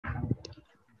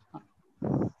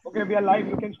Okay, we are live.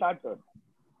 You can start, sir.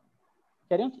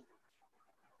 Carry on.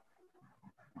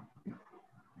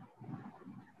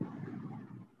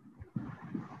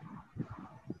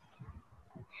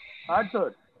 Start,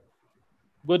 sir.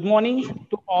 Good morning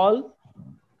to all.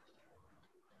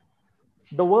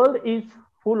 The world is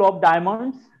full of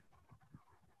diamonds,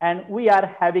 and we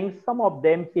are having some of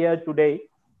them here today.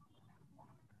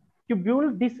 To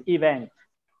build this event,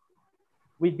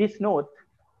 with this note,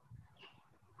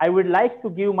 I would like to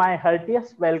give my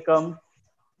heartiest welcome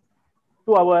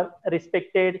to our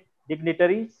respected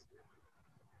dignitaries,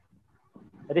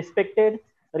 respected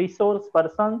resource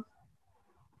persons,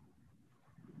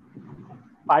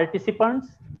 participants,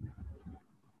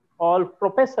 all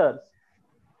professors,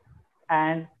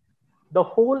 and the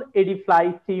whole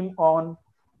Edify team on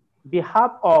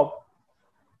behalf of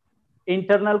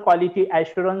Internal Quality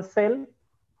Assurance Cell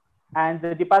and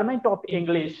the Department of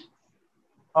English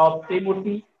of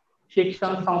Trimurti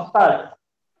Shikshan Samstha,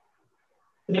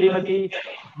 Srimati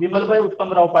Vimalbhai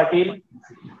Uttamrao Patil,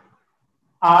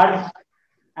 Arts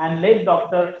and late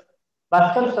Dr.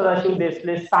 Bhaskar Sadashiv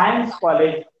Desle Science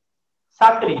College,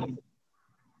 Sakri,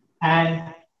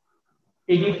 and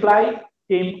Edify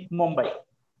team Mumbai.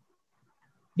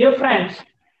 Dear friends,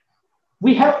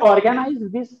 we have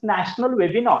organized this national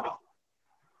webinar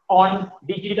on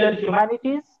digital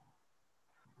humanities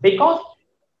because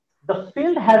the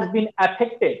field has been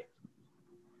affected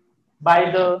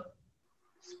by the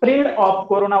spread of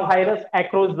coronavirus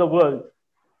across the world.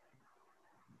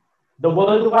 The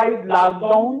worldwide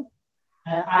lockdown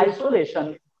and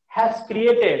isolation has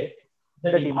created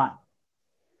the demand.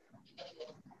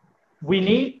 We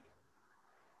need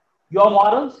your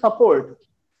moral support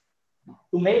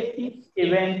to make this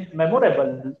event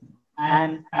memorable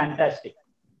and fantastic.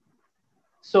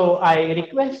 So I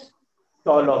request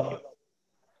to all of you.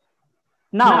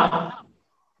 Now,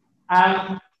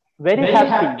 I'm very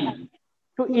happy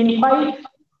to invite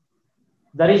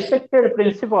the respected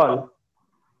principal,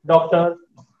 Dr.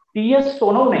 T.S.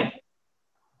 Sonone,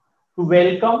 to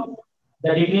welcome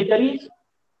the dignitaries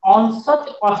on such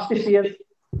auspicious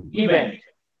event.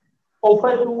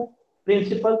 Over to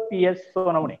Principal P.S.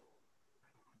 Sonone.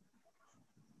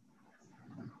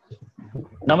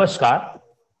 Namaskar.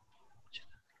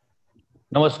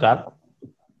 Namaskar.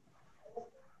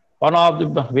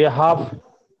 On behalf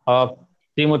of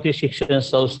Srimati Shikshan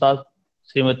Samstha,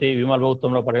 Srimati Vimalbhai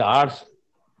Uttamrao Patil Arts,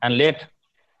 and late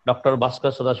Dr.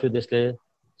 Bhaskar Sadashiv Desle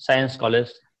Science College,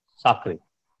 Sakri,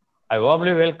 I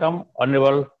warmly welcome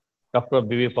Honorable Dr.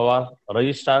 B.V. Pawar,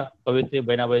 Registrar Kavitri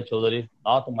Bainabai Chaudhary,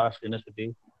 North Maharashtra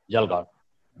University, Jalgaon,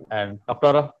 and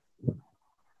Dr.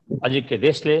 Ajit K.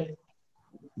 Desle,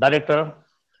 Director,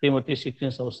 Srimati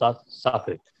Shikshan Samstha,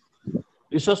 Sakri.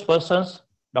 Resource persons,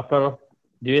 Dr.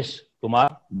 Divesh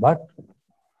Kumar Bhatt,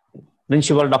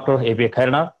 Principal Dr. A.P.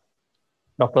 Khairnar,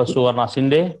 Dr. Suvarna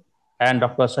Sinde, and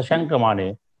Dr. Sashank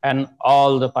Mane, and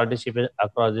all the participants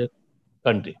across the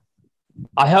country.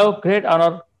 I have great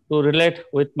honor to relate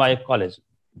with my college,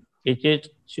 which is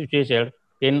situated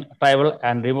in tribal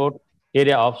and remote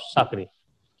area of Sakri.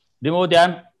 More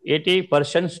than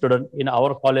 80% students in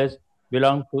our college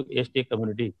belong to ST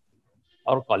community.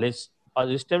 Our college was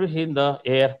established in the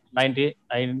year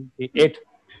 1998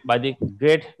 by the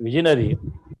great visionary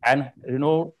and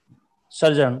renowned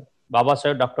surgeon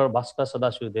Babasaheb Dr. Bhaskar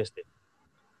Sadashiv Desle.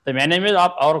 The management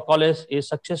of our college is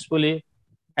successfully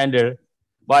handled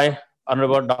by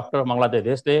Honorable Dr. Mangalate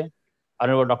Desle,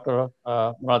 Honorable Dr.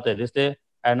 Mangalate Desle,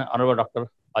 and Honorable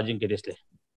Dr. Ajinke Desle.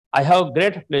 I have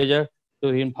great pleasure to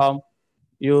inform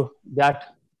you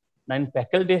that 9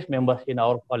 faculty members in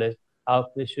our college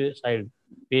have pursued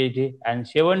PhD and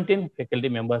 17 faculty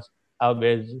members have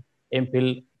based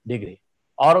MPhil degree.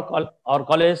 Our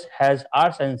college has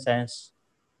arts and science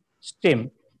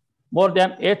stream. More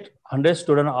than 800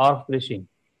 students are pursuing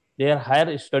their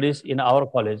higher studies in our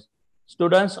college.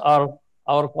 Students of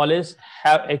our college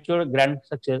have actual grand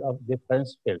success of different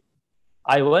fields.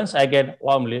 I once again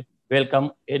warmly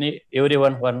welcome every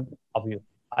one of you.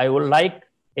 I would like to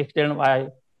extend my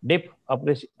deep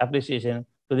appreciation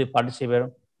to the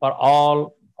participants for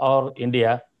all our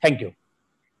India. Thank you.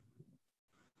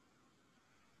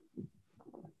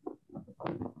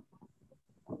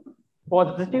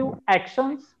 Positive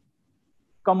actions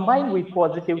combined with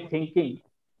positive thinking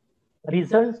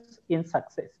results in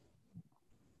success.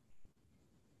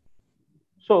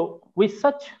 So we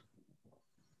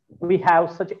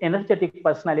have such energetic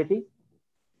personality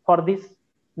for this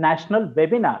national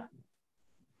webinar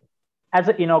as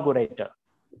an inaugurator.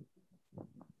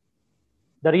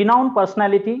 The renowned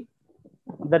personality,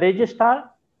 the registrar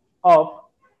of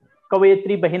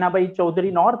Kavitri Bahinabai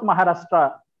Chaudhary, North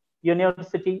Maharashtra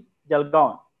University,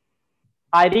 Jalgaon.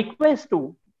 I request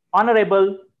to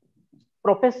Honorable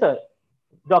Professor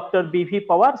Dr. B.V.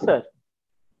 Pawar sir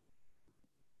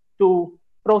to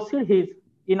proceed his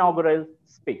inaugural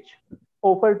speech.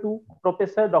 Over to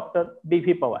Professor Dr.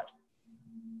 B.V. Pawar.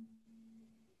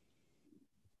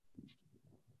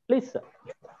 Please, sir.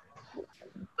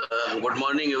 Good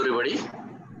morning, everybody.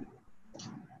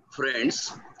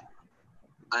 Friends,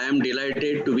 I am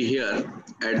delighted to be here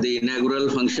at the inaugural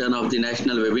function of the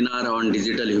National Webinar on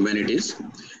Digital Humanities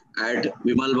at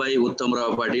Vimalbai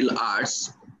Uttamrao Patil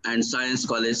Arts and Science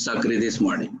College, Sakri this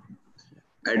morning.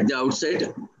 At the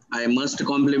outset, I must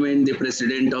compliment the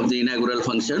President of the inaugural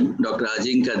function, Dr.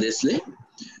 Ajinkya Desle,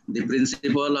 the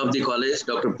Principal of the college,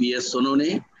 Dr. P.S.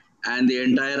 Sonone, and the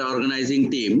entire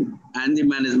organizing team and the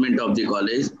management of the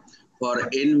college for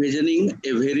envisioning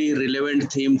a very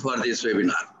relevant theme for this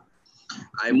webinar.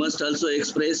 I must also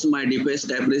express my deepest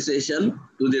appreciation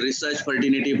to the research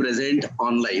fraternity present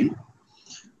online.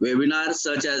 Webinars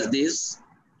such as this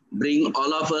bring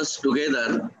all of us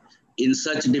together in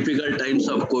such difficult times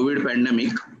of COVID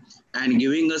pandemic and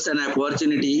giving us an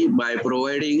opportunity by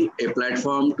providing a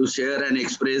platform to share and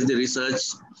express the research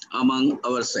among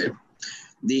ourselves.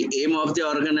 The aim of the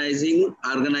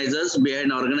organizers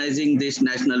behind organizing this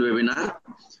national webinar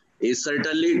is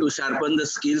certainly to sharpen the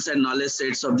skills and knowledge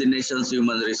sets of the nation's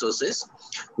human resources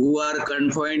who are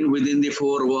confined within the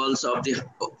four walls of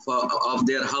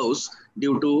their house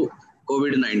due to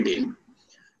COVID-19.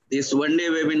 This one-day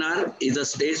webinar is a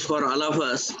stage for all of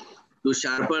us to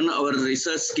sharpen our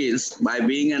research skills by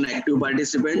being an active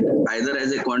participant, either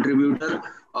as a contributor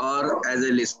or as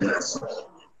a listener.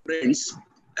 Friends,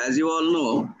 as you all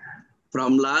know,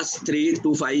 from last 3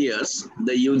 to 5 years,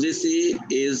 the UGC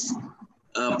is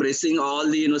pressing all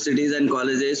the universities and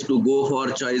colleges to go for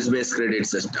choice-based credit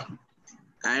system.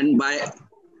 And by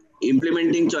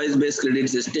implementing choice-based credit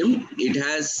system, it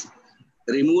has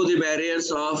removed the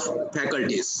barriers of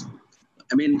faculties.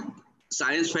 I mean,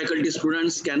 science faculty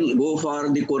students can go for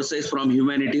the courses from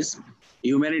humanities.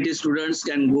 Humanities students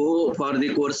can go for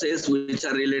the courses which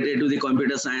are related to the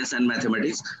computer science and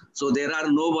mathematics. So there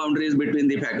are no boundaries between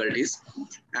the faculties.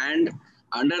 And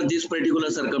under these particular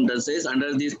circumstances,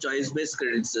 under this choice-based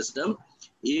credit system,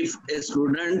 if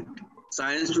a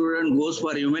science student goes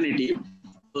for humanity,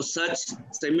 so such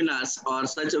seminars or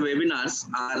such webinars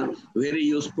are very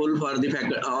useful for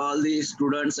the all the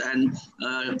students and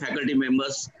faculty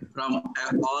members from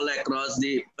all across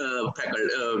the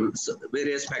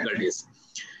various faculties.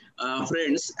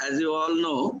 Friends, as you all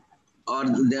know, or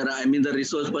there are, I mean, the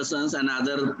resource persons and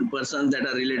other persons that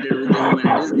are related with the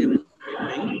humanities, they must be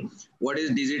knowing what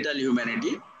is digital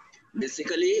humanity.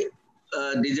 Basically,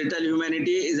 digital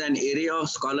humanity is an area of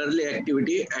scholarly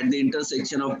activity at the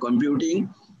intersection of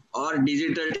computing or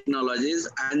digital technologies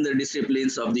and the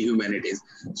disciplines of the humanities.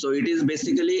 So it is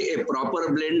basically a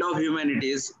proper blend of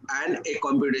humanities and a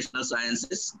computational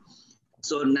sciences.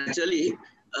 So naturally,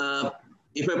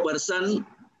 if a person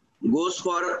goes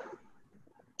for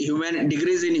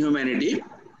degrees in humanity,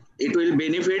 it will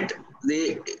benefit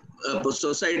the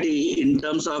society in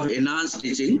terms of enhanced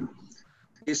teaching.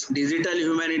 This digital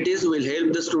humanities will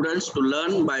help the students to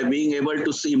learn by being able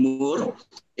to see more,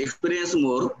 experience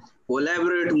more,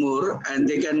 collaborate more, and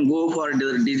they can go for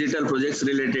the digital projects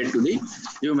related to the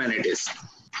humanities.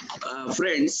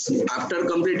 Friends, after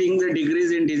completing the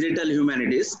degrees in digital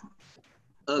humanities,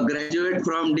 a graduate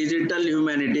from digital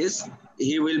humanities,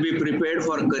 he will be prepared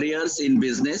for careers in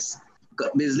business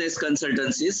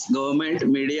consultancies, government,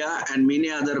 media, and many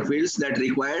other fields that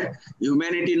require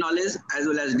humanity knowledge as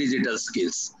well as digital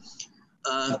skills.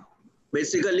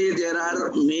 Basically, there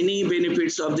are many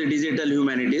benefits of the digital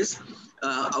humanities.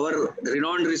 Our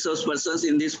renowned resource persons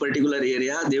in this particular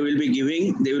area, they will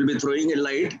be throwing a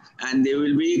light, and they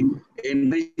will be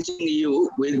enriching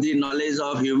you with the knowledge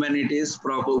of humanities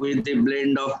proper with the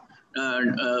blend of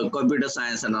computer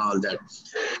science and all that.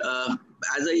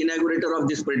 As an inaugurator of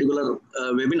this particular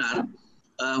webinar,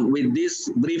 with these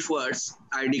brief words,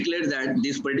 I declare that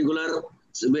this particular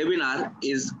webinar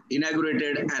is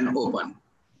inaugurated and open.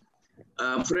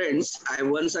 Friends, I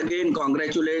once again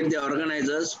congratulate the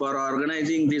organizers for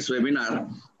organizing this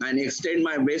webinar and extend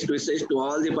my best wishes to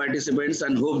all the participants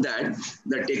and hope that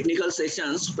the technical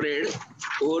sessions spread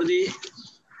over the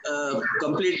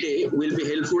complete day will be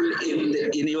helpful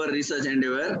in your research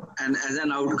endeavor, and as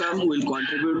an outcome will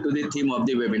contribute to the theme of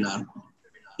the webinar.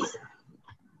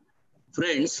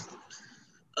 Friends,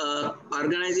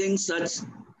 organizing such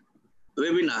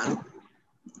webinar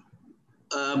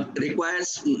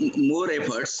requires more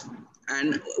efforts,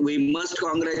 And we must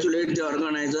congratulate the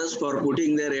organizers for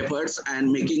putting their efforts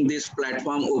and making this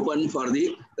platform open for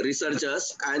the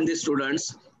researchers and the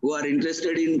students who are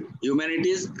interested in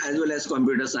humanities as well as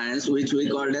computer science, which we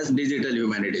called as digital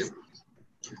humanities.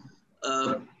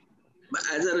 Uh,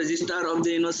 as a registrar of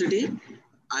the university,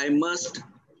 I must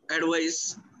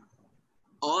advise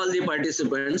all the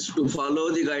participants to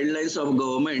follow the guidelines of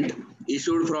government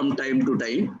issued from time to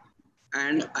time,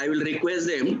 and I will request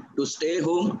them to stay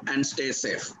home and stay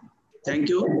safe. Thank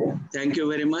you. Thank you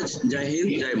very much. Jai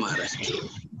Hind, Jai Maharashtra.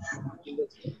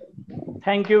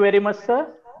 Thank you very much,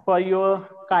 sir, for your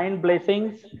kind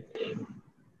blessings.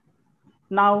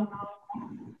 Now,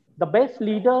 the best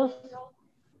leaders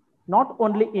not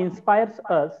only inspires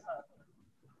us,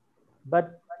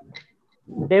 but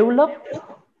develop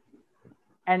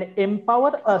and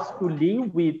empower us to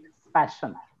live with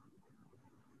passion.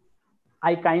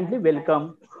 I kindly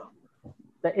welcome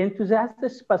the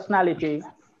enthusiastic personality,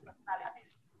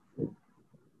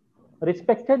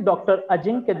 respected Dr.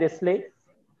 Ajinkya Desle,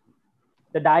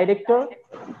 the director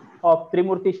of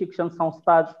Trimurti Shikshan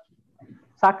Sanstha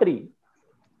Sakri,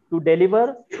 to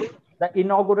deliver the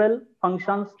inaugural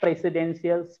function's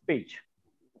presidential speech.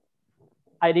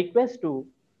 I request to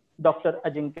Dr.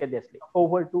 Ajinkya Desle.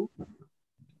 Over to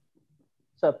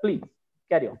sir, please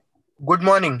carry on. Good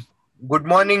morning. Good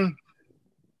morning,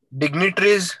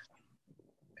 dignitaries,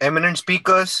 eminent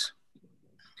speakers,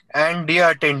 and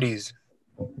dear attendees.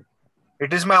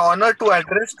 It is my honor to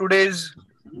address today's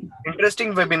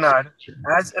interesting webinar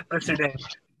as a president.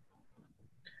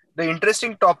 The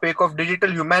interesting topic of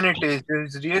digital humanities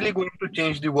is really going to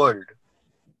change the world.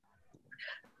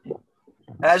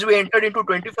 As we entered into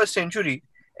 21st century,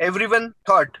 everyone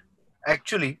thought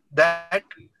actually that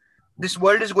this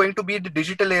world is going to be the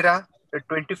digital era, the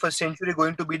 21st century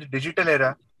going to be the digital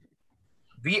era.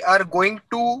 We are going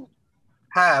to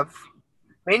have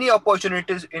many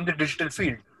opportunities in the digital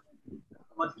field.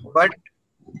 But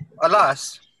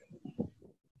alas,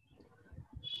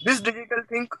 this digital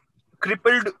thing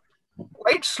crippled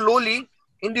quite slowly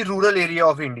in the rural area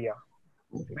of India.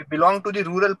 We belong to the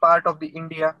rural part of the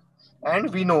India,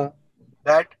 and we know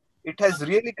that it has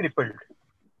really crippled.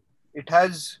 It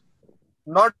has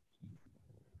not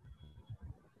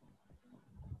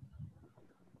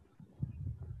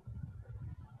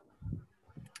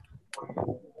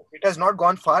it has not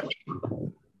gone far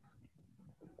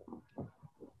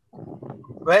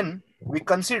when we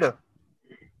consider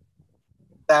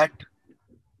that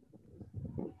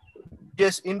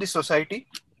just in the society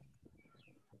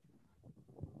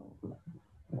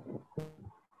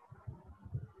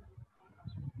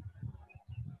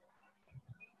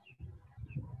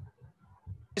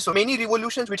so many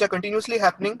revolutions which are continuously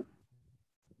happening.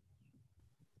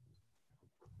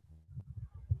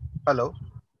 Hello,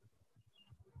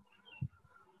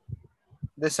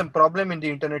 there's some problem in the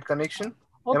internet connection.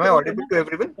 Okay, Am I okay, audible to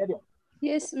everyone?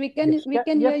 Yes, we can hear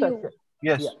yes, you. sir.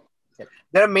 Yes. Yes.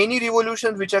 There are many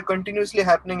revolutions which are continuously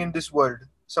happening in this world.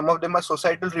 Some of them are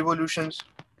societal revolutions,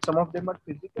 some of them are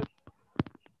physical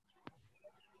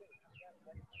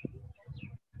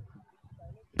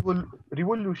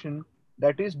revolution,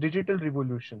 that is digital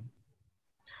revolution.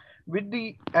 With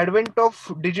the advent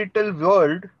of digital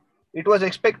world, it was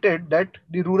expected that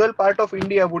the rural part of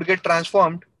India would get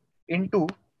transformed into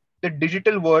the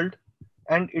digital world,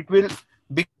 and it will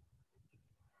be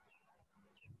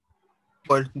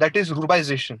world, that is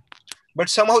urbanization. But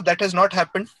somehow that has not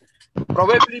happened,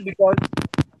 probably because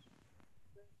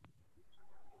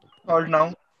solved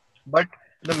now. But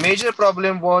the major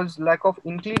problem was lack of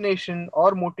inclination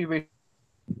or motivation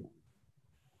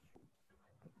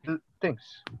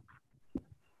things.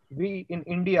 We in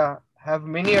India have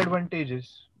many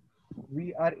advantages.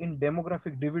 We are in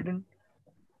demographic dividend.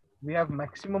 We have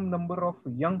maximum number of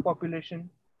young population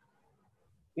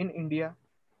in India.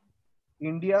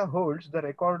 India holds the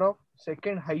record of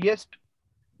second highest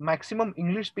maximum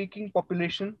English speaking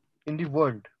population in the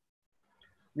world.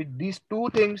 With these two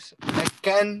things,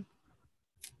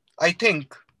 I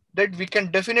think that we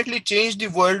can definitely change the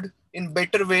world in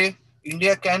better way.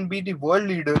 India can be the world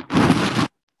leader.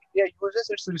 India uses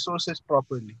its resources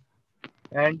properly.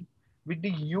 And with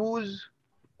the use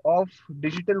of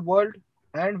digital world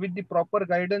and with the proper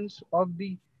guidance of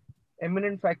the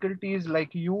eminent faculties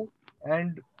like you,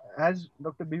 and as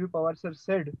Dr. B.V. Pawar sir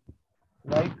said,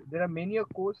 like there are many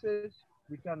courses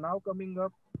which are now coming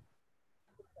up,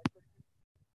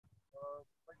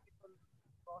 multiple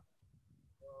cross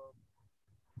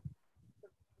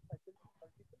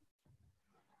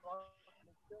cross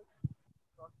lectures,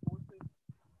 cross courses,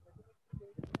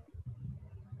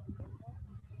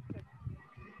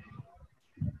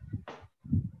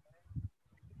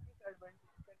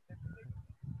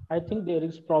 I think there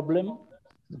is problem.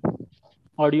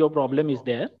 Audio problem is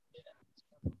there.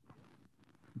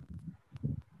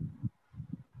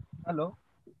 Hello.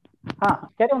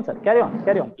 Carry on, sir. Carry on.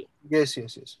 Carry on. Yes.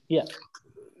 Yeah.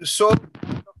 So,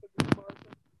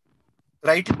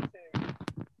 right.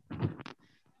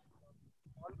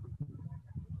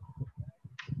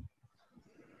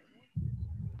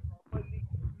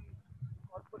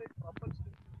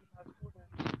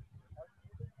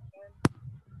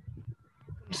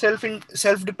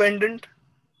 Self-dependent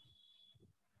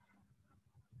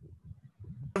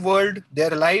world, their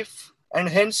life, and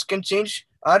hence can change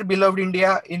our beloved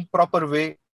India in proper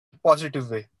way,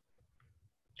 positive way.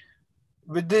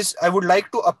 With this, I would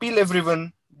like to appeal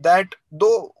everyone that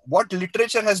though what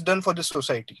literature has done for the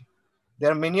society,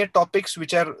 there are many topics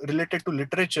which are related to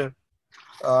literature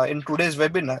in today's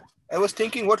webinar. I was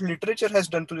thinking what literature has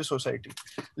done to the society.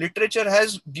 Literature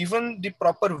has given the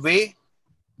proper way,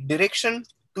 direction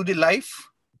to the life,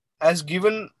 has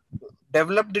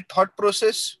developed the thought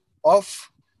process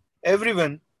of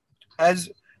everyone, has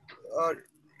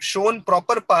shown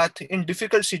proper path in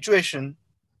difficult situation,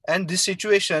 and this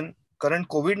situation, current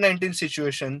COVID-19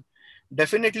 situation,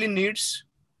 definitely needs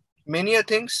many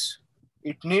things.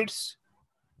 It needs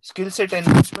skill set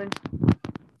enhancement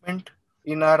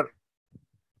in our,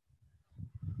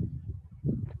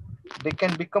 they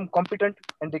can become competent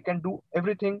and they can do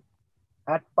everything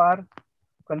at par,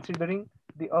 considering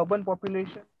the urban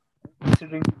population,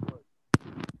 considering the world.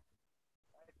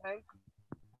 I thank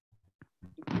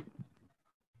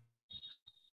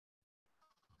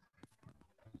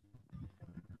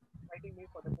inviting me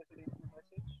for the presidential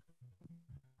message.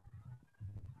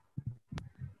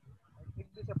 I take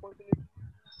this opportunity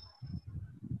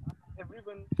to ask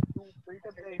everyone to build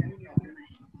up their immunity,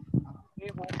 stay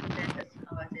home, have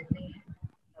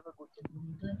a good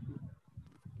day.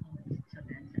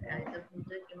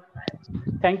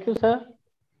 Thank you, sir.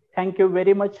 Thank you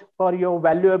very much for your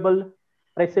valuable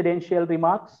presidential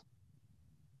remarks.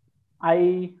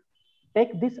 I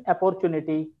take this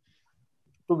opportunity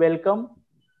to welcome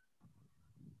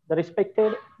the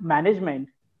respected management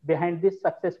behind this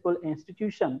successful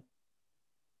institution,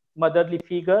 motherly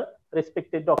figure,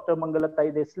 respected Dr.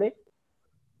 Mangalatai Desle,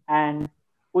 and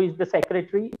who is the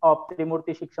secretary of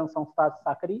Trimurti Shikshan Sanstha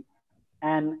Sakari,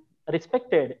 and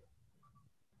respected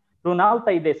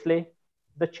Runaltai Desle,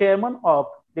 the chairman of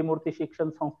Trimurti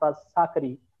Shikshan Sanstha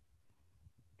Sakari,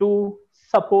 to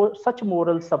support such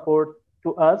moral support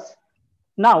to us.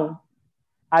 Now,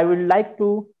 I would like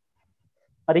to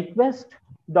request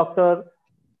Dr.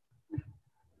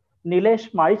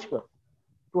 Nilesh Maichkar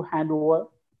to hand over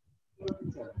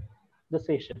the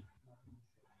session.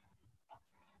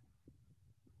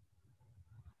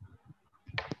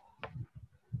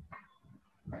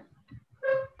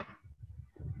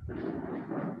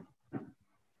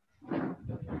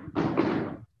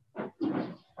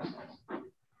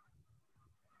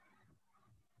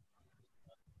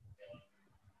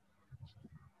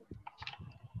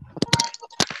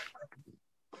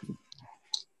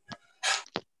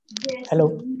 Hello.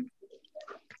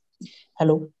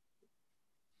 Hello.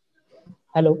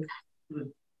 Hello.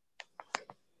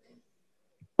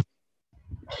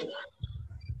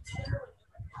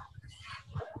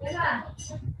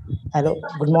 Hello.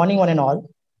 Good morning, one and all.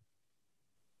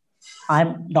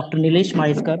 I'm Dr. Nilesh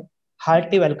Maiskar.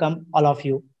 Heartily welcome all of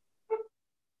you.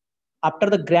 After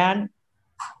the grand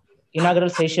inaugural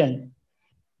session,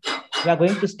 we are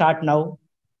going to start now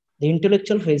the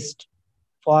intellectual feast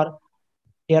for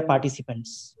dear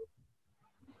participants.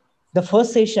 The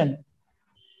first session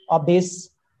of this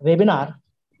webinar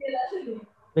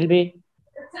will be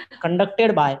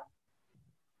conducted by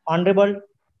Honorable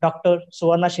Dr.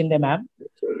 Suvarna Shinde ma'am.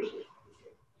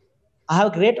 I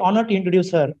have great honor to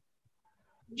introduce her.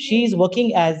 She is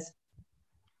working as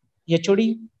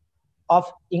HOD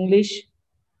of English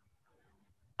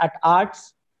at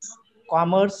Arts,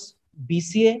 Commerce,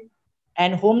 BCA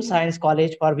and Home Science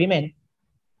College for Women,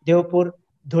 Devpur,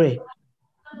 Dhule.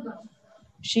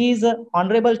 She is an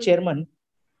honorable chairman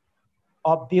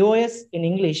of BOS in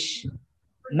English.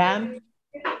 Ma'am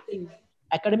is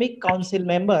academic council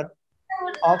member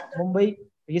of Mumbai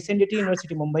Residential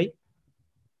University, Mumbai.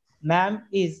 Ma'am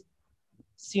is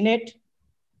Senate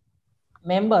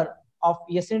member of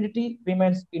Residential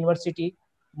Women's University,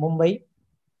 Mumbai.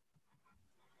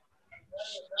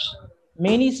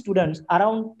 Many students,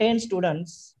 around 10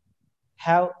 students,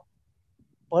 have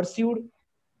pursued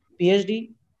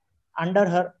PhD under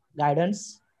her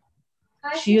guidance.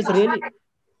 She is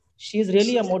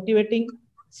really a motivating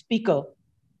speaker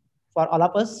for all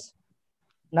of us.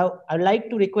 Now, I would like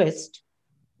to request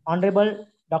Honorable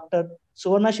Dr.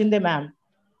 Suvarna Shinde ma'am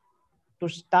to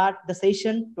start the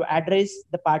session to address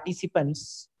the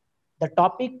participants. The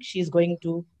topic she is going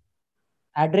to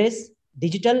address: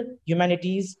 digital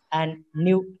humanities and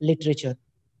new literature.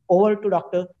 Over to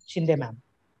Dr. Shinde ma'am.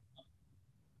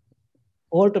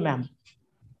 Over to ma'am.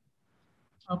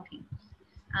 Okay.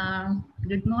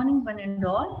 Good morning, one and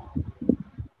all.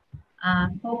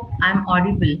 Hope I'm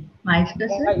audible. My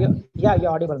yeah, you're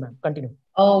audible, ma'am. Continue.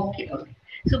 Okay.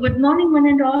 So good morning, one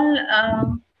and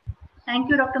all. Thank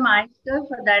you, Dr. Meister,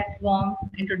 for that warm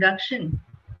introduction.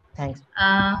 Thanks.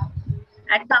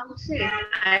 At the outset,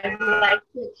 I would like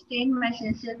to extend my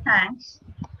sincere thanks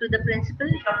to the principal,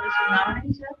 Dr.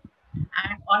 Sunamani sir,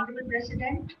 and Honorable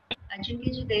President,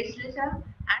 Chinkeji Desle sir,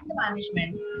 and the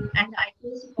management, and the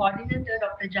IPOC coordinator,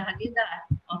 Dr. Jahagir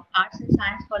of Arts and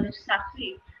Science College,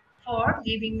 Sakri, for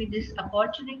giving me this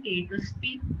opportunity to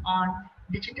speak on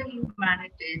digital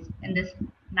humanities in this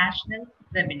national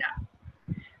webinar.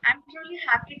 I'm truly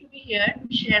happy to be here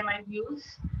to share my views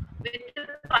with the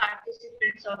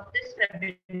participants of this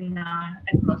webinar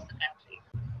across the country.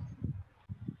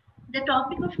 The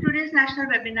topic of today's national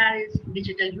webinar is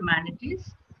digital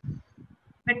humanities.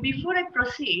 But before I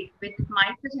proceed with my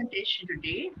presentation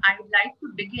today, I would like to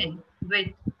begin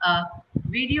with a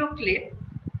video clip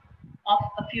of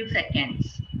a few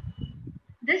seconds.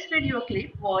 This video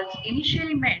clip was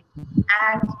initially made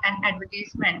as an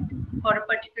advertisement for a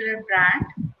particular brand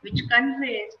which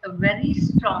conveys a very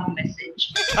strong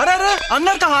message. अरे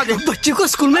अंदर कहाँ गए? बच्ची को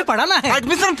school में पढ़ाना है।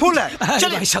 Admission full है।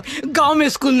 चल भाई साहब, गांव में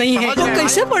स्कूल नहीं है तो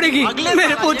कैसे पढ़ेगी?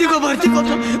 मेरे पोती को भर्ती को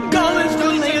तो गांव में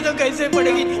स्कूल नहीं है तो कैसे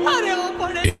पढ़ेगी? अरे वो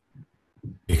पढ़े।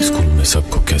 एक स्कूल में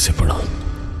सबको कैसे पढ़ाऊं?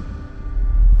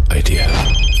 Idea.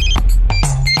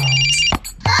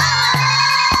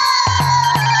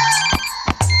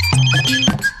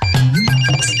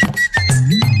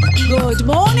 Good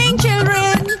morning,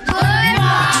 children. Good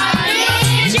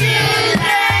morning,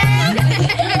 children.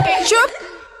 Chup.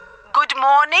 Good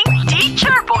morning,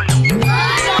 teacher. Bolo.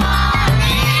 Good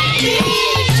morning,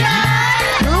 teacher.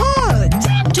 Good.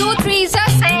 2 3s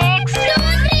are 6. 2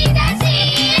 3s are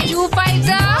 6. 2 5s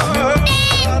are 10.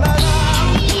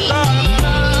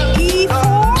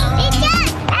 E4. Teacher,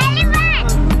 elephant.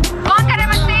 कौन करे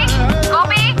मस्ती?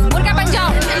 गोपी, मुर्गा बन जाओ.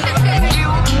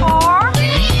 U4.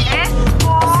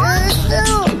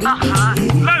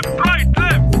 Left, right,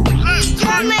 left.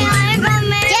 Teacher, मैं आएगा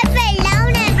मैं. Just fell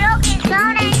down and broke his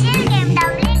bone and still came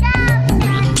down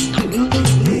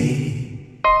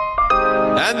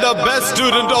And the best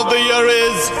student of the year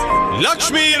is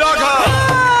Lakshmi Raghav.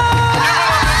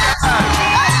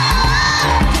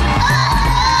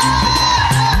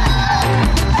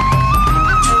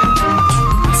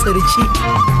 Sarchi.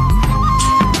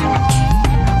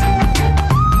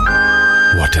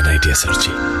 What an idea,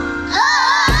 Sarchi.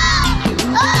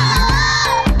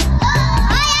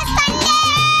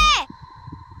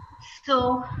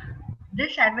 So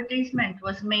this advertisement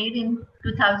was made in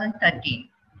 2013,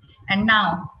 and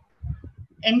now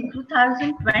in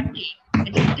 2020,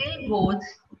 it still goes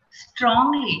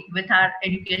strongly with our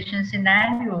education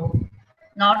scenario,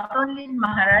 not only in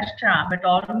Maharashtra, but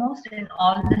almost in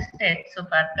all the states of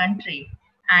our country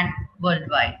and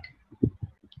worldwide.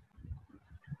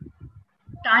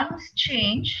 Times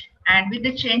change, and with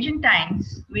the changing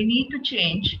times, we need to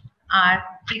change our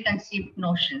preconceived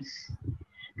notions.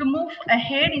 To move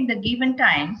ahead in the given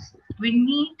times, we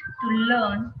need to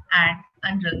learn and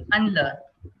unlearn.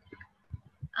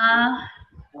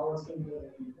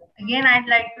 Again, I'd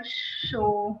like to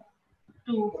show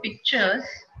 2 pictures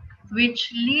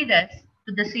which lead us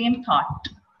to the same thought.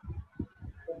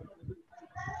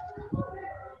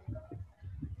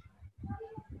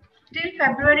 Till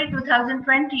February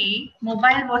 2020,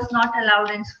 mobile was not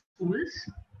allowed in schools,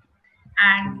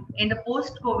 and in the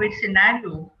post-COVID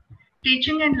scenario,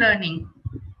 teaching and learning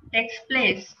takes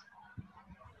place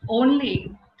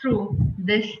only through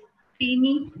this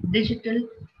teeny digital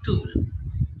tool.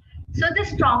 So the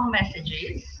strong message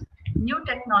is new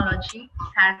technology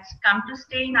has come to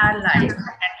stay in our lives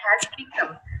and has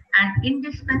become an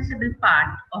indispensable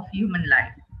part of human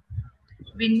life.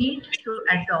 We need to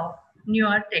adopt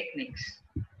newer techniques.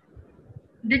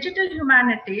 Digital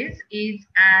humanities is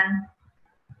an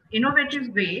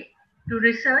innovative way to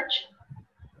research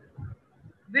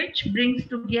which brings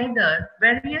together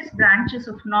various branches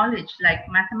of knowledge like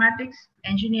mathematics,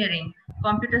 engineering,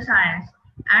 computer science,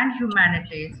 and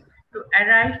humanities to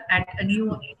arrive at a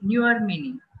newer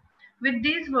meaning. With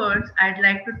these words, I'd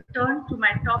like to turn to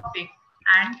my topic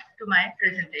and to my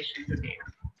presentation today.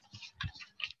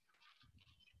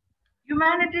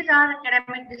 Humanities are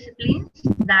academic disciplines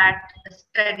that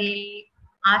study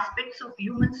aspects of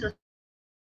human society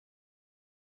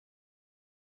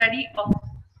study of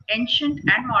ancient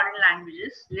and modern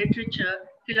languages, literature,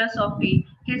 philosophy,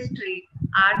 history,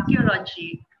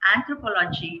 archaeology,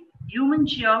 anthropology, human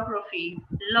geography,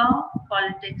 law,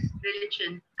 politics,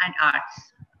 religion, and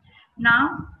arts.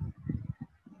 Now,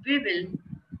 we will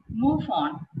move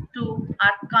on to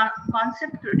our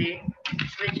concept today,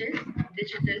 which is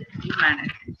digital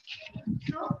humanities.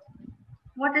 So,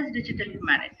 what is digital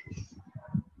humanities?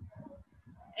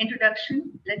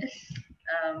 Introduction. Let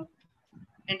us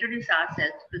introduce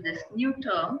ourselves to this new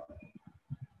term.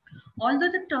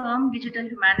 Although the term digital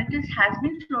humanities has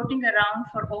been floating around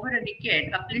for over a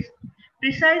decade, a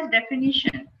precise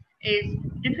definition is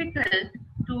difficult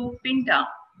to pin down.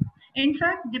 In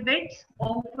fact, debates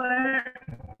over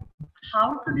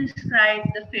how to describe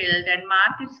the field and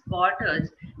mark its borders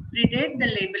predate the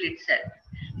label itself.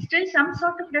 Still, some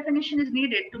sort of definition is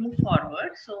needed to move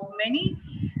forward. So many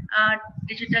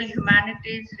digital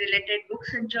humanities related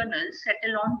books and journals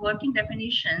settle on working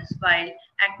definitions while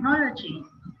acknowledging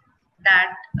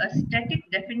that a static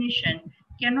definition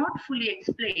cannot fully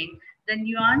explain the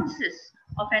nuances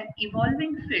of an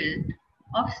evolving field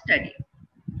of study.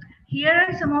 Here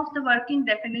are some of the working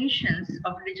definitions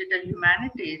of digital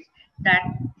humanities that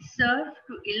serve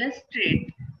to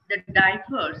illustrate the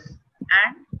diverse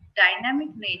and dynamic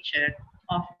nature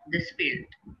of this field.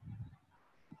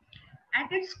 At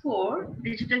its core,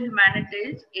 digital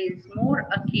humanities is more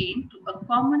akin to a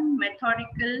common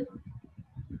methodological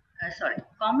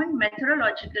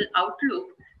outlook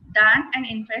than an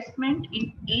investment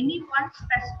in any one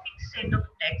specific set of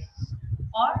texts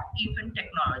or even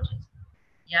technologies.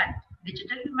 Yet,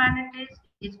 digital humanities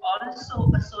is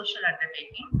also a social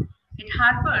undertaking. It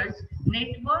harbors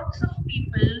networks of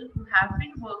people who have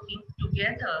been working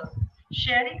together,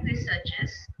 sharing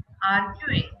researches,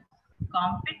 arguing,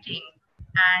 competing,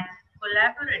 and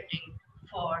collaborating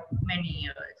for many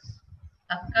years.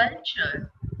 A culture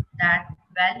that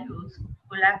values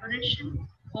collaboration,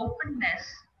 openness,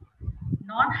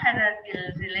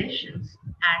 non-hierarchical relations,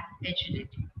 and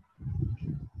agility.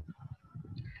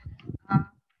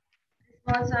 This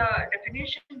was a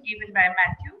definition given by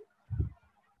Matthew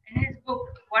in his book,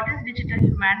 What is Digital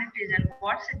Humanities and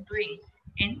What's It Doing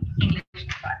in English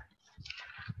Department.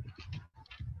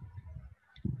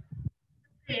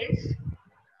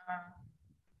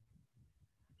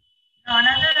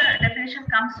 Another definition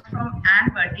comes from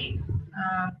Anne Bertie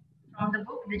from the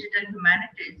book Digital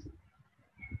Humanities.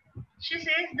 She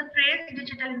says the phrase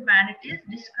digital humanities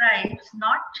describes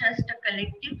not just a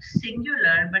collective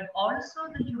singular, but also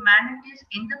the humanities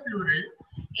in the plural,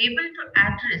 able to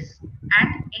address and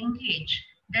engage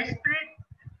disparate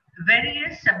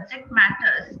various subject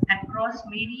matters across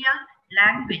media,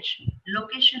 language,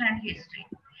 location, and history.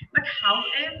 But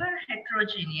however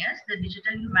heterogeneous the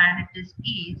digital humanities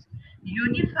is,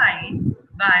 unified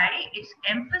by its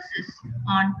emphasis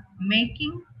on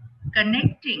making,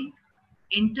 connecting,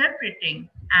 interpreting,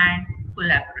 and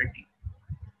collaborating.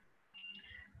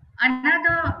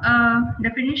 Another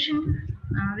definition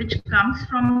which comes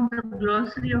from the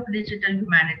glossary of digital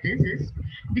humanities is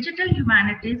digital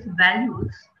humanities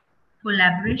values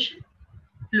collaboration,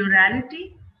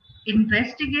 plurality,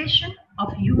 investigation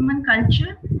of human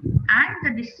culture, and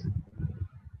the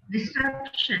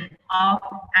disruption of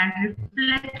and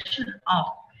reflection of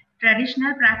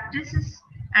traditional practices,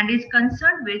 and is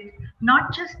concerned with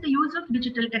not just the use of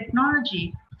digital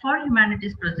technology for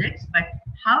humanities projects, but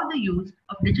how the use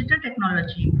of digital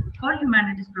technology for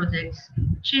humanities projects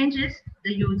changes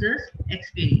the user's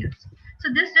experience. So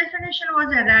this definition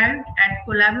was arrived at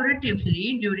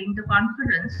collaboratively during the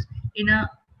conference in a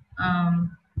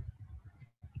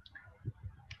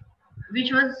which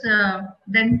was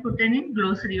then put in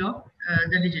glossary of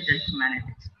the digital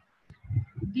humanities.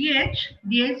 DH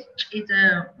is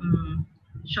a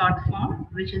short form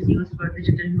which is used for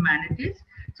digital humanities.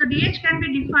 So DH can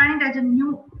be defined as a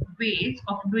new ways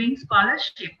of doing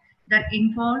scholarship that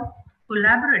involve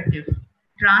collaborative,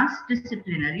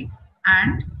 transdisciplinary,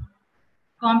 and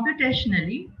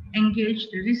computationally engaged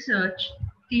research,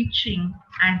 teaching,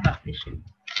 and publishing.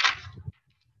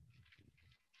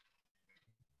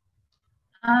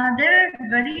 There are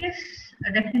various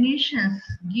definitions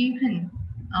given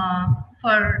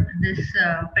for this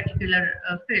particular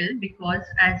field because,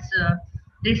 as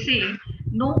they say,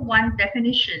 no one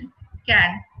definition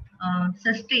can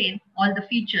sustain all the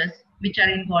features which are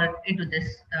involved into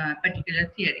this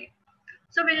particular theory.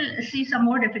 So we'll see some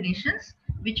more definitions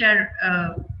which are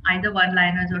either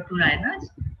one-liners or two-liners,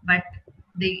 but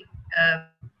they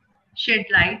shed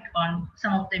light on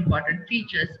some of the important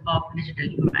features of digital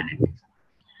humanities.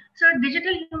 So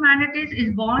digital humanities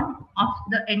is born of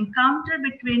the encounter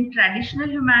between traditional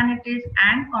humanities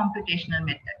and computational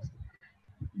methods.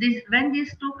 When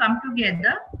these two come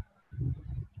together,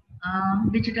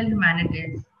 digital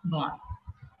humanities born.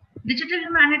 Digital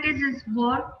humanities is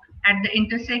work at the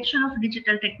intersection of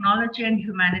digital technology and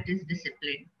humanities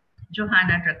discipline.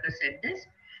 Johanna Drucker said this.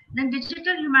 Then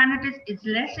digital humanities is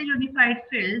less a unified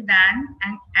field than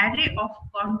an array of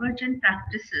convergent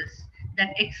practices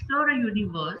that explore a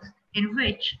universe in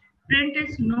which print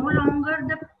is no longer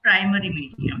the primary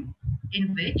medium,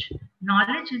 in which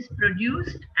knowledge is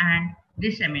produced and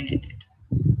disseminated.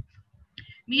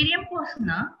 Miriam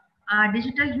Posner, a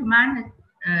digital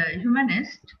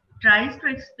humanist, tries to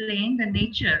explain the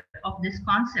nature of this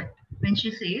concept when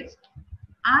she says,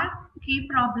 our key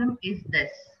problem is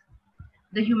this.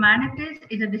 The humanities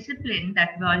is a discipline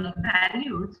that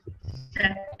values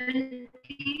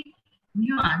subtlety,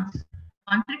 nuance,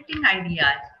 conflicting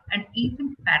ideas, and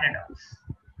even paradox.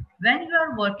 When you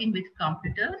are working with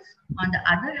computers, on the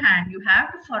other hand, you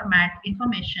have to format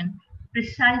information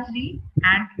precisely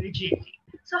and rigidly.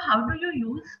 So how do you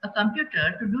use a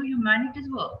computer to do humanities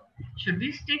work? Should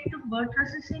we stick to word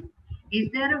processing?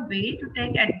 Is there a way to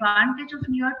take advantage of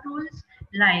newer tools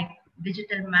like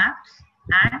digital maps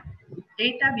and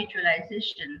data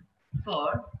visualization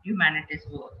for humanities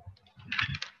work?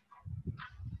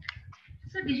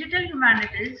 So digital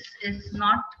humanities is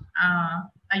not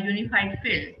a unified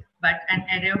field, but an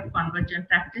array of convergent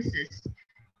practices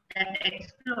that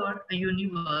explore a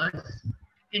universe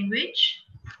in which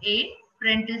A,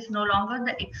 print is no longer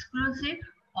the exclusive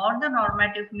or the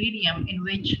normative medium in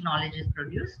which knowledge is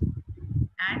produced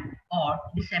and or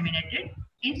disseminated.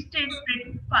 Instead,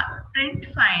 print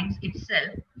finds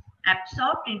itself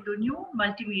absorbed into new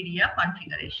multimedia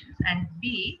configurations. And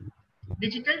B,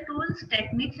 digital tools,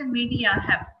 techniques, and media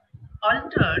have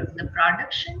altered the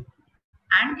production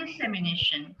and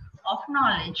dissemination of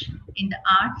knowledge in the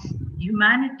arts,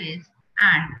 humanities,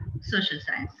 and social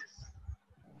sciences.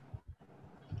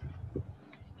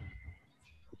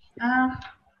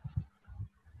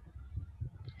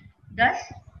 Thus,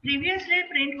 previously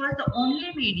print was the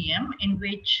only medium in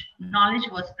which knowledge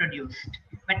was produced.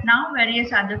 But now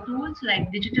various other tools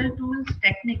like digital tools,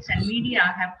 techniques, and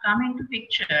media have come into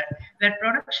picture where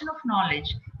production of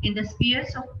knowledge in the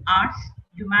spheres of arts,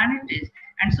 humanities,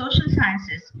 and social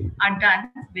sciences are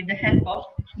done with the help of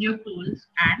new tools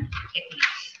and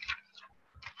techniques.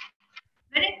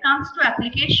 When it comes to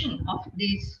application of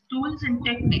these tools and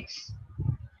techniques,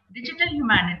 digital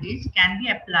humanities can be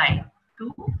applied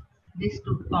to these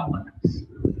two components.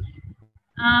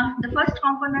 The first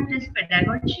component is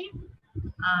pedagogy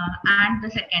and the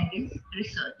second is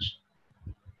research.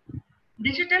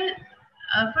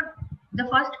 For the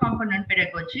first component,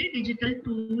 pedagogy, digital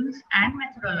tools and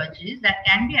methodologies that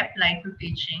can be applied to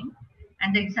teaching.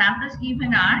 And the examples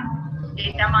given are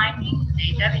data mining,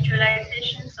 data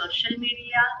visualization, social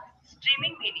media,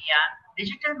 streaming media,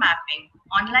 digital mapping,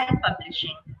 online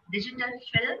publishing, digital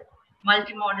film,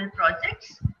 multimodal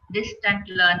projects, distant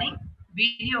learning,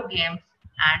 video games,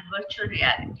 and virtual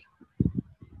reality.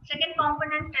 Second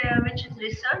component, which is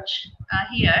research,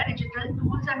 here digital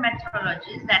tools and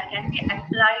methodologies that can be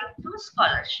applied to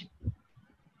scholarship.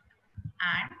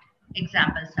 And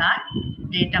examples are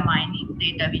data mining,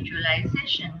 data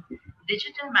visualization,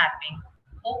 digital mapping,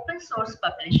 open source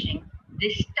publishing,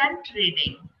 distant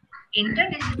reading,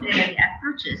 interdisciplinary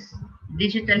approaches,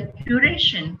 digital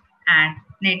curation, and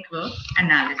network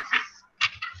analysis.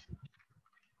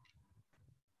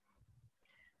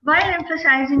 While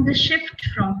emphasizing the shift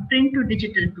from print to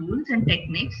digital tools and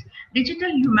techniques,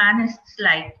 digital humanists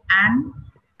like Anne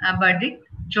Burdick,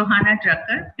 Johanna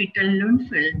Drucker, Peter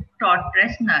Lundfield, Todd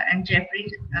Presner, and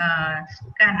Jeffrey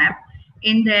Scanap,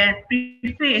 in their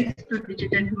preface to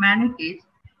Digital Humanities,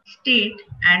 state,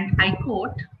 and I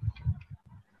quote,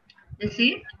 they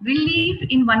say, we live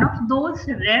in one of those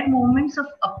rare moments of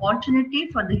opportunity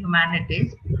for the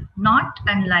humanities, not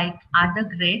unlike other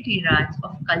great eras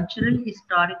of cultural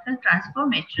historical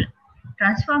transformation,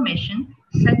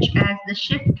 such as the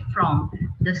shift from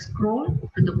the scroll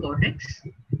to the codex,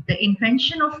 the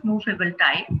invention of movable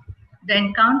type, the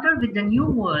encounter with the new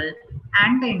world,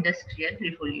 and the industrial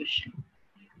revolution.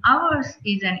 Ours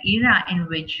is an era in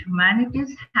which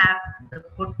humanities have the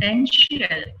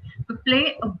potential to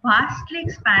play a vastly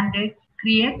expanded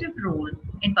creative role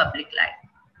in public life.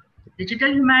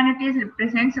 Digital humanities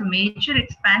represents a major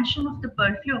expansion of the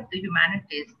purview of the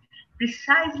humanities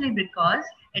precisely because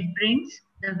it brings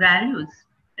the values,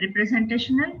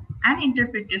 representational and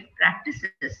interpretive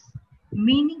practices,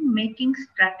 meaning-making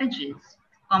strategies,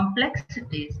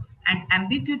 complexities, and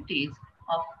ambiguities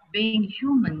of being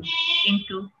human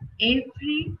into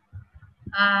every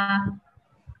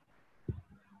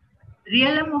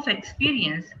realm of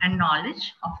experience and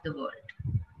knowledge of the world.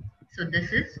 So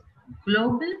this is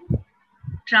global,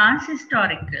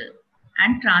 transhistorical,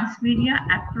 and transmedia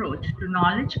approach to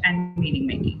knowledge and meaning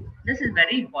making. This is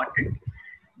very important.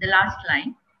 The last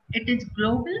line, it is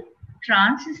global,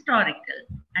 transhistorical,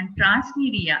 and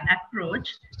transmedia approach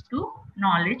to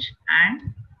knowledge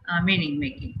and meaning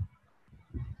making.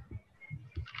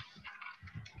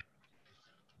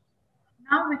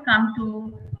 Now we come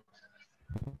to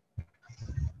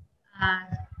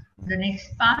the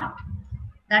next part,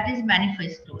 that is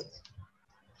manifestos.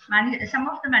 Some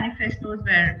of the manifestos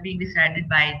were being decided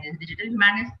by the digital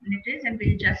humanities, and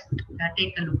we'll just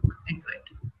take a look into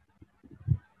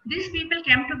it. These people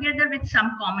came together with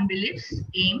some common beliefs,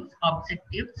 aims,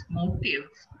 objectives,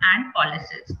 motives, and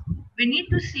policies. We need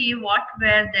to see what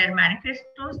were their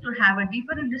manifestos to have a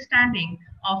deeper understanding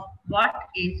of what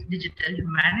is digital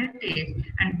humanities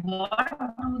and what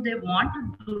do they want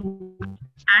to do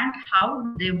and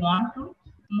how they want to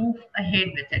move ahead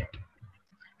with it.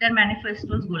 Their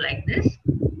manifestos go like this.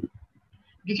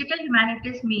 Digital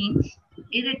humanities means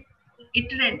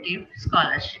iterative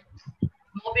scholarships,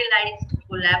 mobilized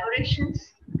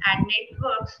collaborations, and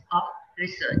networks of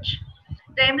research.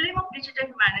 The emblem of digital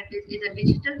humanities is a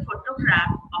digital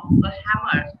photograph of a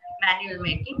hammer manual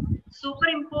making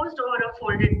superimposed over a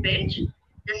folded page,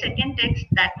 the second text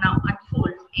that now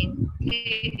unfolds in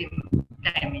 3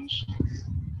 dimensions.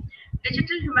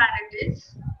 Digital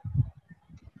humanities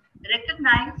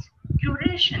recognize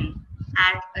curation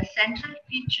as a central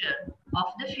feature of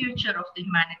the future of the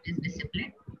humanities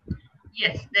discipline.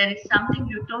 Yes, there is something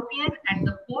utopian at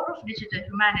the core of digital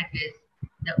humanities,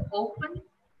 the open,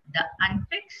 the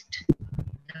unfixed,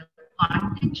 the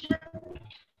contingent,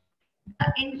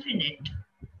 the infinite,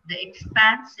 the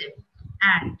expansive,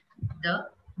 and the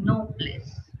no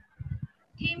place.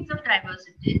 Themes of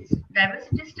diversity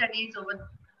studies over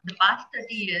the past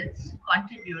 30 years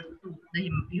contribute to the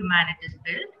humanities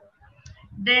field.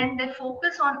 Then they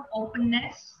focus on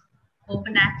openness,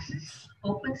 open access,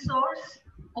 open source,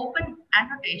 open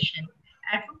annotation,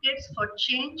 advocates for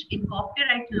change in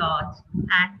copyright laws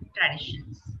and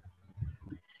traditions.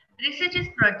 Research is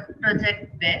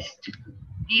project based.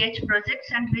 DH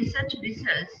projects and research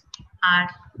results are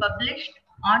published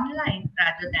online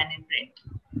rather than in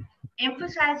print.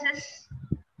 Emphasizes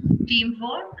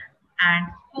teamwork and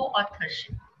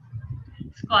co-authorship.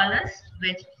 Scholars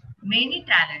with many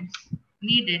talents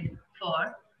needed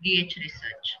for DH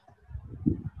research.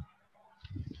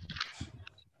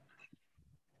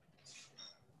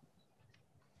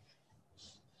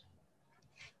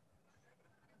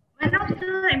 One of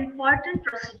the important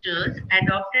procedures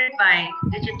adopted by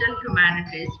digital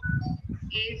humanities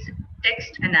is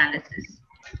text analysis.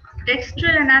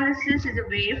 Textual analysis is a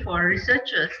way for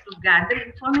researchers to gather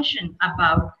information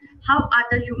about how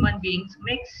other human beings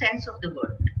make sense of the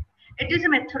world. It is a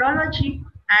methodology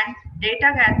and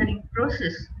data gathering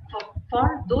process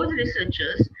for those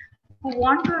researchers who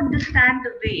want to understand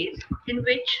the ways in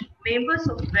which members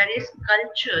of various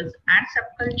cultures and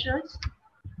subcultures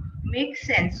make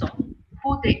sense of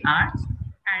who they are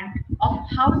and of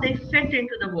how they fit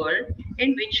into the world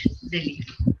in which they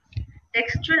live.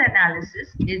 Textual analysis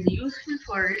is useful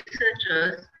for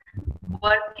researchers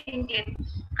working in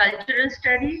cultural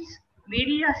studies,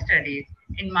 media studies,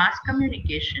 in mass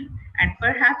communication, and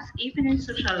perhaps even in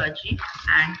sociology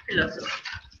and philosophy.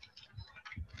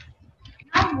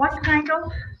 Now, what kind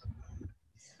of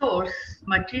source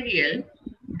material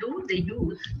do they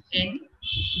use in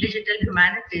digital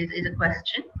humanities is a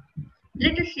question.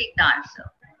 Let us seek the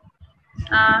answer.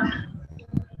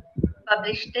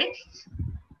 Published texts.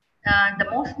 The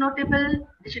most notable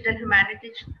digital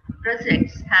humanities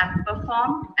projects have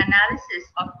performed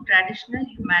analysis of traditional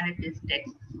humanities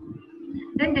texts.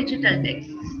 Then digital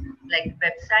texts like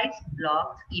websites,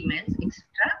 blogs, emails, etc.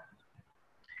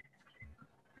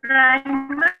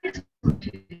 Primary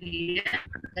material,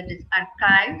 that is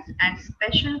archives and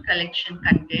special collection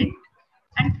content,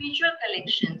 and feature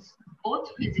collections, both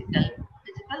physical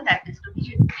that is to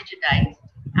digitize,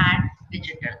 and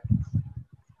digital.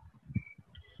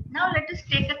 Now let us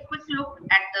take a quick look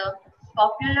at the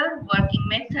popular working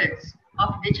methods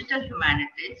of digital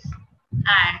humanities,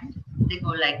 and they go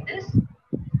like this.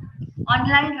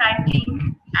 Online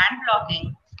writing and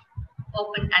blogging,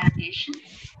 open annotation,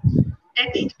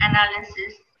 text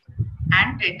analysis,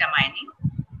 and data mining.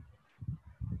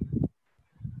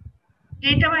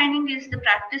 Data mining is the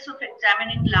practice of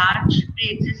examining large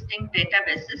pre-existing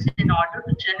databases in order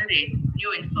to generate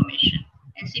new information.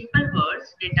 In simple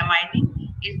words, data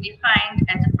mining is defined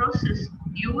as a process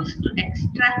used to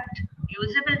extract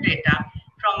usable data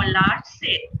from a large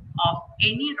set of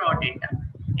any raw data.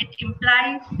 It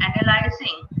implies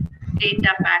analyzing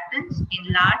data patterns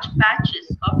in large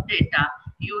batches of data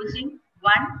using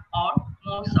one or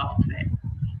more software.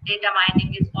 Data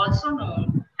mining is also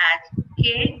known as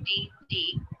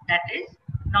KDD, that is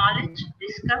knowledge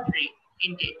discovery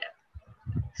in data.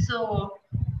 So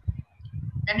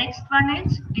the next one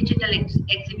is digital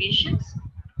exhibitions,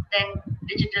 then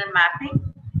digital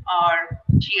mapping or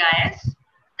GIS,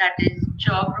 that is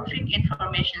Geographic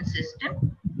Information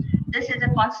System. This is a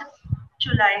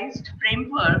conceptualized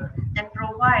framework that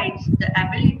provides the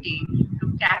ability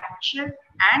to capture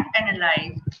and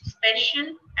analyze spatial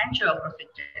and geographic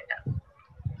data.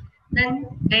 Then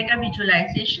data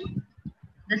visualization.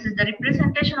 This is the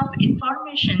representation of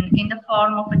information in the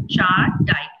form of a chart,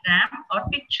 diagram, or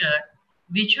picture,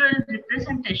 visual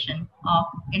representation of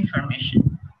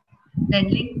information. Then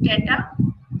linked data,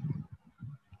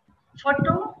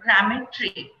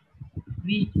 photogrammetry,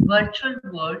 virtual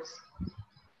worlds,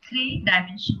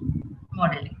 three-dimensional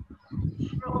modeling.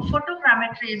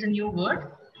 Photogrammetry is a new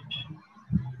word.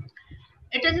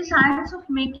 It is a science of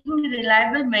making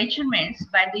reliable measurements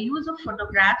by the use of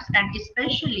photographs and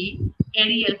especially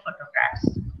aerial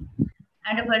photographs.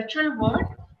 And a virtual world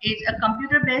is a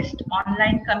computer-based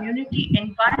online community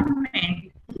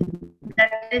environment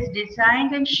that is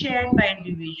designed and shared by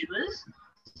individuals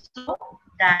so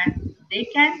that they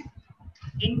can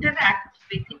interact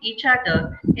with each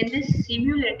other in this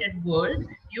simulated world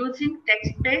using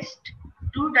text-based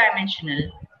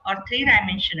two-dimensional or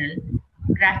three-dimensional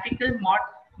graphical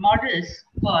models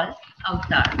called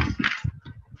avatars.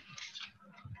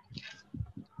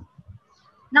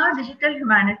 Now, digital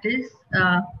humanities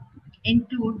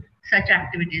include such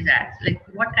activities as, like,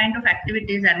 what kind of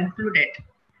activities are included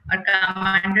or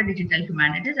come under digital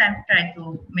humanities? I'm trying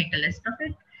to make a list of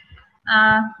it.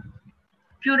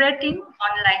 Curating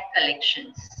online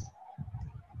collections.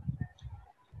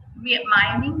 We are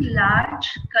mining large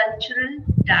cultural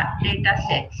data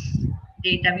sets,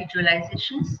 data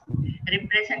visualizations,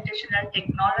 representational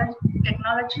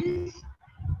technologies,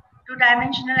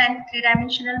 two-dimensional and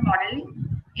three-dimensional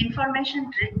modeling,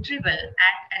 information retrieval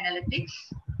and analytics,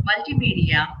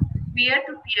 multimedia,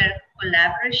 peer-to-peer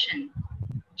collaboration,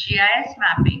 GIS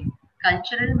mapping,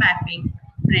 cultural mapping,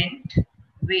 print,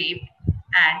 web,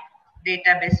 and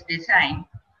database design,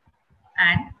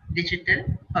 and digital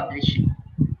publishing.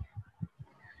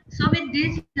 So with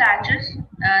these larger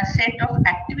set of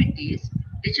activities,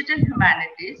 digital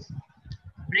humanities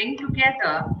bring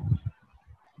together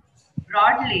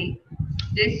broadly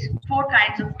these four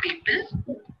kinds of people.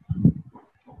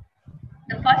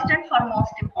 The first and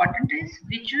foremost important is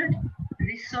visual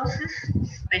resources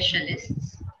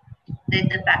specialists, then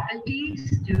the faculty,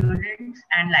 students,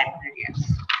 and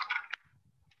librarians.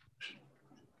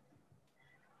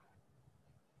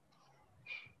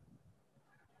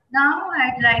 Now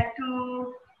I'd like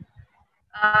to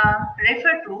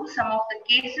refer to some of the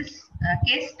case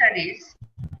studies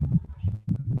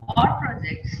or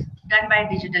projects done by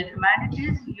digital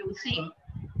humanities using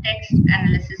text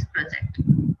analysis project.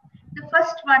 The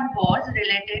first one was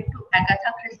related to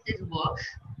Agatha Christie's works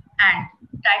and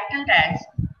titled as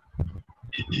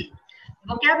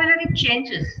Vocabulary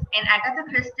Changes in Agatha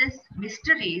Christie's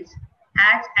Mysteries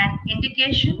as an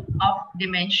Indication of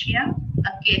Dementia,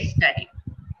 a Case Study,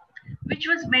 which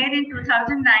was made in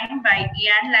 2009 by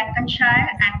Ian Lancashire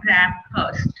and Graham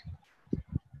Hurst.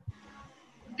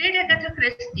 Did Agatha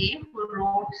Christie, who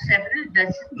wrote several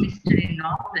dozen mystery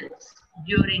novels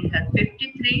during her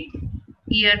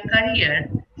 53-year career,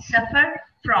 suffer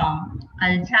from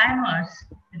Alzheimer's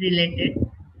related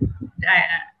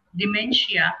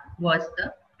dementia was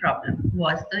the problem,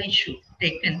 was the issue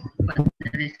taken for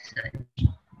the research.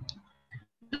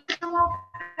 Some of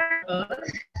her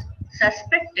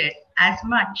suspected as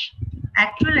much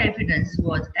actual evidence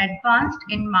was advanced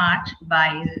in March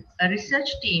by a research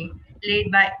team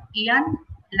led by Ian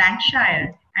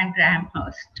Lancashire and Graham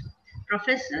Hurst,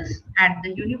 professors at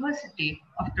the University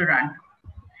of Toronto.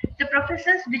 The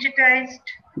professors digitized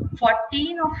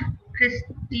 14 of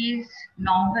Christie's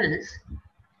novels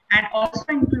and also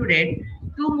included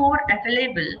 2 more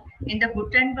available in the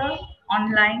Gutenberg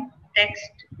online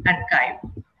text archive.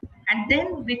 And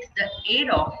then with the aid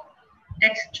of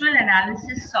textual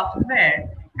analysis software,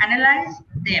 analyzed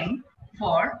them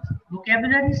for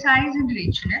vocabulary size and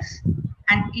richness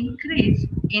and increase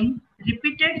in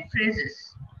repeated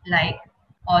phrases like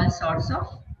all sorts of,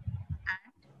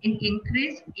 and in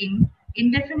increase in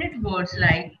indefinite words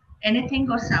like anything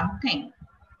or something.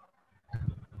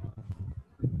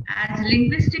 As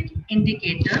linguistic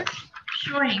indicators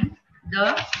showing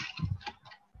the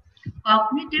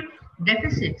cognitive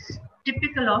deficits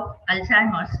typical of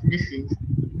Alzheimer's disease.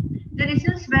 The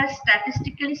results were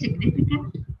statistically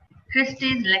significant.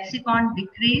 Christie's lexicon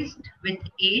decreased with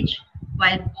age,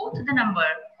 while both the number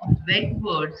of vague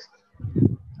words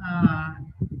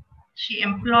she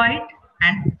employed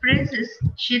and phrases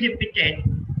she repeated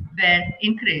were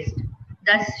increased,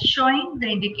 thus showing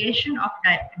the indication of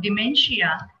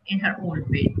dementia in her old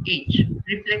age,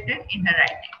 reflected in her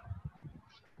writing.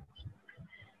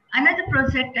 Another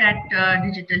project at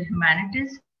Digital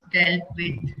Humanities dealt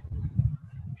with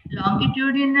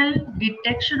longitudinal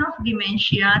detection of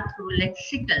dementia through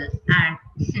lexical and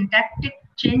syntactic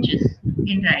changes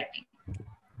in writing.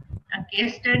 A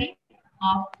case study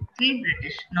of 3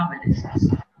 British novelists.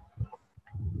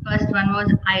 First one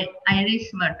was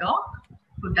Iris Murdoch,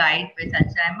 who died with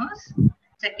Alzheimer's.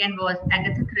 Second was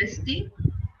Agatha Christie,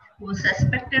 who was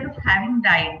suspected of having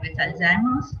died with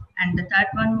Alzheimer's. And the third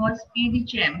one was P.D.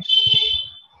 James,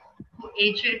 who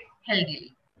aged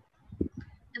healthily.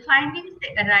 The findings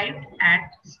they arrived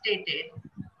at stated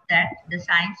that the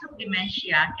signs of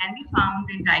dementia can be found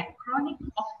in diachronic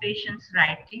of patients'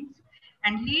 writings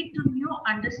and lead to new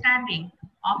understanding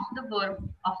of the work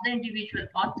of the individual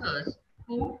authors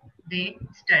who they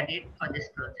studied for this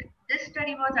project. This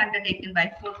study was undertaken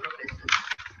by 4 professors.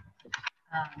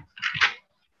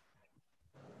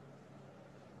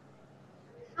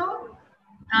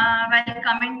 While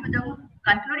coming to the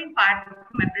concluding part of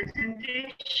my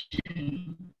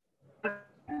presentation, I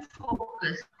will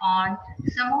focus on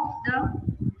some of the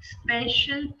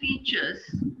special features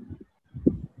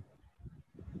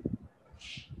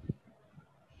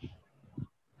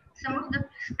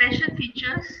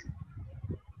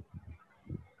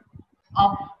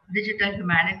of digital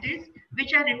humanities,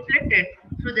 which are reflected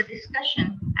through the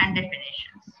discussion and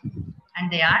definitions.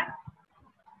 And they are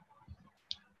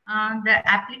the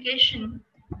application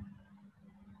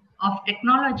of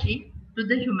technology to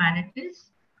the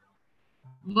humanities,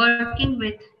 working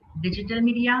with digital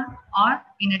media or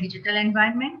in a digital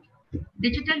environment.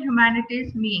 Digital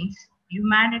humanities means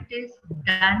humanities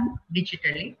done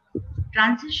digitally.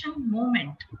 Transition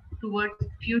movement towards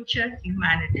future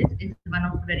humanities is one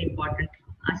of the very important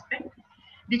aspects.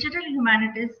 Digital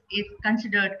humanities is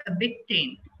considered a big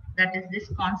tent. That is, this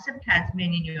concept has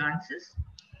many nuances.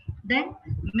 Then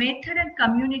method and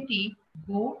community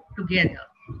go together.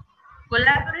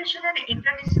 Collaboration and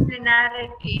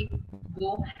interdisciplinarity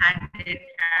go hand in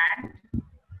hand.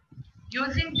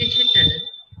 Using digital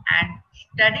and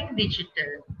studying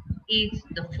digital is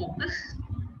the focus.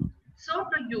 So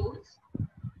to use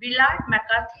Willard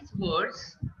McCarthy's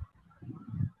words,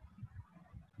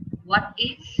 what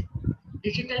is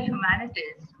digital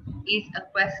humanities is a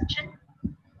question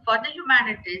for the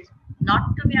humanities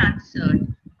not to be answered,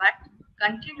 but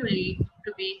continually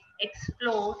to be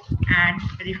explored and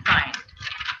refined.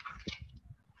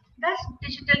 Thus,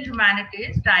 digital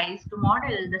humanities tries to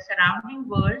model the surrounding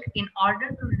world in order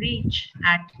to reach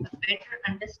at a better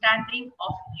understanding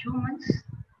of humans,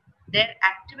 their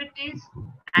activities,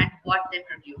 and what they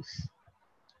produce.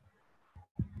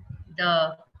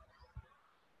 The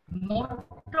motto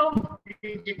of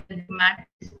digital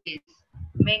humanities is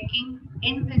making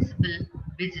invisible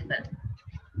visible.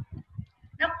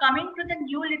 Now, coming to the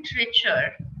new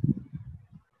literature,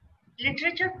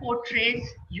 literature portrays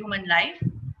human life,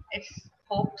 its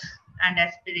hopes and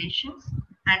aspirations,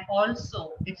 and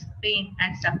also its pain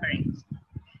and sufferings.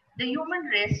 The human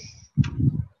race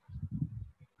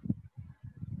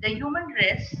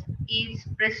is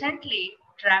presently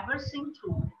traversing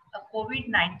through a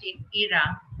COVID-19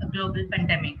 era, a global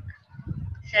pandemic.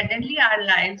 Suddenly, our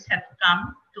lives have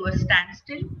come to a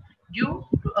standstill due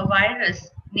to a virus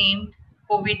named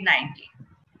COVID-19.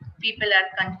 People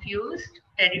are confused,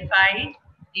 terrified,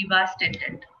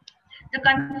 devastated. The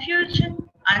confusion,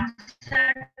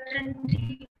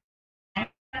 uncertainty,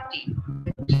 anxiety,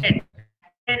 dread,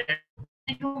 terror,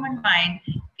 the human mind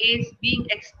is being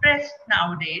expressed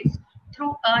nowadays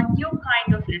through a new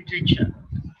kind of literature.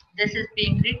 This is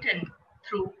being written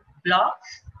through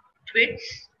blogs,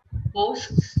 tweets,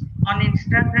 posts on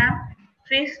Instagram,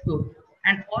 Facebook,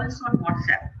 and also on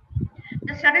WhatsApp.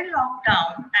 The sudden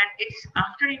lockdown and its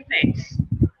after effects,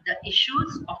 the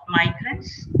issues of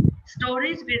migrants,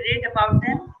 stories we read about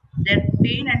them, their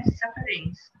pain and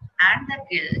sufferings, and the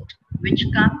guilt which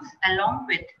comes along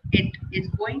with it is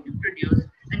going to produce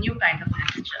a new kind of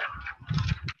literature.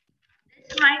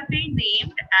 This might be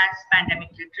named as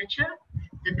pandemic literature.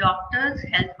 The doctors,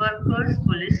 health workers,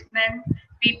 policemen,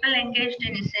 people engaged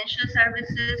in essential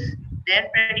services, their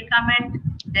predicament,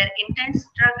 their intense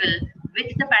struggle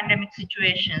with the pandemic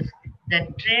situations The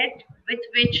dread with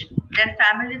which their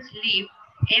families live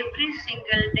every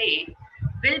single day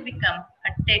will become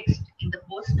a text in the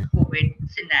post-COVID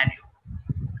scenario.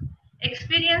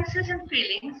 Experiences and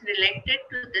feelings related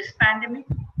to this pandemic,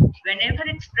 whenever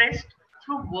expressed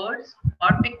through words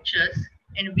or pictures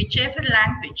in whichever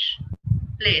language,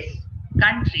 place,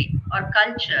 country, or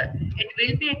culture, it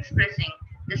will be expressing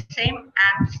the same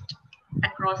angst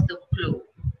across the globe.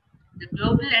 The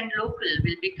global and local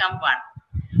will become one.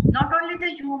 Not only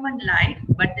the human life,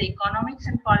 but the economics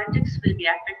and politics will be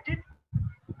affected.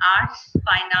 Arts,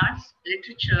 fine arts,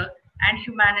 literature, and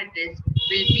humanities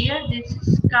will bear these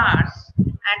scars,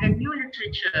 and a new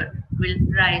literature will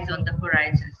rise on the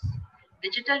horizons.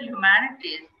 Digital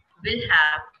humanities will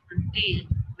have to deal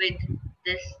with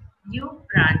this new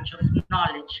branch of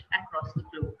knowledge across the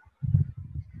globe.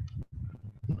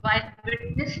 While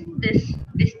witnessing this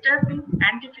disturbing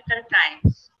and difficult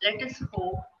times, let us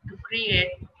hope to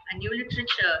create a new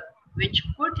literature which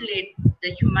could lead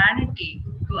the humanity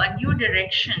to a new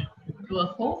direction, to a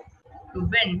hope, to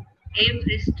win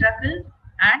every struggle,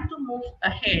 and to move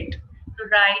ahead to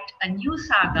write a new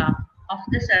saga of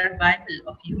the survival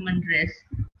of human race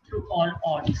through all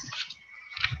odds.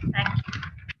 Thank you.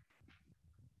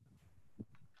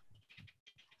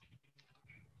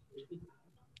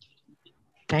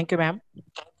 Thank you, ma'am.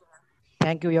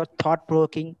 Thank you. Your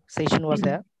thought-provoking session was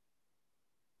there.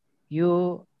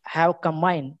 You have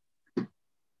combined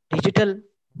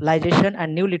digitalization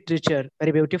and new literature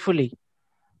very beautifully.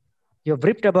 You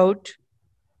briefed about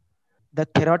the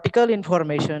theoretical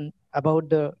information about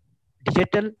the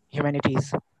digital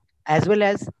humanities, as well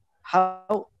as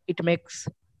how it makes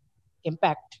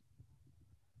impact,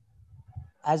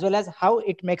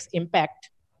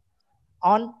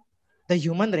 on the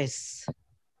human race.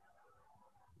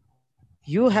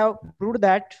 You have proved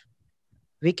that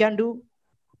we can do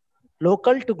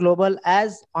local to global,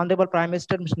 as Honorable Prime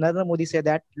Minister Mr. Narendra Modi said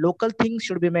that local things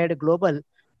should be made global,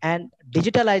 and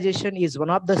digitalization is one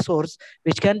of the source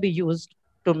which can be used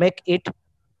to make it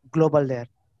global there.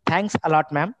 Thanks a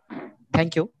lot, ma'am.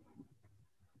 Thank you.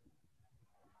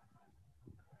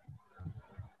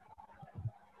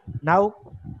 Now,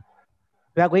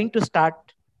 we are going to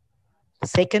start the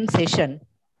second session,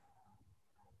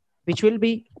 which will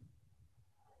be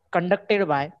conducted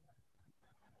by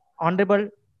Honorable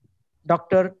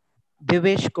Dr.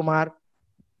 Devesh Kumar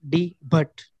D.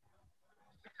 Bhatt.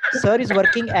 Sir is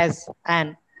working as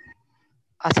an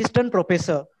assistant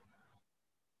professor,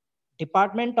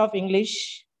 Department of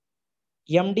English,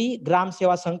 MD, Gram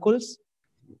Seva Sankuls,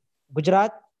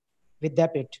 Gujarat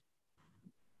Vidyapit,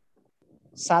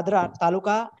 Sadra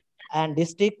Taluka and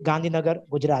District, Gandhinagar,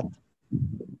 Gujarat.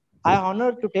 I am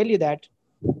honored to tell you that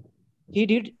he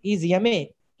did his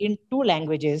MA in 2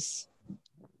 languages,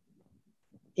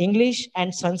 English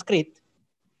and Sanskrit.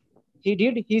 He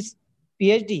did his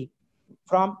PhD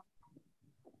from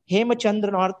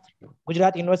Hemachandra North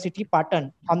Gujarat University,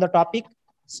 Patan, on the topic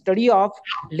study of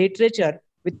literature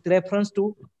with reference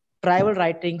to tribal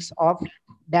writings of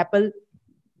Dapple,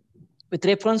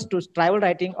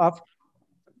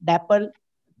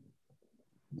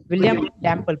 William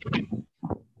Dample.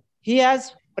 He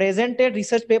has presented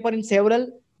research paper in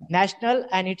several national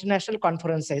and international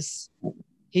conferences.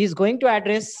 He is going to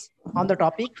address on the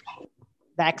topic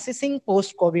the accessing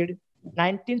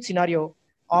post-COVID-19 scenario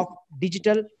of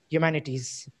digital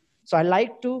humanities. So I'd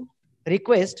like to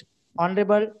request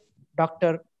Honorable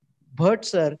Dr. Bhatt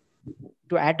sir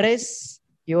to address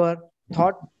your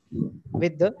thought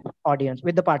with the audience,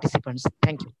 with the participants.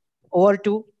 Thank you. Over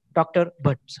to Dr.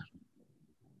 Bhatt sir.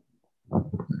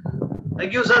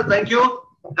 Thank you, sir. Thank you.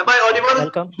 Am I audible?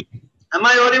 Welcome. Am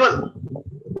I audible?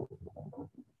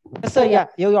 Yes, sir. Yeah,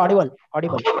 you're audible.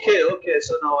 Okay.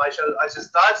 So now I shall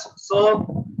start.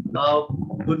 So,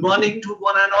 good morning to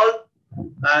one and all,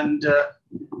 and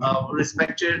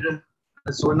respected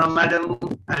Sona madam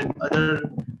and other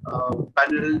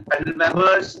panel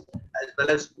members, as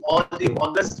well as all the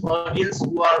august audience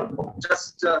who are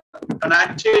just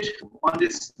connected on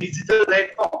this digital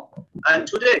platform. And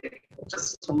today,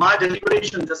 just my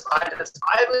deliberation,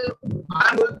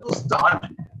 I'm going to start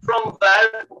from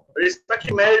where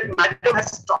respected madam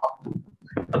has stopped.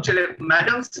 Actually,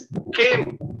 madams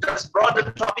just brought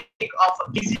the topic of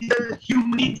digital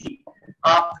humanity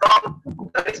from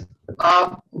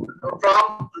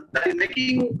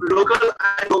making local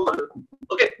and global.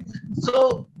 Okay,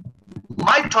 so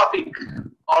my topic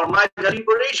or my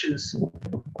deliberations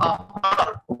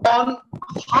are on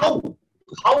how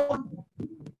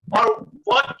or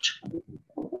what.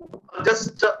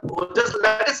 Just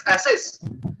let us assess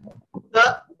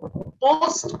the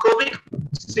post-COVID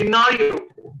scenario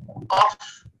of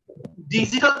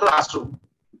digital classroom.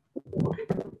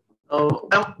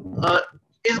 Okay.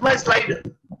 Is my slide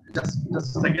just a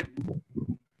second?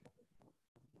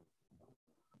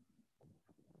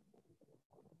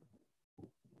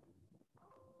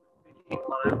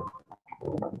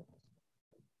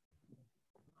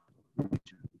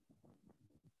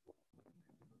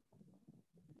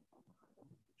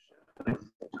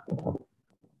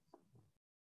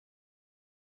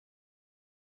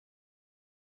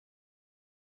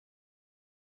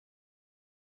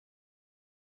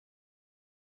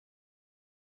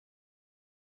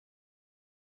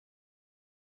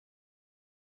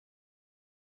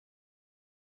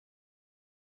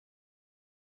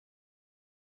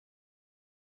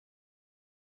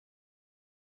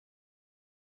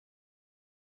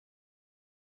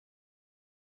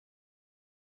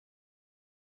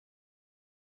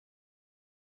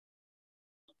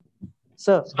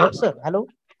 Sir, sir, hello,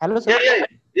 sir.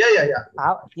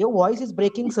 Yeah. Your voice is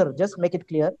breaking, sir. Just make it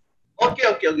clear. Okay.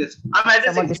 I'm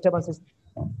addressing. Some disturbances.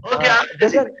 Okay, I'm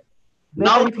addressing.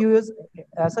 Better if you use,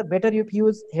 sir. Better if you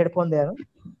use headphone there.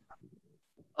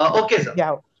 Okay, sir.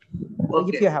 Yeah.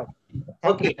 Okay. If you have.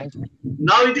 Thank you.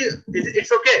 Now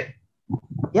it's okay.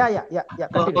 Yeah.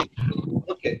 Continue.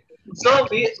 Okay. So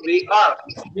we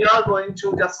are going to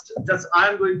I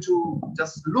am going to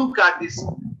just look at this,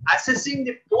 assessing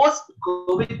the post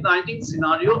COVID-19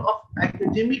 scenario of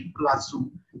academic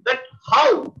classroom. That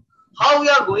how we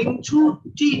are going to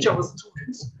teach our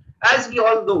students, as we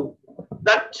all know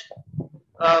that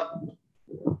how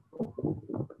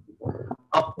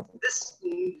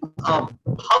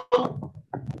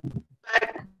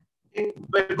back in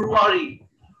February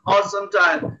or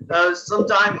sometime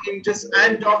in just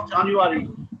end of January,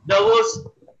 there was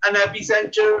an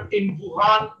epicenter in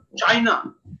Wuhan,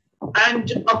 China,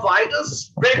 and a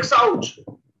virus breaks out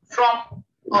from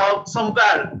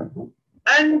somewhere,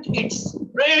 and it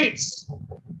spreads.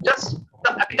 Just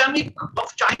the epidemic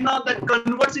of China that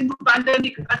converts into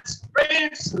pandemic and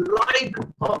spreads like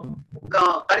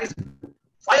that is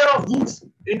fire of wounds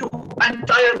into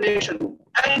entire nation,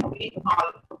 and we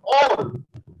are all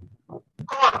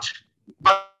caught,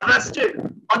 arrested,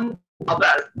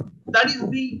 unaware. That is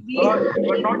you are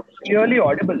not clearly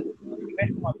audible.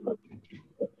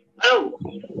 Hello.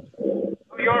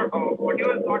 Your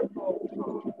audio is not.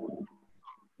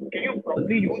 Can you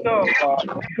probably use the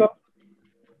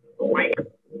mic?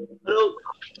 Hello.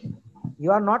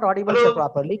 You are not audible, sir,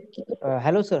 properly.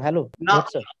 Hello, sir. Hello. Now,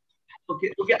 Yes, sir.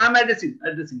 Okay. I'm addressing.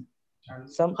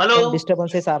 Some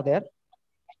disturbances are there.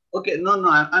 Okay. No.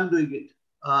 I'm doing it.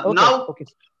 Okay. Now. Okay.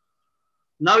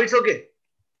 Now it's okay.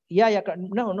 Yeah.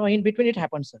 No. In between it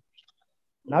happens, sir.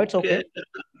 Now it's okay.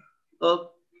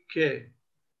 Okay.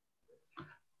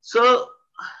 So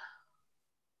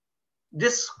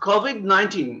this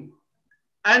COVID-19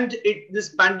 and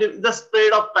this pandemic, the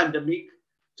spread of pandemic,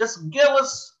 just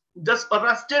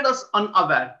arrested us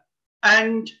unaware,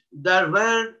 and there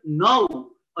were now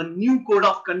a new code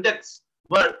of conducts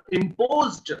were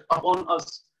imposed upon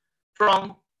us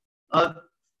from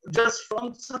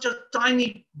such a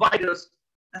tiny virus,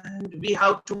 and we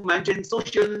have to maintain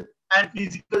social and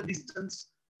physical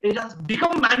distance. It has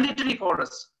become mandatory for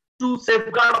us to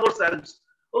safeguard ourselves.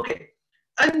 Okay,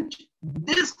 and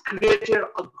this created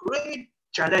a great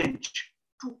challenge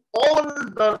to all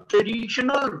the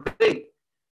traditional way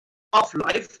of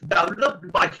life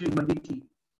developed by humanity.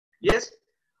 Yes,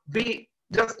 we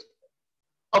just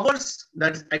ours.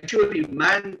 That's actually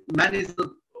man is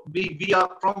we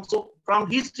are from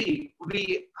history.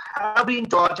 We have been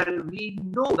taught and we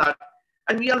know that,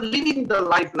 and we are living the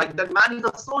life like that. Man is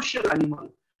a social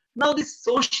animal. Now this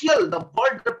social, the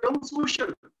term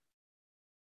social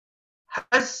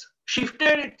has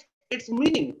shifted its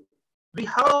meaning. We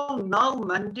have now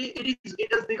it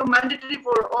has become mandatory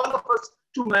for all of us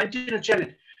to maintain a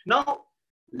challenge. Now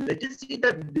let us see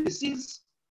that this is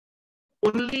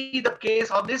only the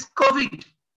case of this COVID.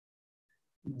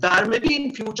 There may be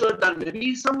in future, there may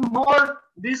be some more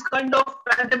this kind of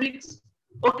pandemics.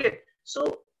 Okay,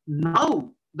 so now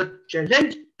the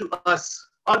challenge to us,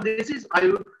 or this is, I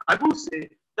would say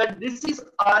that this is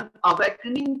an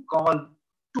awakening call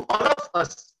to all of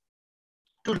us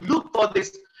to look for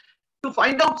this, to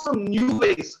find out some new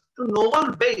ways, to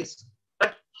novel ways,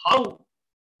 that how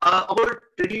our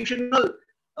traditional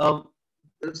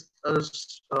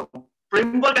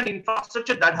framework and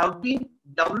infrastructure that have been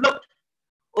developed,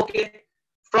 okay,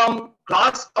 from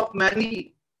class of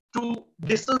many to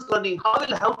distance learning, how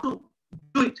we'll have to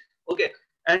do it. Okay,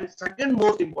 and second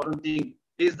most important thing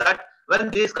is that when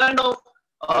this kind of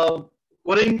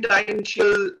quarantine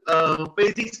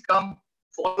phases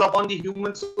fall upon the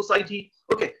human society,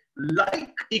 okay,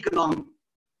 like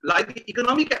the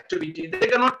economic activity, they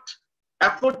cannot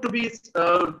afford to be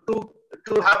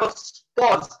to have a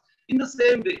pause. In the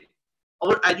same way,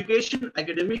 our education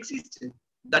academic system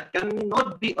that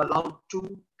cannot be allowed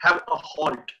to have a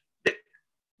halt.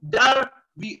 There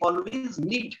we always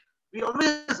need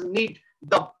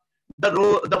the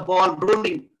ball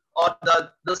rolling, or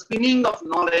the spinning of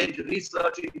knowledge,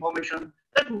 research, information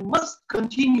that must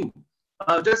continue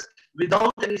just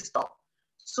without any stop.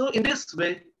 So in this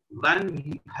way, when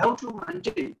we have to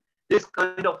maintain this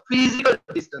kind of physical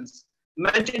distance,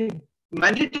 maintain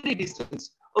mandatory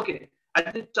distance, okay,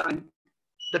 at the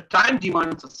time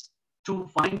demands us to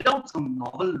find out some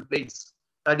novel ways.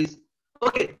 That is,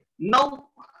 okay, now,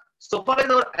 so far as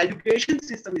our education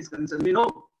system is concerned, we know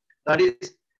that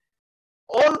is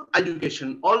all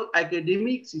education, all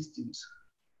academic systems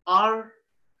are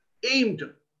aimed,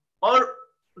 or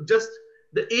just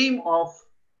the aim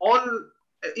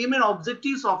and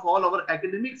objectives of all our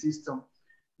academic system,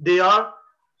 they are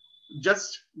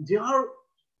just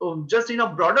in a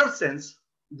broader sense,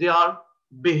 they are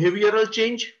behavioral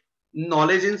change,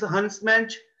 knowledge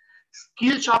enhancement,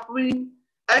 skill sharpening,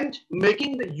 and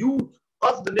making the youth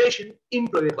of the nation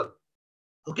employable.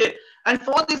 Okay, and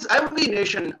for this, every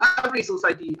nation, every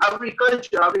society, every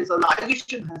culture, every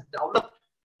civilization has developed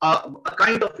a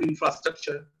kind of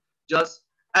infrastructure.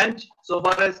 And so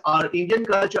far as our Indian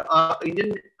culture,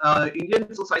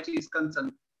 Indian society is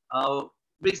concerned,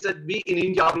 we in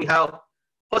India we have,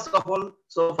 first of all,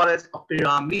 so far as a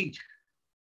pyramid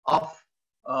of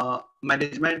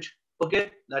management.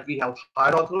 Okay, that we have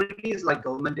higher authorities like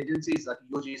government agencies like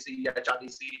UGC,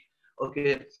 HRDC.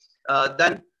 Okay,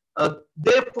 then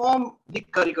they form the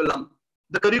curriculum.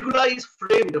 The curricula is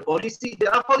framed, the policy,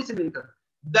 there are policy maker.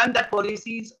 Then that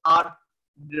policies are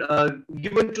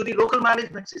given to the local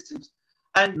management systems,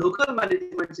 and local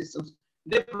management systems,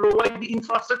 they provide the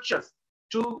infrastructures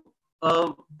to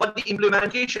for the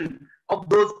implementation of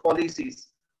those policies.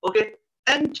 Okay,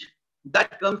 and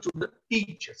that comes to the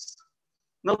teachers.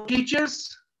 Now,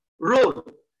 teachers' role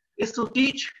is to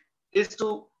teach, they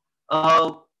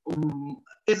are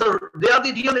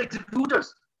the real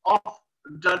executors of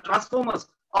the transformers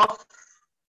of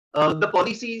the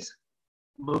policies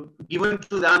given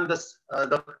to them,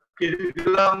 the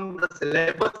curriculum, the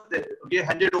syllabus, they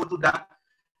handed over to them,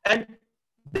 and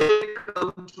they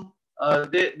come to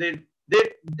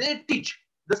they teach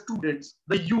the students,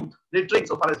 the youth, they train.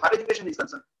 So far as higher education is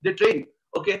concerned, they train.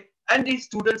 Okay, and these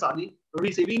students are the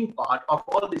receiving part of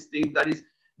all these things. That is,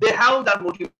 they have that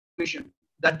motivation,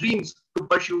 that dreams to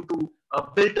pursue, to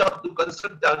build up, to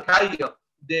construct their career.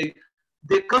 They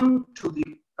come to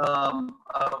the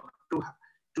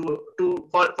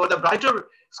for the brighter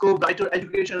scope, brighter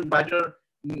education, brighter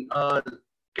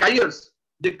careers.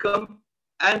 They come,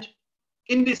 and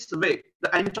in this way,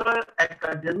 the entire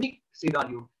academic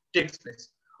scenario takes place.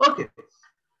 Okay.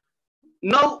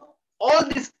 Now, all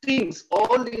these things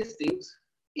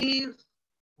is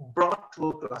brought to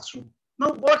a classroom.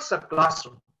 Now, what's a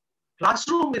classroom?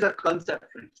 Classroom is a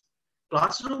concept, friends.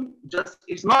 Classroom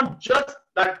is not just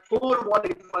that four-wall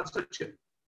infrastructure.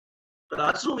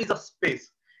 Classroom is a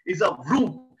space, is a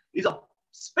room, is a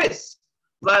space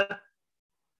where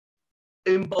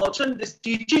important this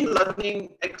teaching,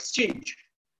 learning, exchange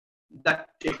that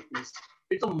takes place.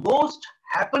 It's the most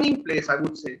happening place, I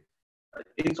would say,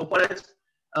 insofar as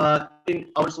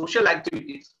in our social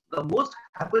activities, the most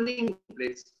happening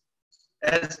place,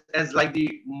 as like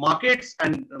the markets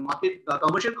and the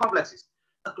commercial complexes.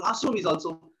 The classroom is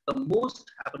also the most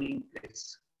happening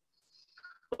place.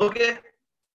 Okay,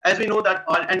 as we know that,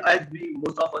 and as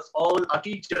most of us all are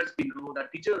teachers, we know that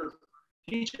a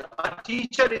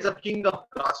teacher is a king of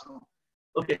classroom.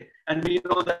 Okay, and we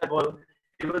know that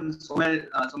even so many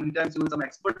times, even some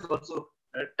experts also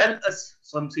tell us,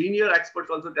 some senior experts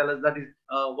also tell us that is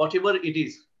whatever it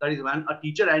is, that is when a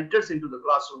teacher enters into the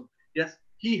classroom, yes,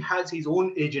 he has his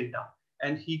own agenda,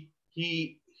 and he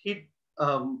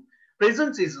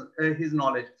presents his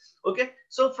knowledge. Okay,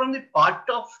 so from the part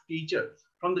of teacher,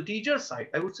 from the teacher side,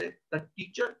 I would say that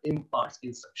teacher imparts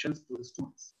instructions to the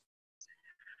students.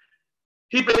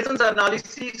 He presents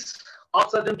analysis of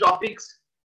certain topics.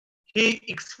 He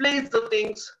explains the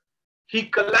things. He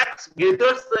gathers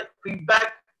the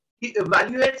feedback. He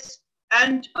evaluates,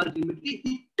 and ultimately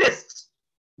he tests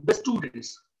the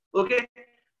students. Okay,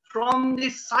 from the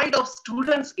side of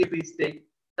students, if we say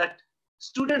that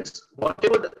students,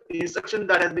 whatever the instruction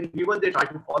that has been given, they try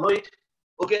to follow it.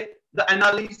 Okay, the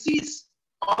analysis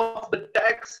of the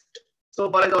text,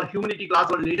 so far as our humanity class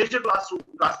or literature classrooms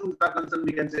are concerned,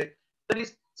 we can say that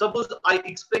is, suppose I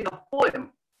explain a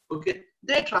poem. Okay,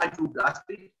 they try to grasp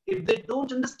it. If they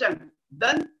don't understand,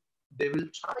 then they will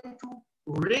try to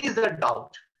raise the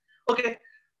doubt. Okay,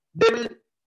 they will,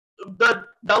 the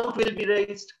doubt will be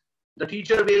raised. The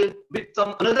teacher will, with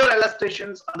some another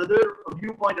illustrations, another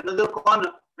viewpoint, another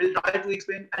corner, will try to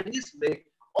explain. And this way,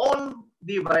 all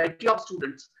the variety of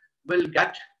students will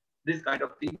get this kind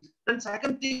of things. Then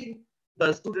second thing,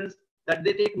 the students that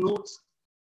they take notes.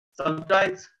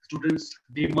 Sometimes students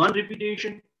demand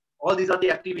repetition. All these are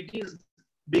the activities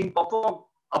being performed,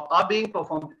 are being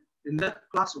performed in the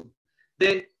classroom.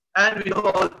 They, and we know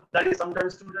all that is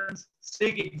sometimes students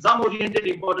seek exam-oriented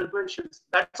important questions.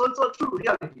 That's also a true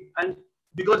reality. And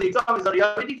because the exam is a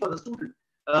reality for the student,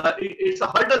 it's a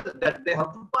hurdle that they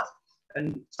have to pass.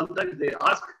 And sometimes they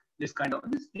ask this kind of,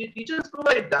 the teachers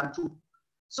provide them too.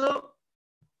 So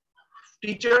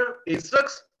teacher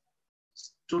instructs,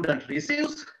 student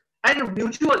receives, and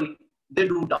mutually they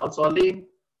do doubt solving,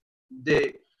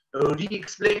 they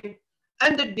re-explain,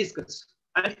 and they discuss.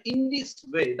 And in this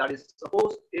way, that is,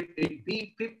 suppose if it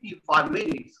be 55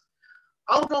 minutes,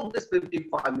 out of this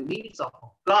 55 minutes of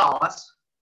class,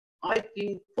 I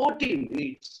think 40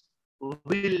 minutes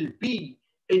will be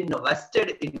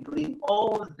invested in doing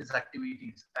all these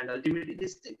activities, and ultimately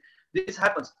this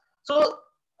happens. So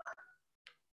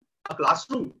a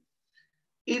classroom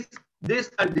is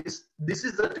this, and this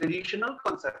is the traditional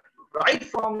concept right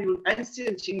from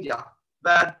ancient India,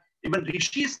 where even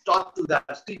rishis taught to their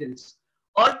students,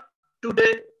 or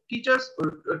today teachers,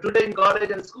 or today in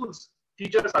college and schools,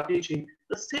 teachers are teaching,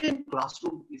 the same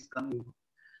classroom is coming.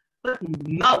 But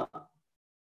now,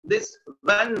 this,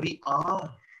 when we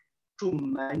are to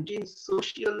maintain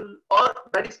social, or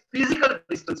that is physical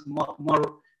distance,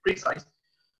 more precise,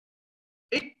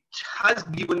 it has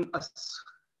given us,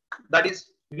 that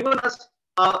is given us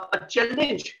a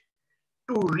challenge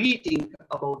to rethink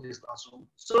about this classroom.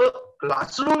 So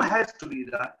classroom has to be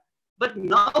there, but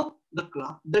now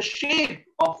the shape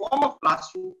or form of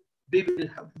classroom we will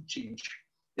have to change.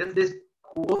 Yes, this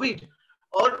COVID,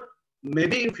 or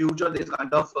maybe in future this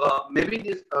kind of maybe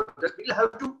this we'll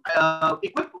have to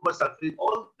equip ourselves with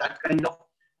all that kind of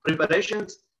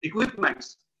preparations,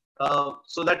 equipments,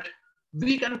 so that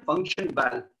we can function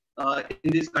well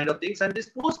in this kind of things. And this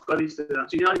post-COVID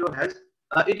scenario has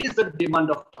it is the demand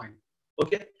of time.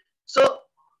 Okay, so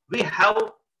we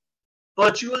have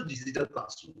virtual digital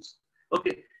classrooms.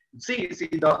 Okay, see this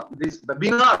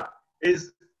webinar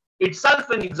is itself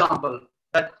an example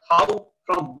that how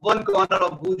from one corner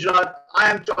of Gujarat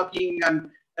I am talking, and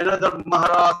another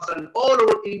Maharashtra, and all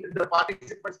over the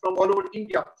participants from all over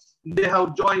India, they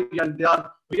have joined, and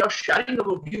we are sharing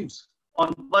our views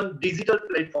on one digital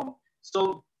platform.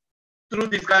 So through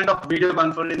this kind of video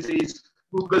conferences,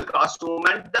 Google Classroom,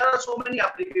 and there are so many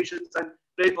applications and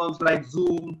platforms like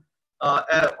Zoom,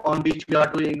 on which we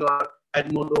are doing our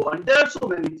Edmodo, and there are so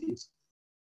many things.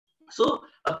 So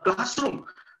a classroom,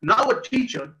 now a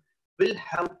teacher will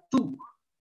have to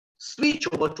switch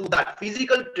over to that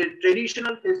physical,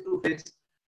 traditional face-to-face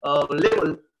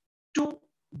level to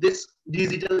this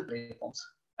digital platforms.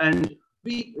 And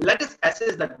let us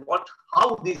assess that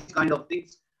how these kind of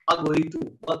things are going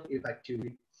to work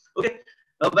effectively. Okay,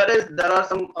 whereas there are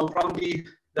some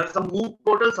there are some MOOC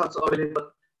portals also available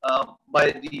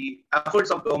by the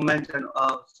efforts of government and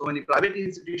so many private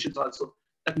institutions also.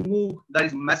 That MOOC, that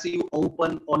is massive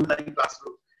open online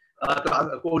classroom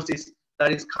courses,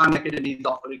 that is Khan Academy is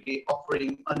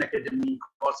offering an academy,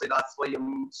 Coursera,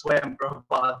 Swayam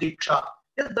Prabha, Diksha.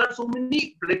 Yes, there are so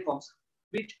many platforms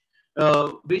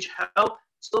which have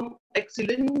some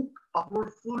excellent,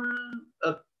 powerful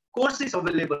courses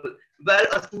available, where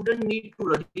a student need to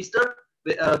register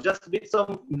just with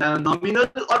some nominal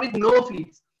or with no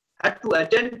fees, had to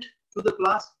attend to the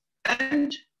class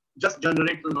and just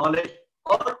generate the knowledge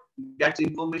or get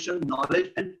information,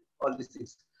 knowledge, and all these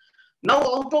things. Now,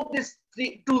 out of these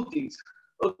two things,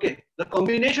 okay, the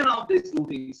combination of these two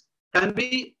things can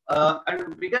be,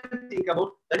 and we can think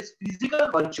about, that is physical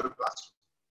virtual classroom.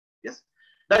 Yes,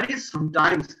 that is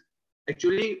sometimes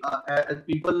actually as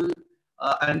people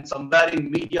and somewhere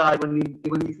in media, even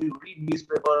if you read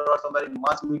newspaper or somewhere in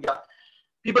mass media,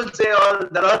 people say, or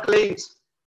there are claims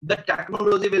that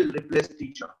technology will replace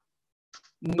teacher.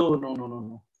 No, no, no, no,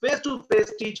 no.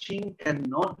 Face-to-face teaching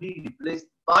cannot be replaced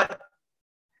by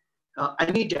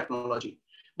any technology.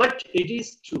 But it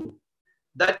is true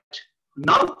that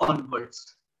now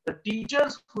onwards, the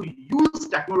teachers who use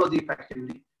technology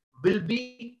effectively will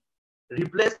be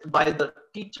replaced by the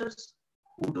teachers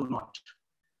who do not.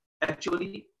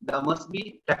 Actually, there must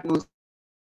be technology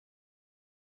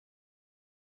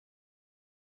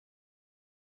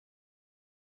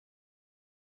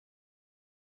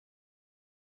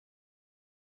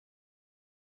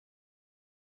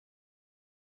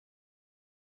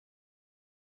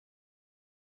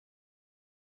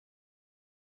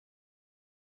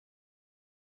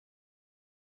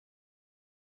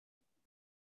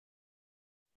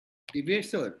Debate,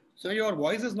 sir. So your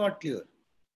voice is not clear.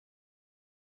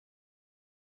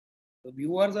 The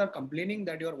viewers are complaining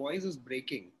that your voice is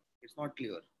breaking. It's not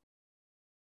clear.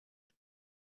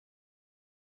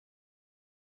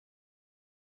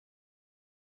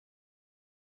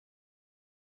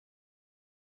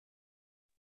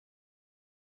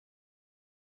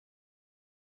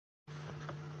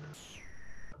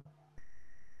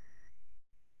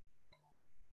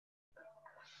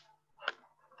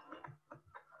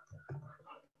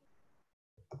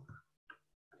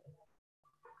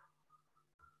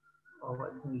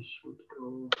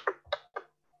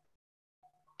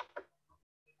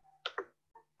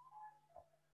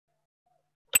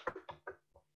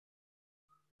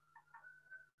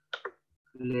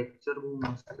 Lecture બહુ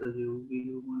મસ્ત જેવું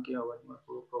વિડીયોમાં કે અવાજમાં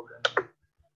થોડો problem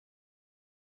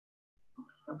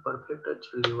perfect જ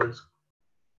છે levels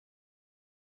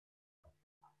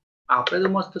આપણે તો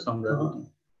મસ્ત સમજાવ્યું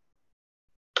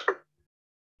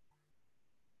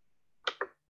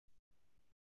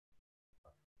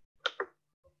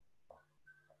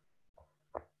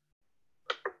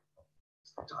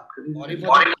Sorry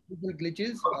for the technical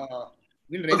glitches.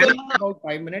 We'll resume in about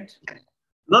 5 minutes.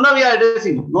 No, we are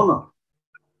addressing. No.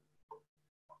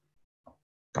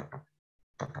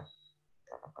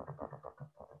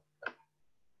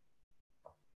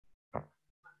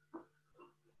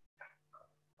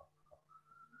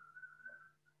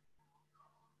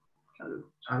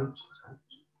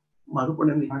 મારું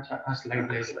પણ એમ આ સ્લાઇડ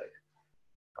લઈ સ્લાઇડ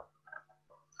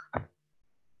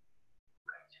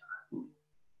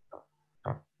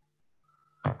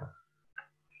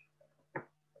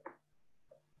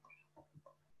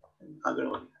આગળ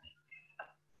વધી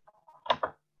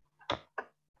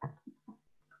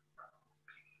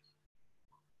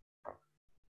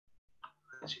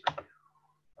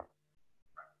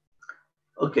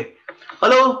Okay.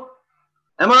 Hello.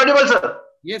 Am I audible, sir?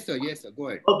 Yes, sir. Go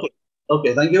ahead.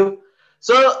 Okay. Thank you.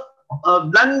 So,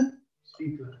 then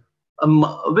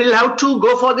we'll have to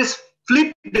go for this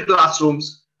flipped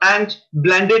classrooms and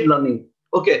blended learning.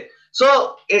 Okay.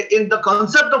 So, in the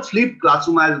concept of flipped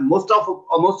classroom, as most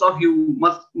of you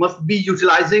must be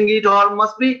utilizing it or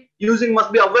must be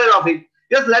aware of it.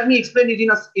 Yes, let me explain it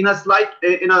in a slide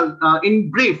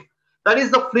in brief. That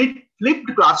is the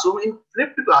flipped classroom. In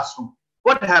flipped classroom,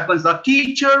 what happens? The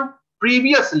teacher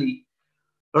previously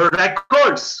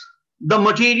records the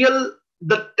material,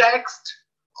 the text,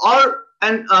 or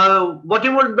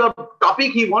whatever the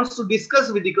topic he wants to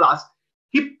discuss with the class,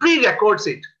 he pre-records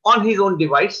it on his own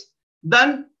device.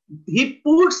 Then he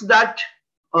puts that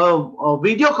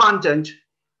video content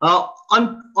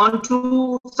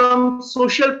onto some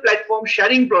social platform,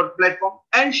 sharing platform,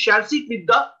 and shares it with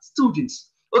the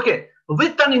students. Okay,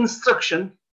 with an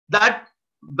instruction that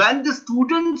when the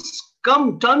students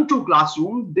turn to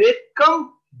classroom, they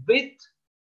come with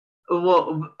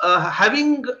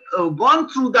having gone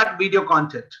through that video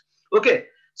content. Okay,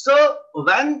 so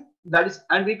when that is,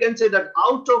 and we can say that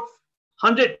out of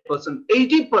 100%,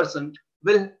 80%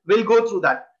 will go through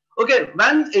that. Okay,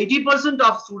 when 80%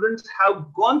 of students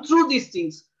have gone through these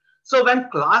things, so when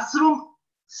classroom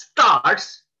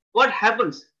starts, what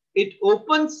happens? It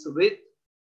opens with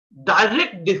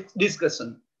direct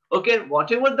discussion. Okay,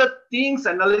 whatever the things,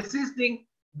 analysis thing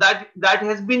that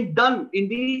has been done in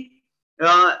the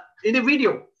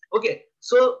video. Okay,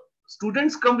 so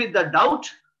students come with the doubt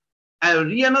and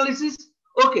reanalysis.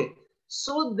 Okay,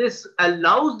 so this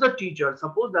allows the teacher,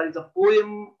 suppose there is a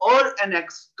poem or an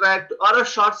extract or a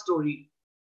short story.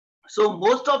 So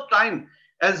most of time,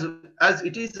 as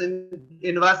it is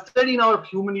invested in our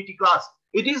humanity class,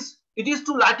 it is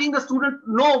to letting the student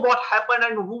know what happened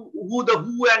and who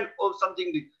and or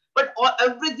something. But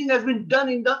everything has been done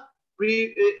in the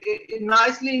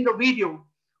nicely in the video.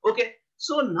 Okay,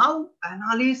 so now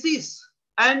analysis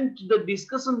and the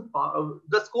discussion,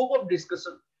 the scope of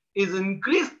discussion is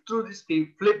increased through this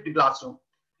flipped classroom.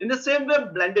 In the same way,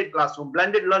 blended classroom,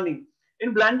 blended learning.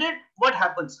 In blended, what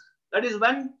happens? That is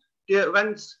when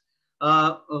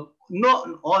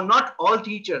no or not all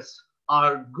teachers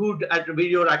are good at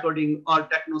video recording or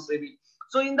techno savvy.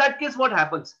 So in that case, what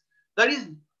happens? That is,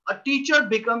 a teacher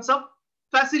becomes a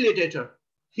facilitator.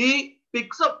 He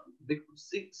picks up,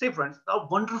 say friends, there are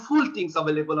wonderful things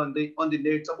available on the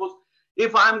net. Suppose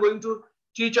if I am going to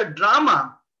teach a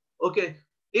drama, okay,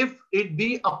 if it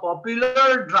be a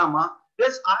popular drama,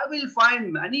 yes, I will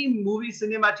find many movie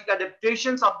cinematic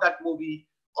adaptations of that movie,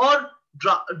 or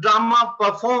drama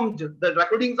performed, the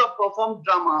recordings of performed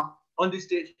drama on the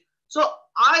stage. So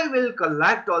I will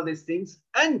collect all these things,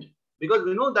 and because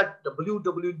we know that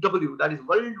www, that is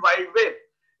World Wide Web,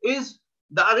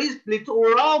 there is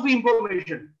plethora of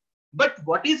information. But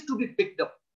what is to be picked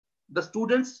up? the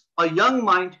students, a young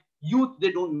mind, youth,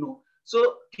 they don't know.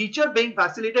 So teacher being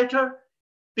facilitator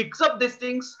picks up these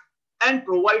things and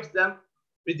provides them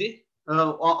with the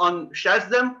shares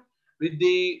them with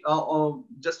the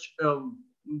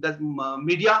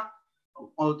media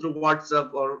or through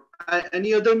WhatsApp or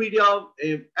any other media,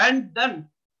 and then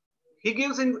he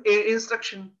gives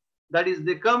instruction. That is,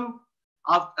 they come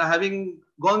after having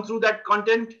gone through that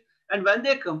content, and when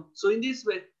they come, so in this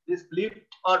way, this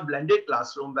flipped or blended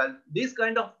classroom, well, these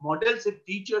kind of models, if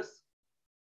teachers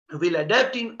will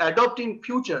adopt in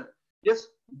future, yes,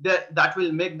 that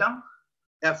will make them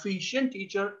efficient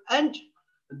teacher. And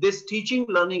this teaching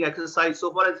learning exercise,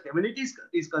 so far as humanities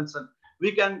is concerned,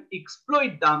 we can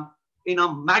exploit them in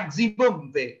a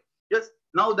maximum way. Yes,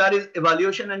 now that is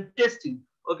evaluation and testing.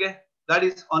 Okay, that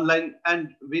is online,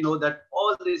 and we know that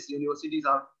all these universities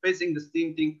are facing the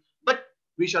same thing. But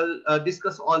we shall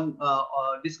discuss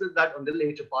that on the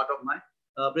later part of my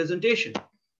presentation.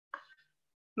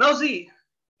 Now, see,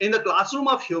 in the classroom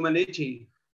of humanity,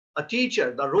 a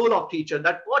teacher, the role of teacher,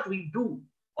 that what we do,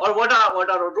 or what are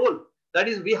our role, that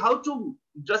is, we have to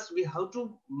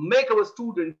make our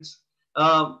students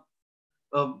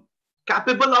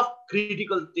capable of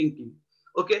critical thinking.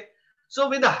 Okay, so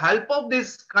with the help of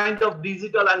this kind of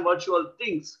digital and virtual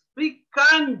things, we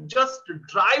can just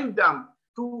drive them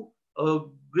to a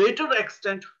greater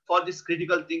extent for this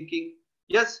critical thinking.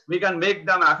 Yes, we can make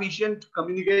them efficient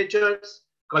communicators,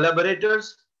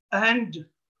 collaborators, and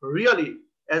really,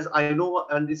 as I know,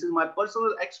 and this is my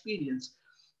personal experience,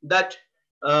 that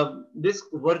this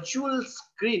virtual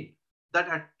screen that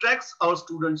attracts our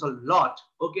students a lot.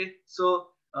 Okay, so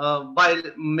by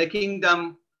making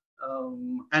them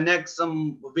enact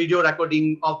some video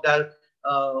recording of their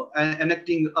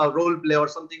enacting a role play or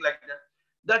something like that,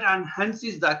 that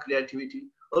enhances that creativity.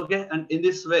 Okay, and in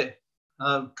this way,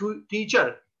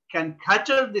 teacher can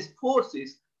capture these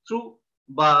forces through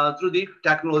the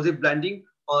technology blending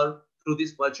or through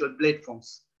these virtual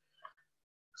platforms.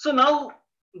 So now,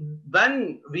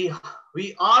 when we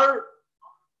are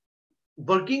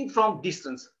working from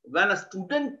distance, when a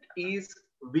student is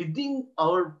within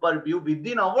our purview,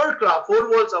 within our class, four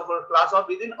walls of our class, or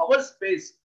within our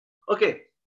space, okay,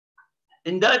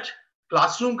 in that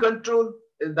classroom control,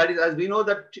 that is, as we know,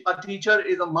 that a teacher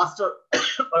is a master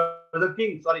or the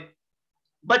king, sorry.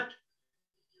 But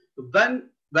when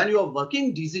you are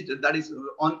working digital, that is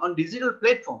on digital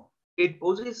platform, it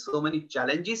poses so many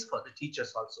challenges for the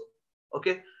teachers also.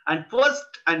 Okay, and first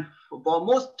and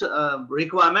foremost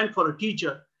requirement for a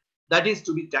teacher, that is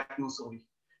to be techno-savvy.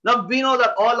 Now we know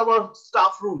that all our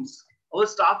staff rooms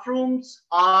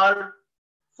are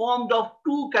formed of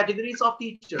two categories of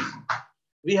teachers.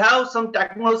 We have some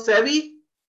techno-savvy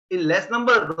in less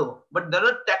number though, but there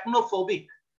are technophobic.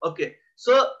 Okay,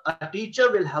 so a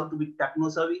teacher will have to be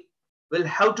techno-savvy, will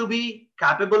have to be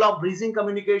capable of bridging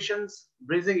communications,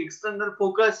 bridging external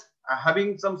focus,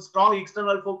 having some strong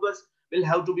external focus, will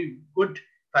have to be good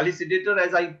facilitator,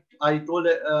 as I told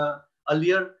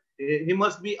earlier. He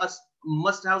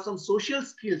must have some social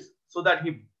skills so that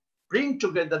he bring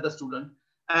together the student.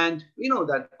 And we know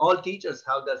that all teachers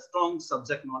have that strong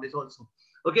subject knowledge also.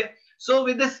 Okay, so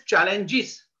with these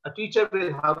challenges, a teacher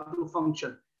will have to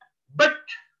function. But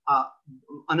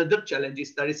another challenge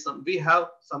is that we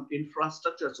have some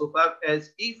infrastructure. So far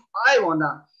as if I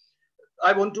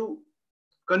want to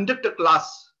conduct a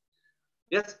class,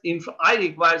 yes, I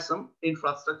require some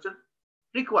infrastructure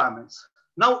requirements.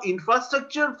 Now,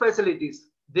 infrastructure facilities,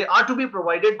 they are to be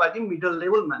provided by the middle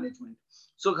level management.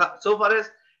 So far as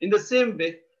in the same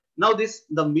way, now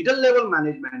the middle level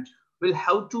management will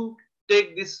have to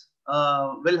take this,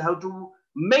 will have to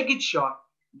make it sure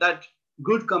that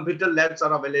good computer labs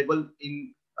are available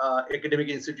in academic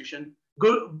institution,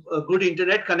 good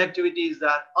internet connectivity is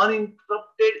there,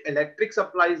 uninterrupted electric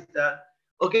supply is there.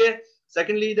 Okay,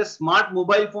 secondly, the smart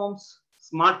mobile phones,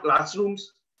 smart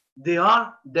classrooms, they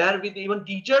are there with even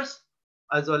teachers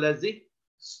as well as the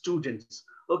students.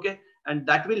 Okay, and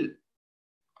that will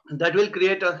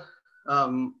create a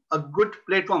good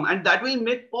platform, and that will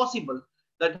make possible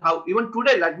that how even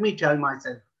today, let me tell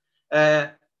myself,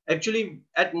 actually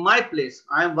at my place,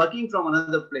 I am working from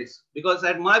another place, because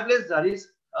at my place there is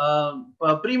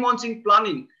pre-monsoon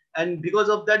planning, and because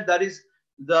of that there is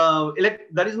no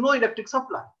electric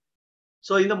supply.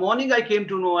 So in the morning I came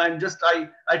to know, and just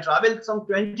I traveled some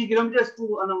 20 kilometers to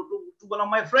one of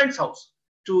my friend's house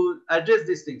to address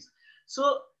these things.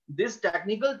 So these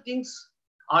technical things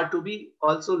are to be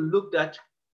also looked at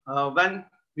when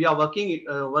we are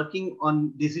working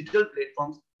on digital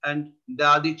platforms, and they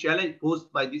are the challenge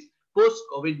posed by this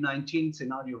post-COVID-19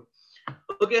 scenario.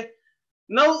 Okay,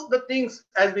 Now the things,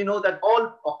 as we know that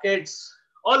all pockets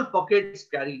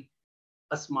carry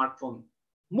a smartphone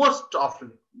most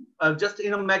often, just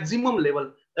in a maximum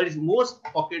level. That is, most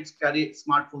pockets carry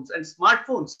smartphones, and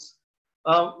smartphones,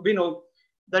 we know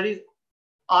that is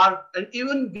are, and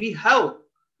even we have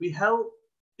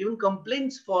even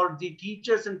complaints for the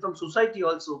teachers and from society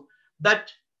also,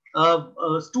 that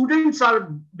students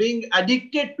are being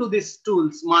addicted to this tool,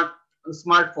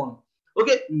 smartphone.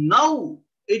 Okay, now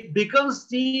it becomes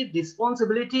the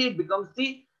responsibility, it becomes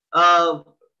the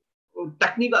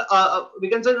technical, we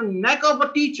can say, the knack of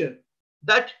a teacher,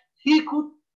 that he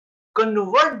could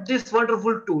convert this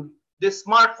wonderful tool, this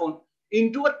smartphone,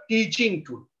 into a teaching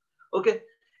tool. Okay,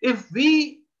 if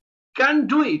we can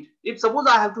do it, if suppose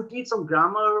I have to teach some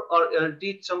grammar, or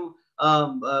teach some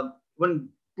one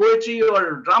poetry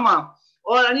or drama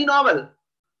or any novel,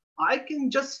 I can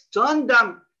just turn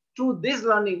them to this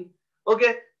learning.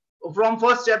 Okay, from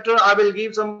first chapter, I will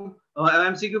give some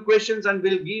MCQ questions and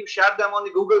will share them on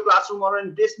the Google Classroom or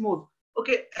in test mode.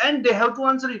 Okay, and they have to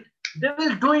answer it. They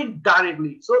will do it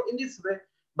directly. So in this way,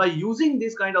 by using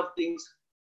these kind of things,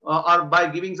 or by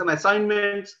giving some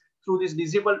assignments through these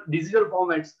digital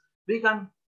formats, we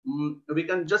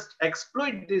can just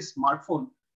exploit this smartphone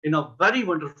in a very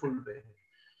wonderful way.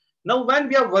 Now, when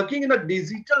we are working in a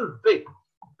digital way,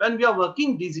 when we are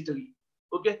working digitally,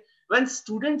 okay, when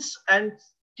students and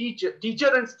teacher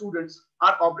and students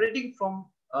are operating from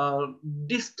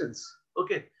distance,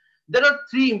 okay, there are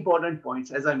three important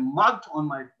points, as I marked on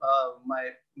my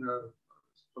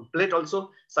plate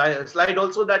also, slide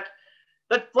also, that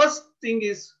first thing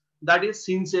is, that is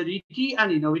sincerity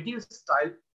and innovative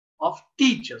style of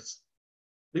teachers.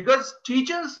 Because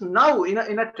teachers now, in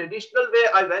a traditional way,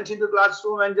 I went into the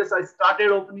classroom and just I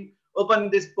started open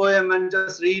this poem and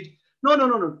just read. No.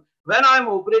 When I'm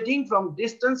operating from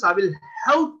distance, I will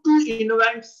have to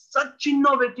invent such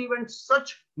innovative and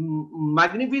such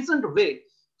magnificent way,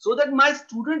 so that my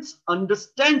students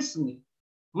understands me,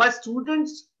 my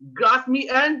students grasp me,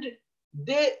 and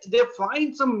they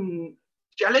find some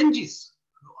challenges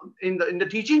in the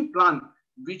teaching plan,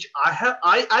 which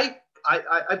I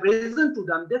present to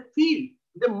them.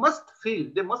 They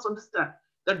must understand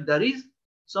that there is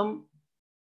some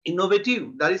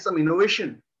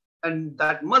innovation, and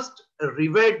that must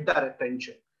rivet their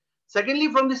attention. Secondly,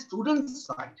 from the students'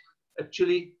 side,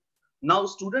 actually, now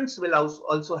students will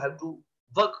also have to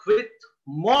work with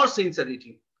more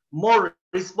sincerity, more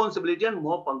responsibility, and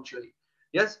more punctuality.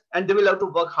 Yes, and they will have to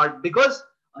work hard, because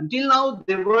until now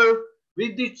they were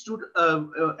with the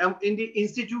in the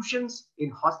institutions, in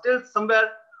hostels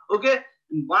somewhere. Okay,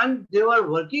 when they were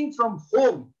working from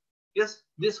home, yes,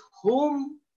 this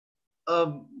home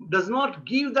does not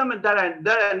give them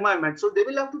their environment, so they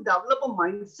will have to develop a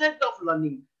mindset of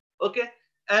learning. Okay,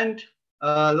 and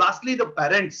lastly, the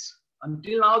parents.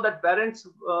 Until now, that parents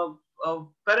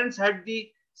had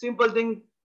the simple thing: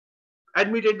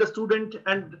 admitted the student,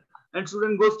 and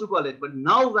student goes to college. But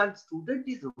now, when student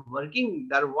is working,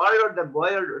 their boy or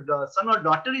the son or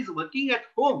daughter is working at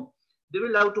home, they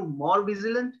will have to more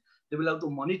vigilant. They will have to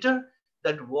monitor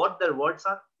that what their words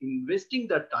are, investing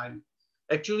their time.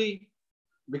 Actually,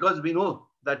 because we know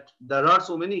that there are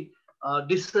so many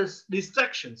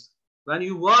distractions when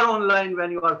you are online,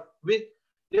 when you are with,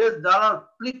 yes, there are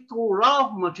plethora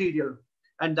of material,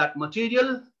 and that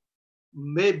material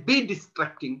may be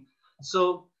distracting.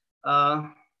 So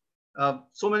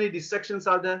so many distractions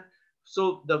are there.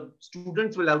 So the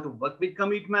students will have to work with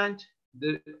commitment.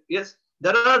 Yes,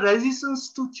 there are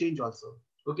resistance to change also.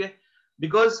 Okay,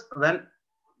 because when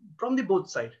from the both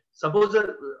side, suppose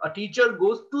a teacher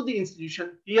goes to the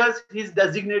institution, he has his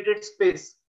designated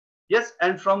space. Yes,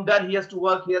 and from there he has to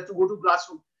work, he has to go to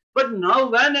classroom. But now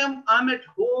when I'm at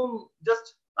home,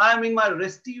 just I'm in my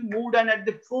resty mood, and at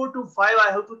the 4 to 5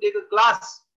 I have to take a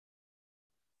class.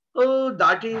 Oh,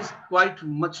 that is quite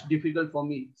much difficult for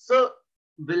me. So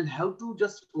we'll have to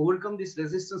just overcome this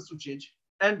resistance to change.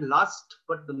 And last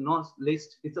but the not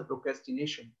least is the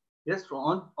procrastination. Yes,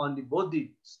 on both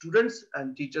the students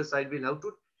and teacher side, we'll have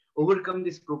to overcome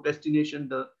this procrastination,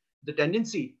 the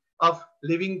tendency of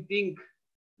leaving things,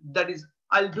 that is,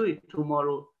 I'll do it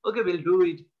tomorrow. Okay, we'll do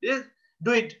it. Yes,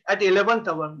 do it at 11th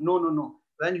hour. No.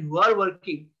 When you are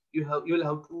working, you will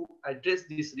have to address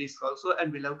this risk also,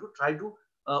 and we'll have to try to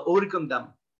overcome them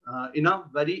in a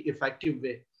very effective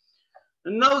way.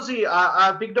 Now, see,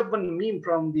 I picked up one meme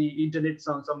from the internet,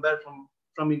 somewhere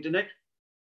from internet.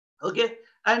 Okay,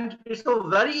 and it's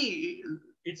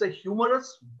a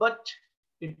humorous, but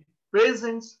it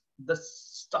presents the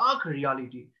stark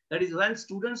reality. That is, when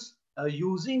students are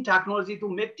using technology to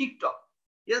make TikTok,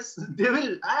 yes, they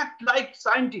will act like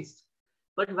scientists.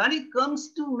 But when it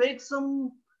comes to make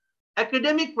some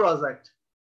academic project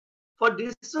for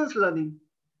distance learning,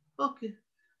 okay,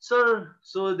 so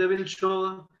they will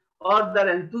show, or their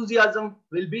enthusiasm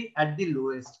will be at the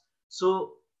lowest.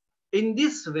 So in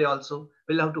this way also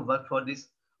we'll have to work for this.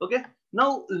 Okay,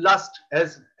 now last,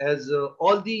 as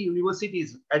all the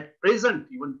universities at present,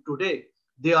 even today,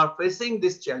 they are facing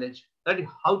this challenge, that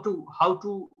how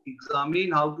to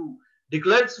examine, how to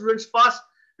declare students pass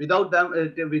without them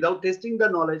without testing the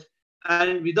knowledge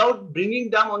and without bringing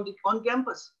them on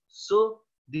campus. So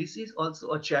this is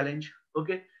also a challenge.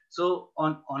 Okay, so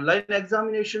on online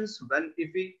examinations, when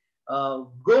if we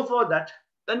go for that,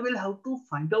 then we'll have to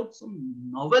find out some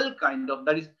novel kind of,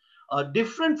 that is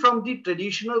different from the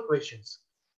traditional questions.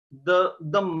 The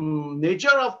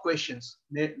nature of questions,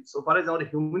 so far as our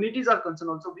humanities are concerned,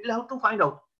 also we'll have to find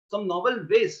out some novel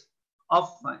ways of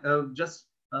just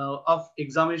of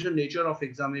examination, nature of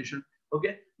examination.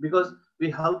 Okay, because we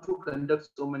have to conduct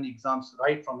so many exams,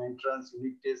 right from entrance,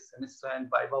 unit test, semester, and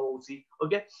viva, OC.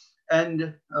 Okay, and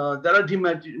there are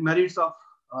demerits of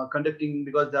conducting,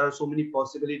 because there are so many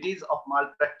possibilities of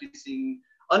malpracticing,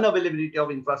 unavailability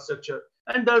of infrastructure,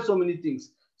 and there are so many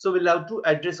things. So we'll have to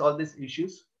address all these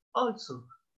issues also.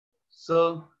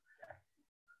 So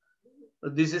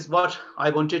this is what I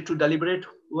wanted to deliberate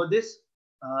over this.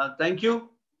 Thank you.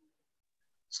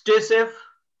 Stay safe,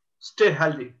 stay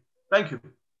healthy. Thank you.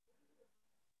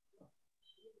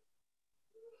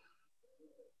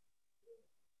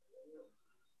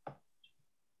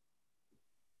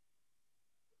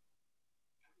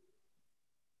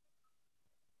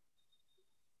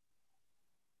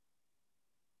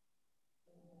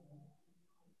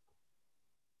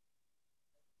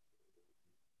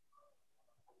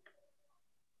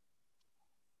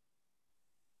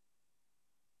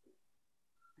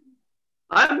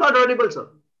 I am not audible, sir.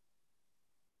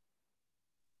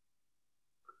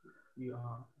 You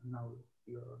are now.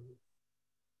 You are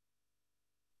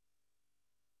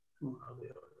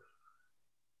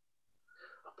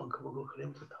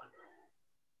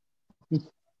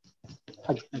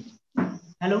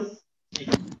Hello.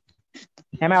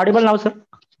 Am I audible now, sir?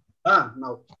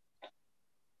 Now.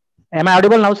 Am I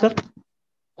audible now, sir?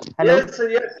 Hello. Yes, sir,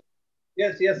 yes.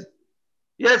 Yes, yes.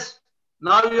 Yes.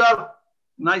 Now you are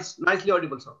nicely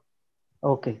audible, sir.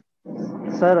 Okay.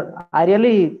 Sir, I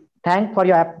really thank for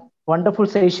your wonderful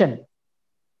session.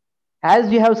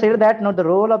 As you have said that now the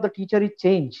role of the teacher is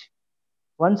changed.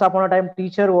 Once upon a time,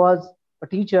 teacher was a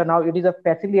teacher. Now it is a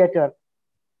facilitator.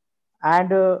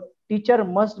 And teacher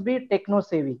must be techno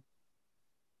savvy.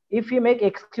 If you make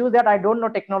excuse that I don't know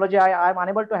technology, I am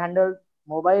unable to handle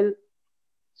mobile,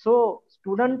 so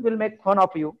student will make fun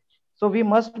of you. So we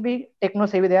must be techno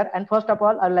savvy there. And first of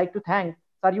all, I'd like to thank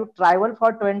sir, you travel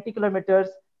for 20 kilometers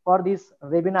for this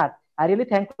webinar. I really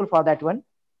thankful for that one.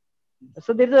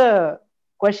 So there's a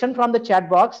question from the chat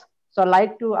box. So I'd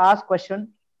like to ask question.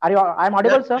 Are you, I'm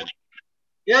audible, sir?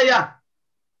 Yeah, yeah.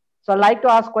 So I'd like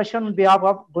to ask question on behalf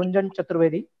of Gunjan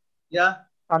Chaturvedi. Yeah.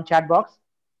 From chat box.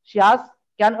 She asks,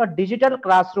 can a digital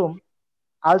classroom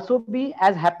also be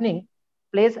as happening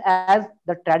place as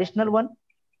the traditional one?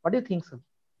 What do you think, sir?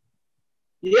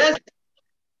 Yes.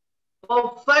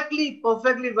 Perfectly.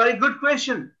 Very good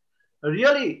question.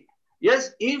 Really.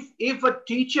 Yes, if a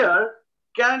teacher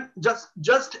can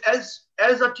just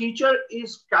as a teacher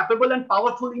is capable and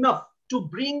powerful enough to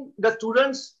bring the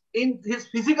students in his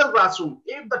physical classroom,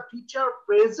 if the teacher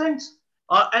presents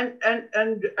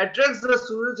and attracts the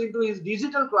students into his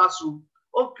digital classroom,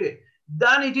 okay,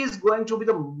 then it is going to be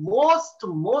the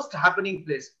most happening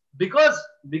place, because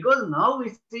now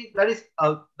we see that is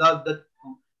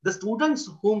the students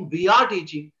whom we are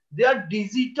teaching, they are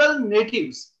digital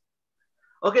natives.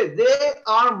 Okay, they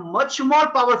are much more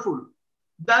powerful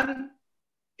than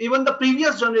even the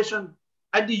previous generation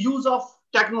at the use of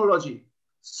technology.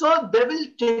 So they will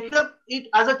take up it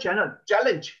as a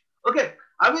challenge. Okay,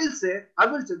 I will say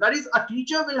that is, a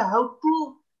teacher will have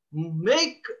to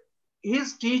make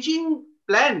his teaching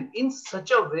plan in such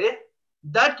a way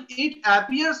that it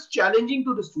appears challenging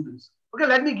to the students. Okay,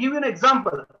 let me give you an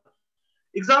example.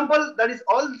 That is,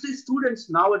 all the students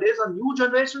nowadays are new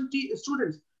generation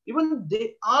students. Even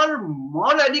they are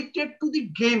more addicted to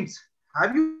the games.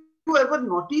 Have you ever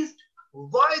noticed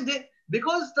why they?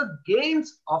 Because the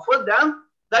games offer them,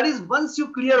 that is, once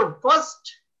you clear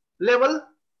first level,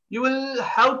 you will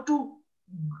have to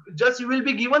you will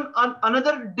be given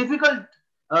another difficult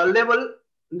level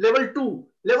 2,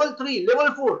 level 3,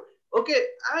 level 4. Okay,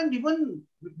 and even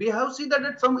we have seen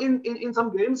that some in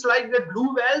some games like the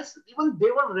blue whales, even they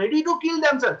were ready to kill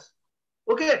themselves.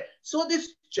 Okay, so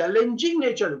this challenging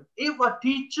nature, if a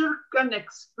teacher can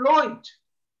exploit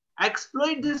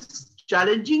exploit this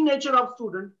challenging nature of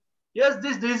student, yes,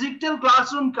 this digital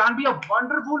classroom can be a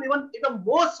wonderful, even the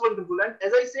most wonderful. And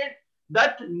as I said,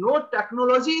 that no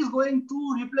technology is going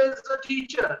to replace the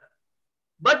teacher,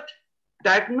 but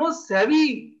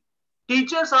techno-savvy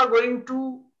teachers are going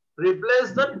to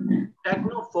replace the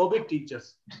technophobic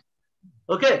teachers.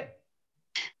 Okay.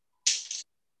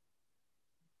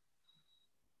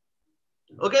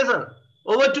 Okay, sir.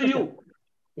 Over to you.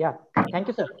 Yeah. Thank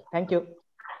you, sir. Thank you.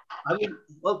 Okay.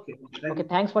 Okay.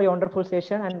 Thanks for your wonderful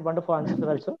session and wonderful answers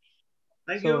also.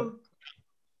 Thank you.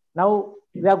 Now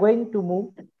we are going to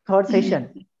move third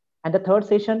session, and the third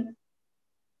session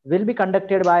will be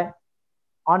conducted by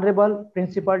Honorable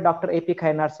Principal Dr. A.P.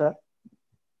 Khairnar, sir.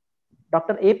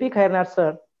 Dr. A.P. Khairnar,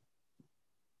 sir,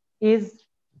 is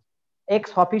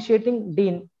ex-officiating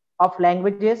Dean of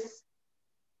Languages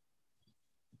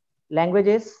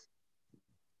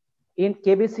in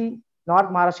KBC, North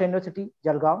Maharashtra University,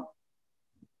 Jalgaon.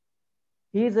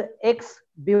 He is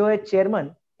ex-BOA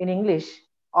Chairman in English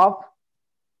of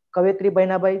Kavitri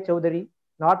Bainabai Chaudhary,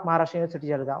 North Maharashtra University,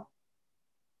 Jalgaon.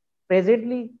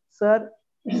 Presently, sir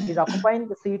is occupying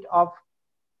the seat of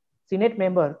Senate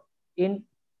member in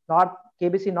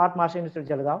KBC, North Maharashtra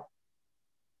University, Jalgaon.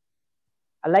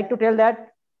 I'd like to tell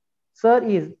that sir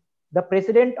is the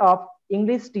president of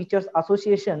English Teachers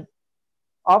Association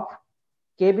of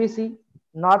KBC,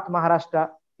 North Maharashtra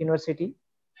University.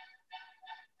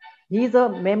 He is a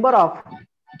member of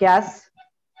CAS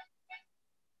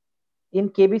in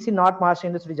KBC, North Maharashtra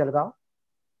University, Jalgaon.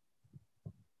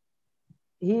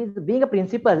 He is being a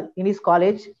principal in his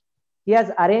college. He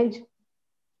has arranged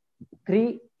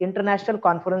 3 international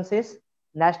conferences,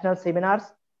 national seminars,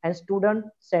 and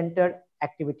student-centered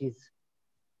activities.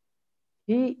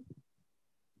 He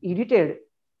edited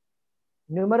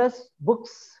numerous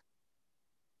books.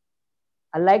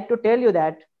 I'd like to tell you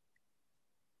that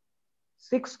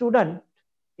 6 students,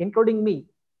 including me,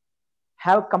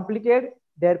 have completed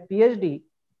their PhD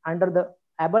under the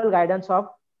able guidance of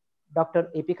Dr.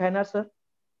 A.P. Khairnar, sir.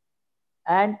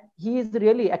 And he is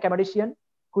really a academician,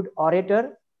 good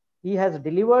orator. He has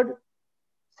delivered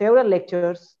several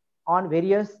lectures on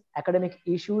various academic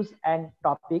issues and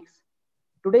topics.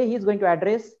 Today, he is going to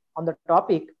address on the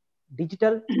topic,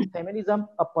 Digital Feminism,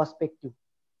 a Perspective.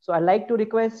 So I'd like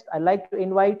to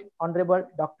invite Honorable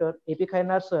Dr. A.P.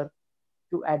 Khairnar, sir,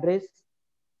 to address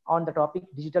on the topic,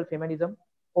 Digital Feminism.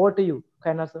 Over to you,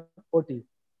 Khairnar, sir. Over to you.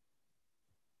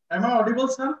 Am I audible,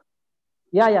 sir?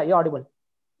 Yeah, you're audible.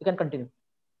 You can continue.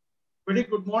 Very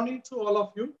good morning to all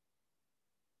of you.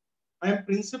 I am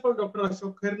Principal Dr.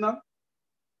 Ashok Khairnar,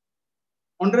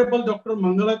 Honorable Dr.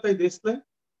 Mangalatai Desle,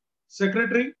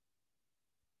 Secretary,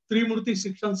 Trimurti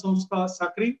Shikshan Samstha,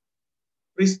 Sakri,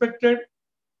 respected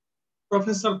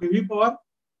Professor B.V. Pawar,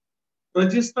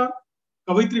 Registrar,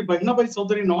 Kavitri Bainabai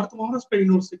Chaudhary, North Maharashtra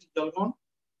University, Jalgaon,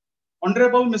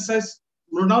 Honorable Mrs.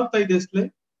 Mrunaltai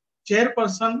Desle,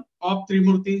 Chairperson of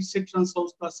Trimurti Shikshan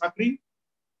Samstha, Sakri,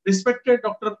 respected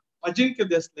Dr. Ajinkya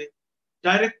Desle,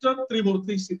 Director,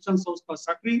 Trimurti Shikshan Samstha,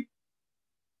 Sakri,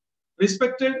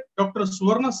 respected Dr.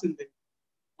 Suvarna Sindhe,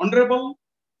 Honorable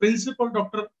Principal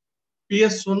Dr.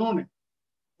 P.S. Sonone,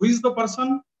 who is the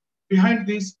person behind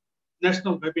this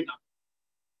national webinar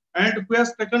and who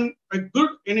has taken a good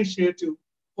initiative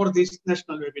for this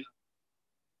national webinar.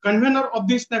 Convener of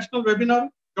this national webinar,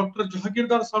 Dr.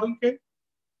 Jahagirdar Sarunke,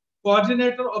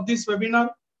 coordinator of this webinar,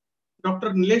 Dr.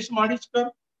 Nilesh Madichkar,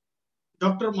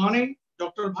 Dr. Mane,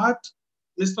 Dr. Bhatt,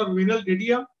 Mr. Viral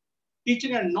Didia,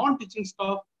 teaching and non-teaching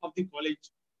staff of the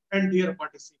college, and dear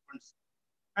participants.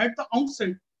 At the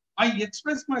outset, I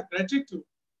express my gratitude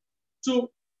to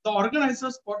the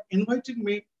organizers for inviting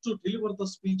me to deliver the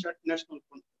speech at National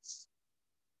Conference.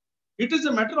 It is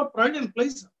a matter of pride and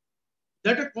pleasure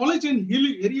that a college in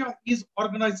hilly area is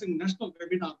organizing national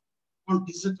webinar on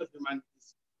digital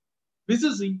humanities. This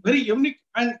is a very unique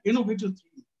and innovative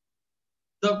theme.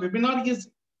 The webinar is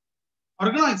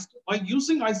organized by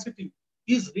using ICT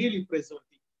is really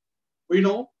praiseworthy. We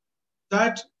know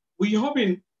that we have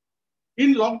been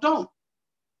in lockdown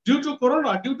due to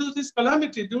Corona, due to this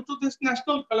calamity, due to this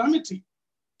national calamity,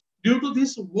 due to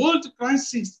this world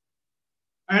crisis.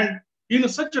 And in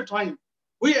such a time,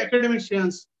 we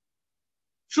academicians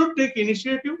should take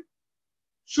initiative,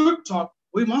 should talk.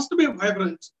 We must be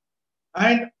vibrant.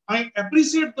 And I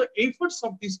appreciate the efforts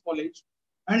of this college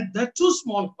and that too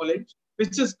small college,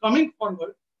 which is coming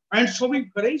forward and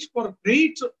showing courage for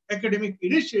great academic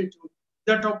initiative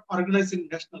that of organizing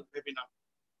national webinar.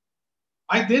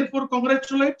 I therefore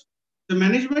congratulate the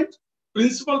management,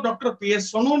 Principal Dr.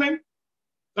 P.S. Sonone,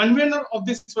 convener of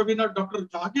this webinar, Dr.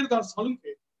 Jahagirdar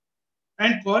Salunke,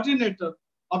 and coordinator,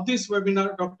 of this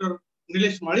webinar, Dr.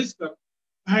 Nilesh Maliskar,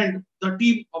 and the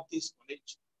team of this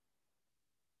college.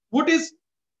 What is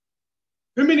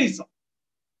feminism?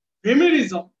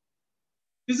 Feminism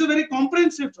is a very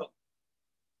comprehensive term.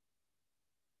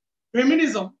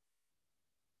 Feminism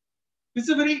is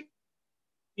a very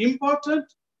important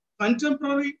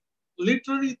contemporary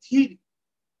literary theory.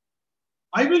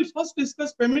 I will first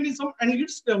discuss feminism and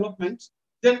its development,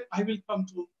 then I will come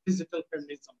to digital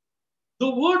feminism. The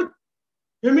word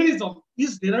feminism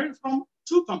is derived from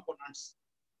two components.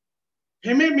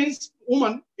 Femme means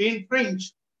woman in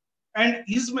French, and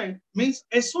isme means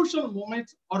a social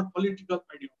movement or political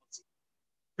ideology.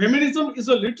 Feminism is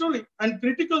a literary and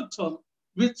critical term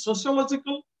with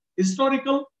sociological,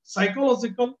 historical,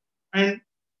 psychological, and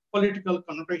political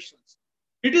connotations.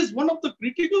 It is one of the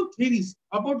critical theories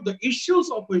about the issues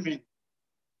of women.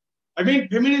 I mean,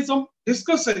 feminism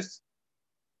discusses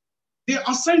the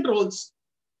assigned roles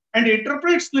and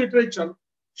interprets literature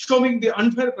showing the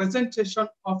unfair presentation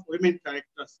of women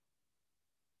characters.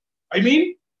 I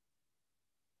mean,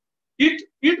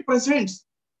 it presents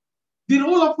the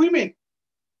role of women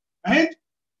and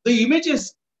the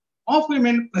images of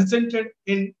women presented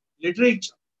in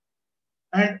literature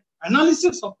and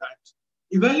analysis of that,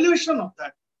 evaluation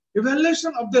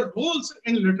of their roles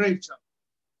in literature.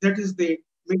 That is the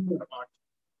major part.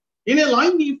 In a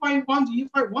line, if I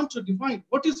want to define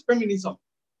what is feminism,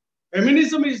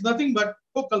 feminism is nothing but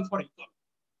vocal for equal.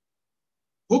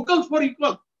 Vocal for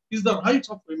equal is the right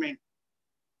of women.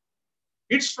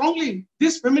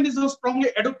 This feminism strongly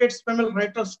educates female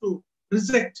writers to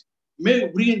reject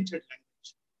male-oriented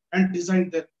language and design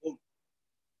their own.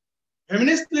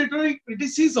 Feminist literary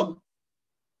criticism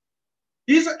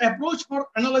is an approach for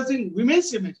analyzing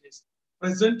women's images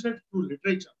presented through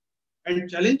literature and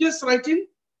challenges writing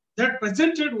that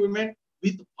presented women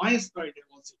with biased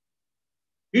ideology.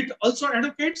 It also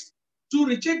advocates to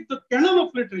reject the canon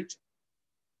of literature.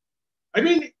 I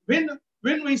mean, when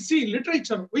we see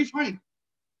literature, we find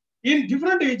in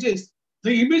different ages,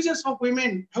 the images of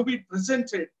women have been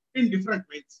presented in different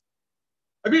ways.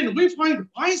 I mean, we find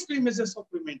biased images of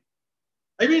women.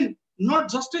 I mean,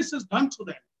 not justice is done to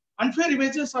them. Unfair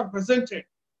images are presented.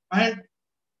 And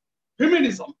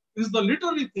feminism is the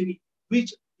literary theory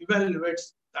which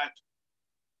evaluates that.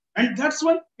 And that's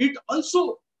why it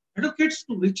also advocates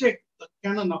to reject the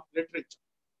canon of literature.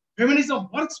 Feminism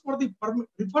works for the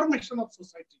reformation of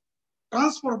society,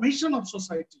 transformation of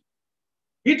society.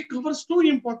 It covers two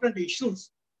important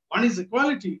issues. One is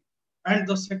equality, and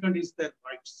the second is their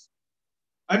rights.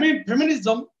 I mean,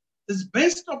 feminism is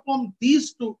based upon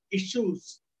these two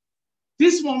issues.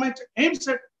 This movement aims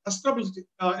at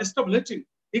establishing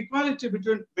equality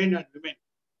between men and women.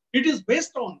 It is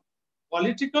based on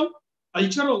political,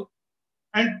 cultural,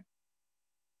 and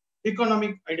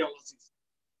economic ideologies.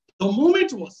 The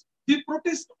movement was the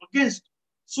protest against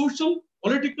social,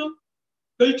 political,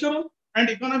 cultural, and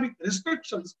economic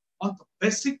restrictions on the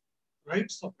basic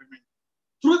rights of women.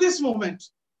 Through this movement,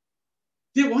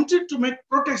 they wanted to make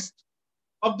protest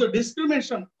of the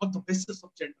discrimination on the basis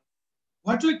of gender.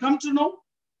 What we come to know,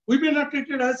 women are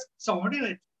treated as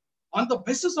subordinate on the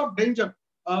basis of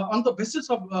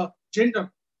gender.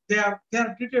 They are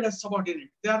treated as subordinate.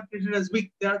 They are treated as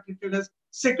weak. They are treated as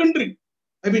secondary.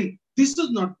 I mean, this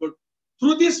is not good.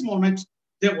 Through this moment,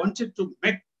 they wanted to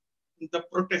make the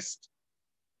protest.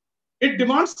 It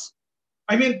demands,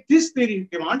 I mean, this theory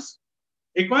demands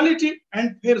equality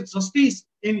and fair justice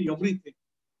in everything.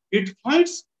 It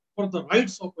fights for the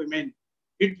rights of women.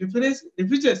 It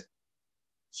refuses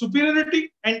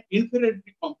superiority and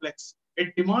inferiority complex.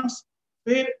 It demands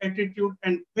fair attitude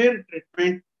and fair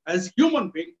treatment as human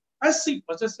being, as she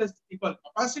possesses equal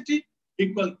capacity,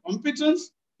 equal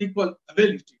competence, equal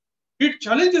ability. It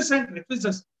challenges and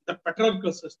refuses the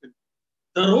patriarchal system.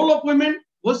 The role of women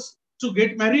was to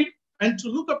get married and to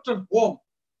look after home.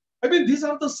 I mean, these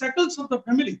are the shackles of the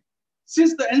family.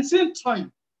 Since the ancient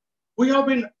time, we have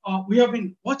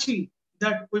been watching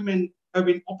that women have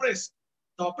been oppressed.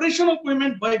 The oppression of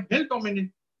women by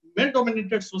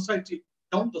male-dominated society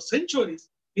down the centuries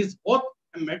is both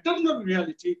a maternal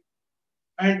reality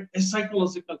and a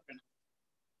psychological phenomenon.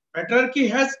 Patriarchy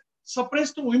has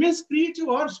suppressed women's creative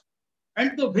urge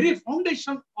and the very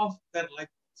foundation of their life.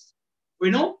 We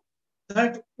know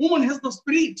that woman has the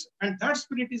spirit, and that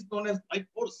spirit is known as life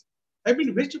force. I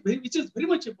mean, which is very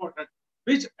much important,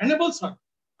 which enables her,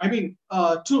 I mean,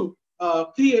 to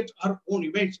create her own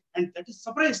image, and that is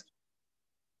suppressed,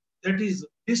 that is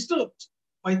disturbed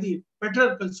by the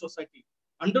patriarchal society.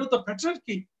 Under the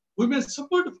patriarchy, women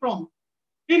suffered from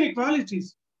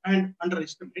inequalities and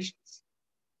underestimations.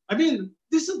 I mean,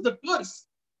 this is the curse.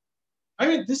 I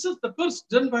mean, this is the curse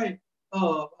done by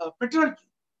patriarchy,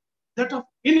 that of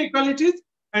inequalities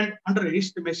and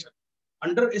underestimation.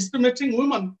 Underestimating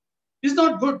women is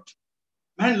not good.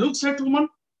 Man looks at woman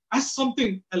as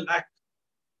something a lack,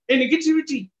 a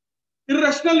negativity,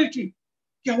 irrationality,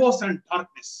 chaos, and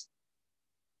darkness.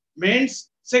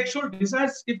 Men's sexual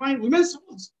desires define women's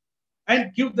souls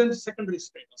and give them secondary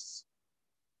status.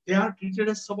 They are treated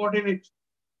as subordinate.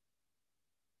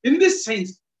 In this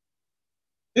sense,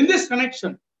 in this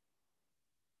connection,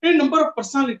 a number of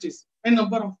personalities, a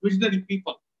number of visionary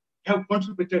people have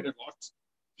contributed a lot,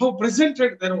 have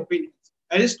presented their opinions.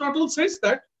 Aristotle says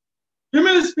that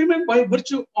female is female by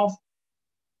virtue of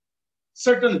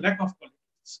certain lack of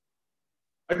qualities.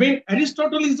 I mean,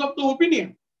 Aristotle is of the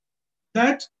opinion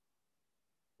that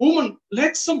woman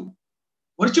lacks some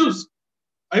virtues.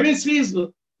 I mean, she is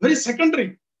very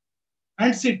secondary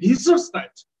and she deserves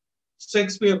that.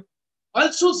 Shakespeare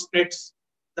also states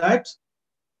that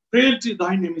frailty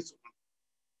thy name is woman.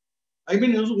 I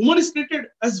mean, woman is treated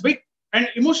as weak and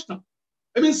emotional.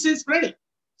 I mean, she is frail.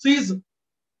 She is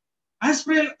as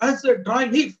frail as a dry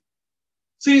leaf.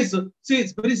 She is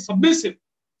very submissive.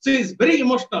 She is very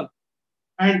emotional.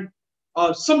 And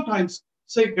sometimes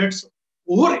she gets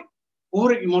over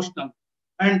emotional.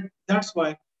 And that's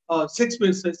why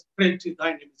Shakespeare says, frailty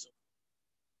thy name is woman.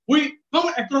 We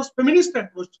come across feminist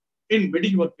approach in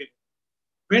medieval period.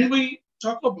 When we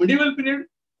talk of medieval period,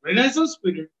 Renaissance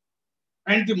period,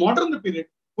 and the modern period,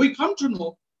 we come to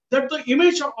know that the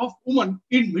image of woman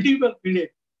in medieval period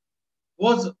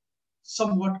was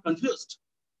somewhat confused.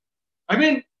 I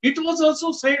mean, it was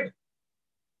also said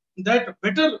that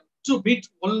better to beat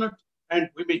walnut and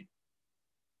women.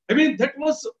 I mean, that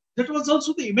was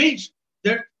also the image,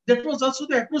 that was also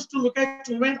the approach to look at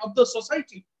women of the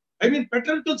society. I mean,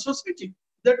 patriarchal society,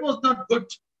 that was not good.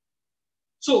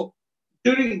 So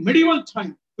during medieval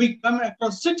time, we come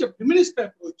across such a feminist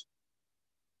approach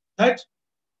that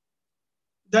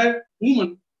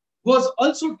woman was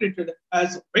also treated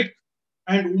as weak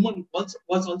and woman was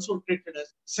also treated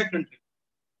as secondary.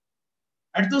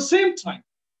 At the same time,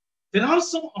 there are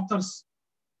some authors,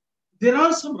 there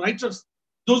are some writers,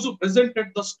 those who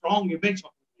presented the strong image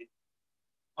of women.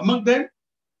 Among them,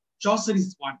 Chaucer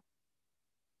is one.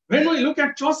 When we look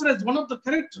at Chaucer as one of the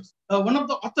characters, one of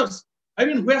the authors, I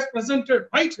mean, who has presented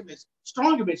right image,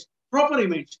 strong image, proper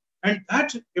image, and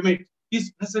that image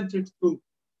is presented through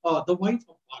the wife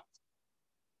of Bath.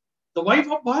 The wife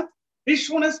of Bath is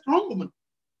shown as strong woman.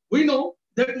 We know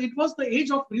that it was the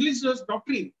age of religious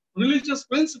doctrine, religious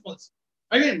principles.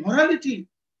 I mean, morality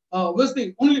was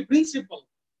the only principle,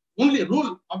 only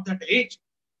rule of that age.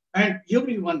 And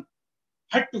everyone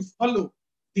had to follow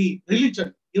the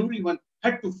religion. Everyone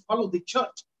had to follow the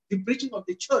church, the preaching of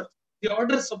the church, the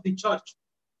orders of the church.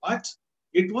 But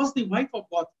it was the wife of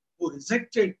God who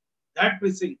rejected that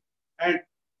preaching and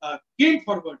came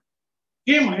forward,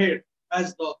 came ahead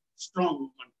as the strong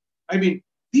woman. I mean,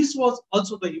 this was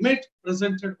also the image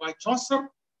presented by Chaucer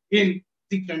in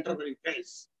the Canterbury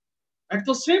Tales. At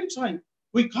the same time,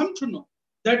 we come to know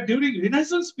that during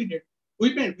Renaissance period,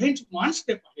 women went one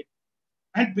step ahead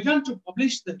and began to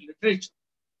publish their literature.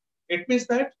 It means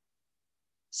that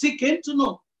she came to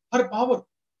know her power,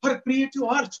 her creative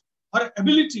art, her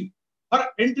ability, her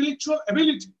intellectual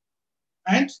ability,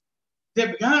 and they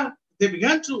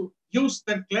began to use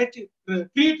their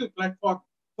creative platform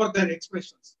for their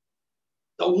expressions.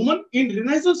 The woman in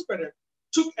Renaissance period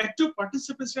took active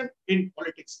participation in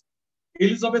politics.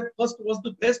 Elizabeth I was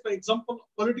the best example of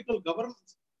political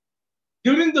governance.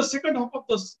 During the second half of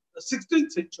the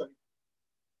 16th century,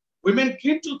 women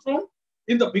came to the throne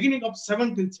in the beginning of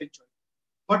 17th century,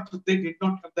 but they did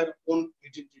not have their own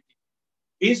identity.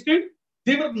 Instead,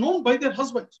 they were known by their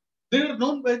husbands. They were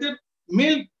known by their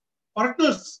male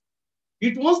partners.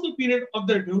 It was the period of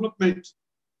their development,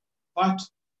 but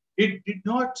it did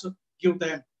not give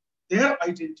them their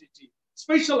identity,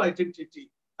 special identity,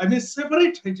 I mean,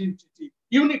 separate identity,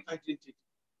 unique identity.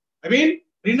 I mean,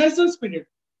 Renaissance period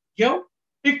gave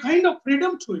a kind of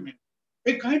freedom to women,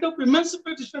 a kind of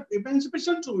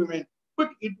emancipation to women,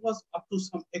 but it was up to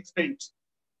some extent.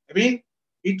 I mean,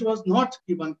 it was not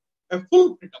given a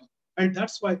full freedom, and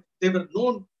that's why they were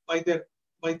known by their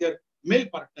male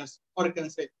partners, or I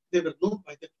can say they were known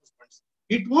by their husbands.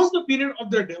 It was the period of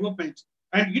their development,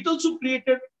 and it also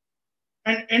created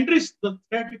and enriched the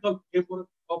theoretical framework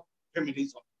of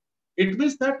feminism. It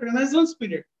means that Renaissance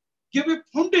period gave a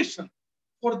foundation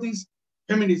for this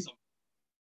feminism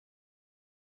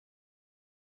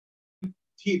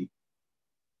theory.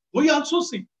 We also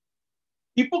see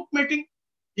epoch-making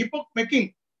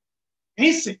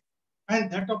essay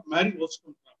and that of Mary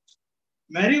Wollstonecraft.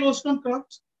 Mary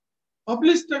Wollstonecraft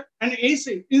published an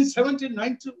essay in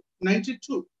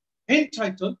 1792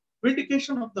 entitled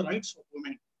Vindication of the Rights of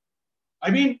Women. I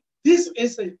mean, this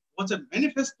essay was a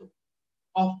manifesto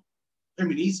of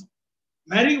feminism.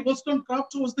 Mary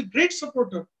Wollstonecraft was the great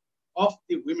supporter of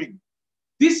the women.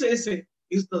 This essay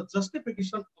is the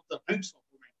justification of the rights of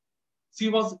women. She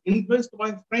was influenced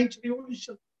by French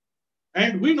Revolution.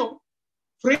 And we know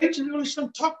French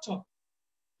Revolution talked of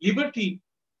liberty,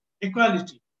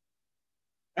 equality.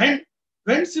 And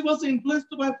when she was influenced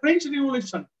by French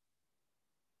Revolution,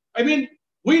 I mean,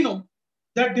 we know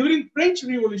that during French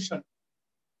Revolution,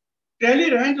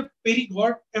 Talleyrand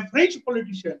Périgord, a French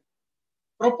politician,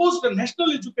 proposed a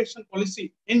national education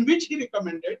policy in which he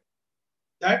recommended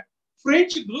that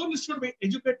French girls should be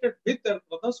educated with their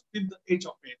brothers till the age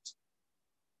of 8.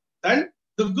 Then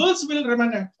the girls will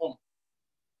remain at home.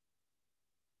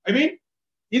 I mean,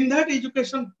 in that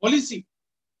education policy,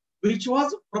 which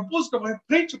was proposed by a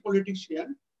French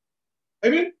politician, I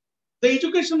mean, the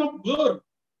education of girl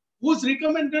was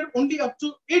recommended only up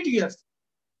to 8 years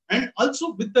and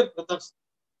also with their brothers.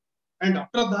 And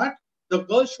after that, the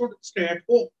girl should stay at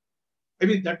home. I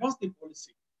mean, that was the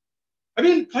policy. I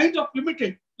mean, kind of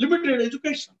limited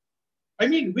education. I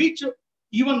mean, which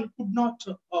even could not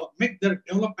make their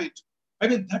development. I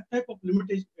mean, that type of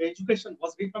limited education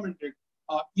was recommended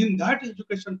in that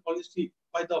education policy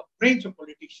by the French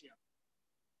politician.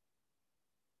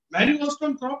 Mary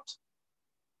Wollstonecraft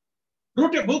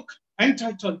wrote a book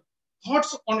entitled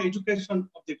Thoughts on Education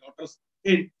of the Daughters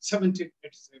in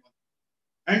 1787.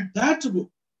 And that book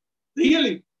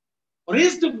really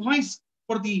raised the voice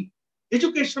for the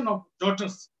education of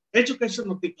daughters, education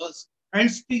of the girls,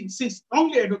 and she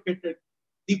strongly advocated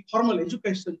the formal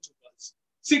education to girls.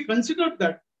 She considered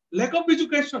that lack of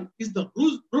education is the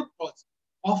root cause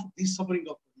of the suffering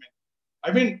of women.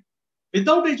 I mean,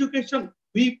 without education,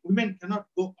 we women cannot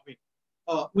go away.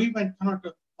 Women cannot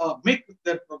make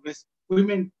their progress.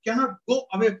 Women cannot go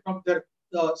away from their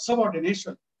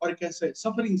subordination, or you can say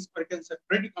sufferings, or you can say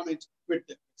predicaments with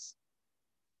them.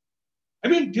 I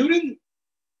mean, during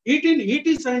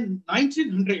 1880s and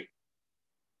 1900,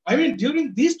 I mean,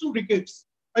 during these 2 decades,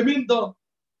 I mean, the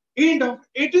end of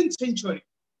 18th century,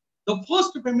 the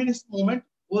first feminist movement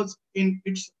was in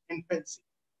its infancy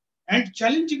and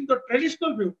challenging the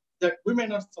traditional view that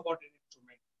women are subordinate to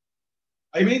men.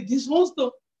 I mean, this was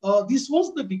the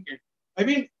decade. I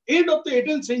mean, end of the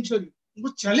 18th century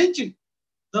was challenging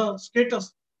the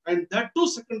status and that too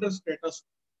secondary status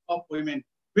of women.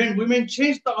 When women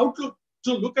changed the outlook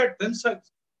to look at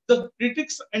themselves, the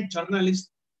critics and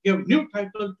journalists gave new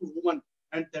title to woman,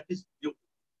 and that is you.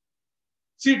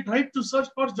 She tried to search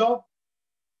for job.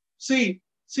 She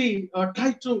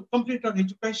tried to complete her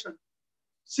education.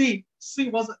 She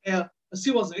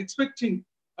was expecting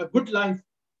a good life.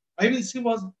 I mean, she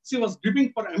was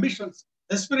gripping for ambitions,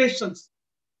 aspirations,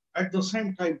 at the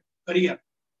same time career,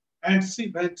 and she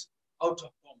went out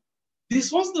of home.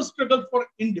 This was the struggle for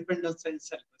independence and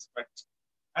self-respect.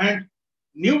 And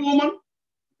new woman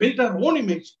built her own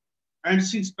image, and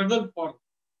she struggled for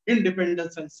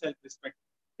independence and self-respect.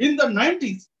 In the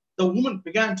 90s, the woman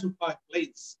began to fly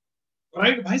planes,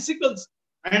 ride bicycles,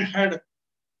 and had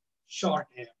short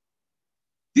hair.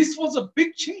 This was a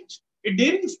big change, a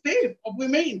daring step of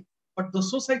women, but the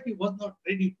society was not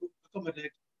ready to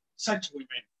accommodate such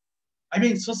women. I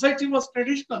mean, society was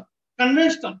traditional,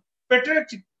 conventional,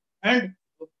 patriotic, and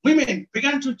women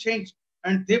began to change,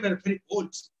 and they were very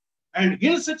old. And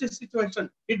in such a situation,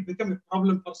 it became a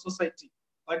problem for society.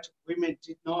 But women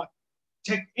did not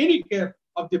take any care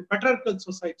of the patriarchal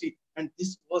society, and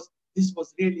this was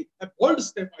really a bold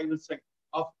step, I will say,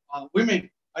 of women.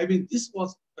 I mean, this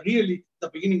was really the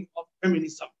beginning of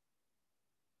feminism.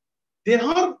 There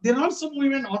are some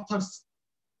women authors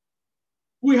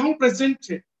who have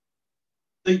presented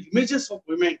the images of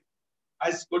women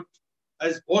as good,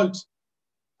 as bold,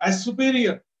 as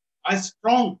superior, as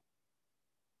strong,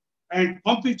 and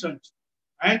competent.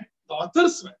 And the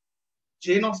authors were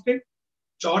Jane Austen,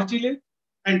 George Eliot,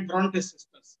 and Bronte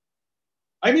sisters.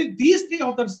 I mean, these 3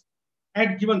 authors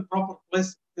had given proper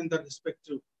place in their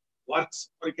respective works,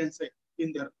 or you can say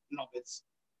in their novels.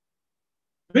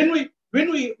 When we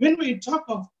talk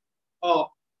of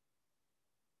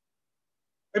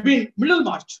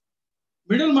Middlemarch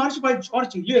by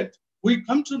George Eliot, we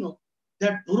come to know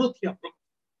that Dorothea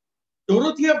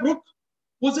Brooke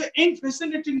was a young,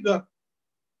 fascinating girl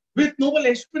with noble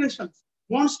aspirations,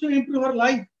 wants to improve her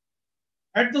life.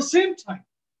 At the same time,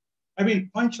 I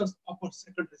mean, conscious of her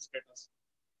secondary status.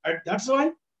 And that's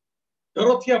why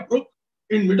Dorothea Brooke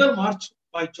in Middlemarch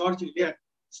by George Eliot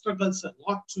struggles a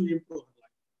lot to improve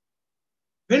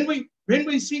her life. When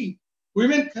we see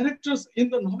women characters in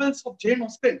the novels of Jane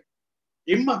Austen.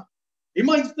 Emma.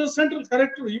 Emma is the central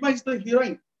character. Emma is the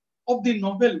heroine of the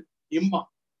novel Emma.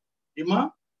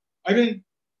 Emma,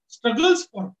 struggles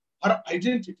for her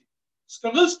identity,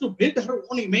 struggles to build her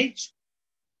own image,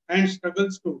 and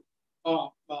struggles to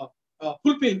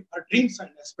fulfill her dreams and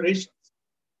aspirations.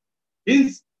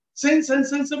 In Sense and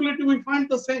Sensibility, we find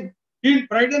the same. In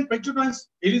Pride and Prejudice,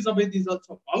 Elizabeth is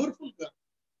also a powerful girl,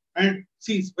 and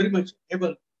she is very much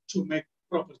able to make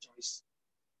proper choice.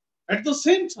 At the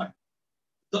same time,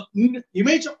 the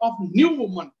image of new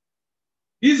woman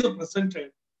is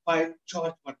presented by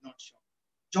George Bernard Shaw.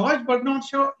 George Bernard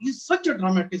Shaw is such a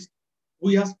dramatist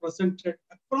who has presented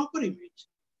a proper image.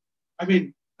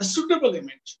 A suitable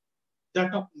image,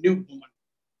 that of new woman.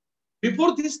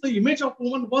 Before this, the image of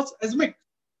woman was asthmatic,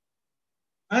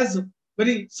 as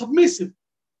very submissive.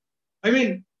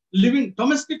 Living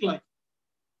domestic life,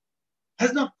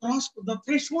 has not crossed the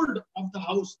threshold of the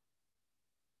house,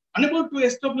 unable to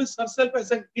establish herself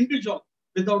as an individual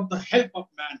without the help of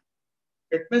man.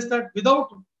 It means that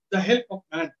without the help of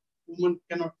man, woman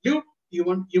cannot live,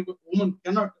 even woman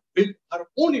cannot build her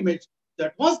own image.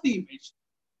 That was the image.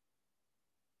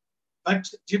 But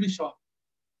G.B. Shaw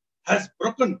has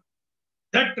broken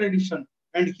that tradition,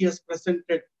 and he has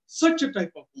presented such a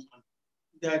type of woman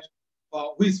that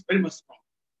who is very much strong.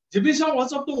 G.B. Shaw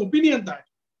was of the opinion that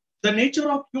the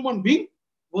nature of human being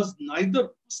was neither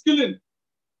masculine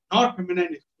nor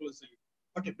feminine exclusively,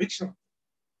 but a mixture.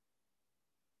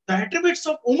 The attributes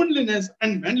of womanliness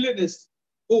and manliness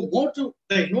owe more to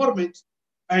the environment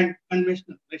and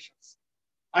conventional pressures.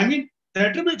 The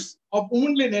attributes of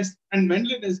womanliness and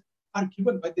manliness are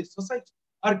given by the society,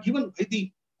 are given by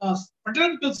the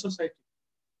patriarchal society.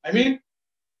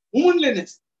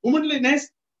 Womanliness,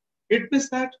 it means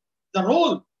that the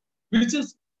role which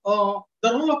is the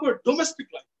role of a domestic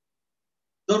life,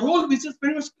 the role which is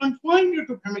very much confined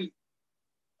to family.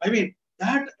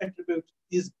 That attribute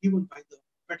is given by the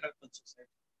patriarchal society.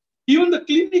 Even the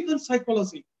clinical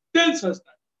psychology tells us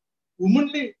that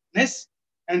womanliness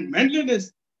and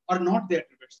manliness are not the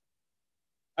attributes.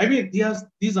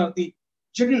 These are the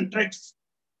genuine traits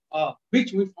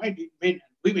which we find in men and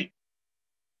women.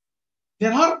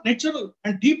 There are natural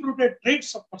and deep-rooted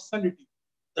traits of personality.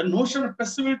 The notion of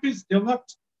passivity is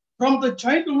developed from the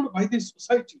childhood by the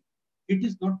society. It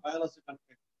is not biological.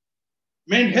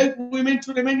 Men help women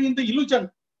to remain in the illusion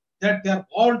that they are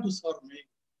born to serve men.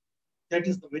 That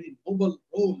is the very noble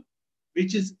role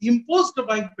which is imposed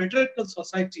by patriarchal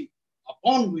society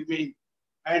upon women,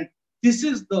 and this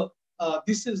is the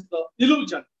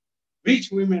illusion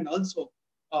which women also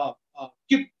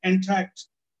keep intact,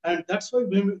 and that's why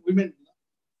women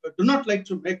do not like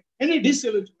to make any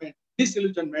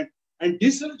disillusionment, and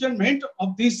disillusionment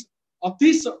of this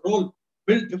role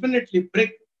will definitely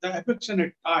break the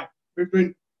affectionate tie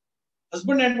between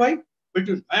husband and wife,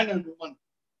 between man and woman.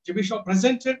 G.B. Shaw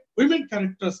presented women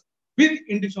characters with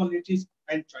individualities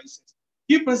and choices.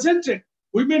 He presented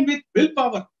women with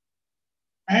willpower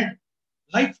and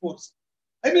life force.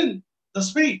 The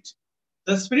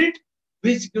spirit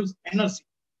which gives energy,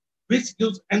 which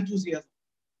gives enthusiasm,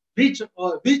 which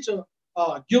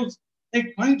gives a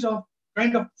kind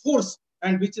of force,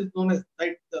 and which is known as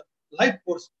the life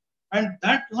force. And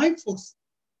that life force,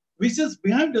 which is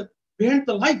behind the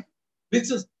life, which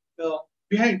is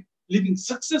behind living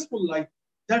successful life,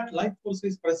 that life force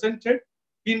is presented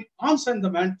in Arms and the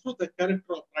Man through the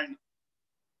character of Raina.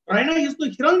 Raina is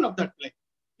the heroine of that play.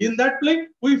 In that play,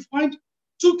 we find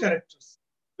two characters,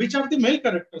 which are the male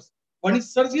characters. One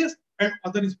is Sergius and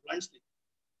other is Bluntschli.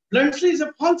 Bluntschli is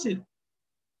a false hero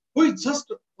who is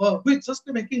just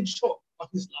making show of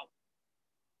his love.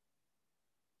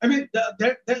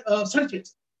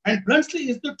 Sergius, and Bluntschli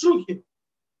is the true hero.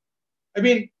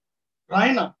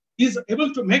 Raina is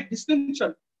able to make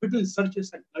distinction between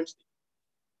Sergius and Bluntschli.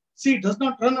 She does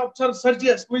not run after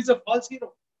Sergius, who is a false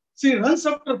hero. She runs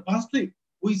after Bluntschli,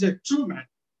 who is a true man,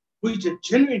 who is a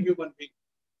genuine human being.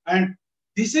 And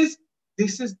this is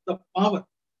the power.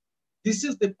 This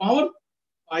is the power,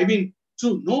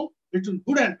 to know between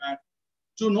good and bad,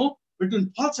 to know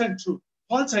between false and true,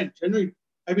 false and genuine.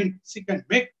 She can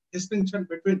make distinction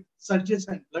between Sergius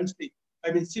and Bluntschli.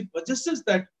 She possesses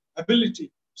that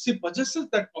ability. She possesses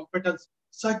that competence.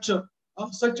 Such a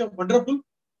wonderful,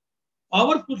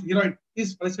 powerful heroine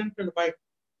is presented by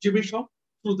G.B. Shaw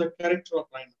through the character of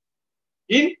Raina.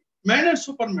 In Man and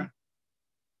Superman,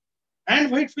 Anne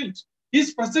Whitefield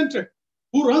is presented,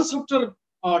 who runs after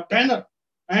Tanner,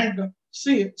 and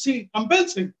she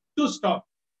compels him to stop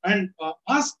and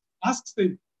asks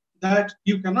him that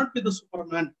you cannot be the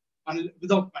Superman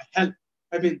without my help.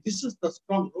 This is the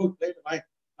strong role played by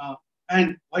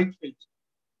and Whitefield.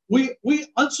 We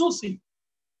also see,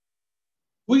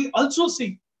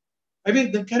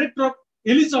 the character of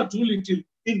Eliza Doolittle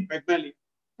in Pygmalion.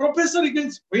 Professor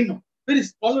Higgins, we know, very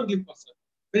scholarly person,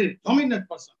 very dominant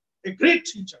person, a great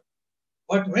teacher.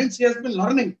 But when she has been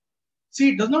learning,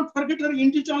 she does not forget her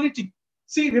individuality.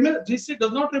 She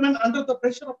does not remain under the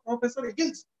pressure of Professor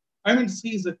Higgins.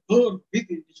 She is a girl with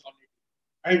individuality.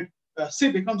 And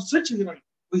she becomes such a heroine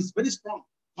who is very strong,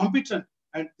 competent.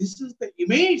 And this is the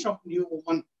image of new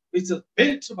woman, which is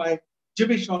built by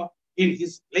J.B. Shaw in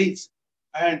his plays.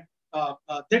 And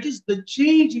that is the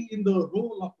change in the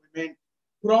role of women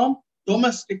from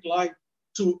domestic life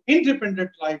to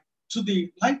independent life to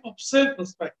the life of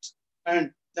self-respect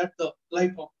and that the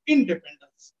life of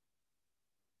independence.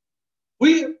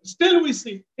 We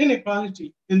see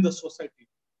inequality in the society.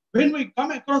 When we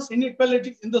come across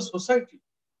inequality in the society,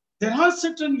 there are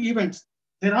certain events,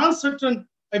 there are certain,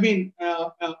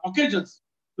 occasions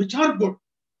which are good.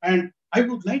 And I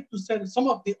would like to share some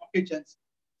of the occasions.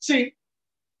 See,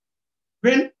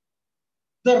 when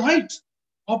the Right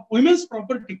of Women's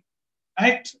Property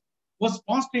Act was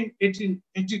passed in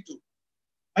 1882,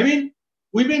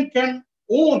 women can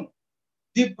own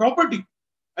the property.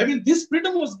 This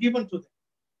freedom was given to them.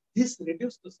 This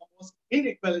reduced the somewhat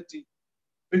inequality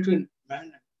between man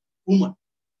and woman.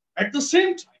 At the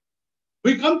same time,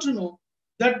 we come to know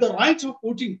that the right of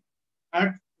voting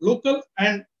at local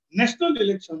and national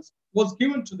elections was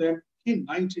given to them in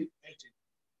 1918.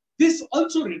 This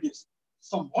also reduced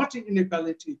somewhat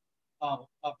inequality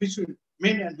between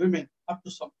men and women up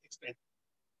to some extent.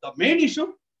 The main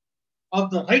issue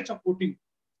of the right of voting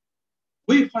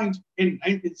we find in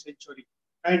 19th century,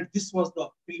 and this was the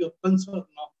real concern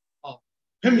of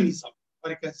feminism,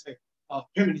 or you can say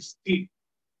feminist theme.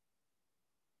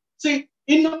 See,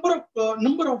 in number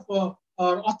of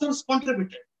authors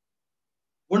contributed.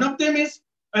 One of them is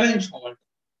Ellen Showalter.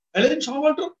 Ellen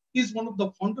Showalter is one of the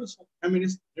founders of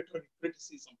feminist literary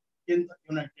criticism in the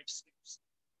United States.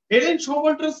 Ellen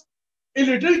Showalter's a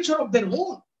literature of their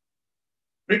own.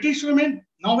 British women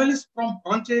novelists from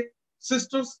Bronte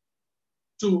sisters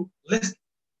to Leslie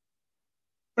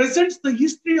presents the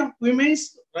history of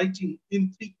women's writing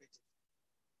in 3 pages.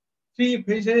 3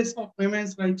 pages of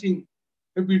women's writing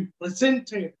have been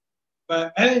presented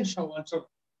by Ellen Showalter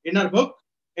in her book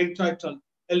entitled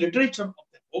A Literature of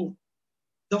Their Own.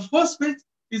 The first page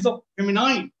is of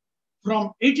feminine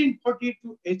from 1840 to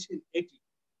 1880.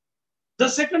 The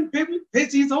second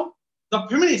page is of the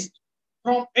feminist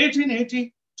from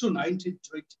 1880 to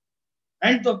 1920.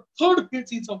 And the third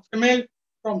page is of female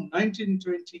from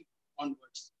 1920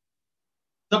 onwards.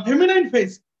 The feminine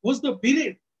phase was the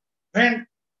period when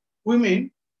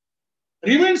women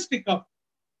remained stick up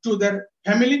to their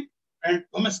family and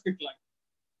domestic life.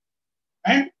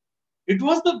 And it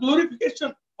was the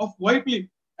glorification of wifely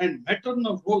and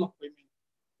maternal role of women.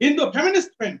 In the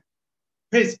feminist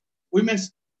phase, women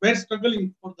were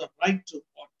struggling for the right to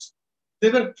vote. They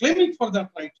were claiming for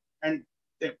that right and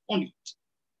they won it.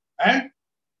 And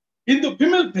in the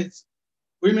female phase,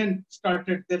 women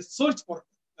started their search for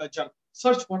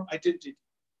identity.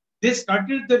 They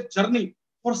started their journey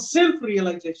for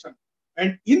self-realization.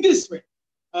 And in this way,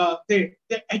 they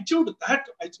achieved that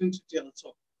identity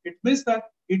also. It means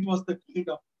that it was the kind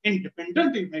of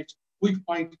independent image we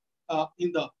find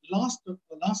in the last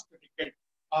decade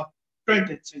of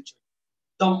 20th century.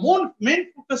 The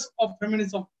main focus of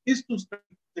feminism is to study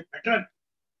the patriarchy.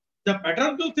 The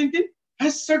patriarchal thinking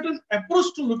has certain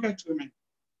approach to look at women.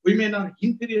 Women are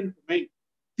inferior to men.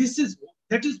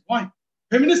 That is why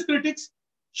feminist critics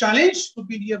challenge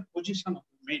superior position of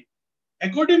women.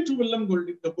 According to William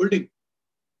Golding,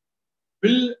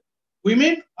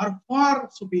 women are far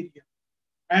superior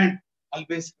and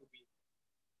always will be.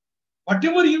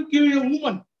 Whatever you give a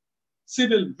woman, she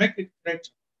will make it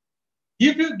greater.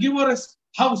 If you give her a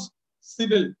house, she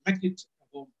will make it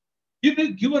a home. If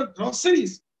you give her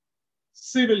groceries,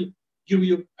 she will give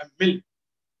you a meal.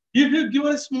 If you give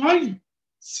her a smile,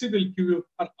 she will give you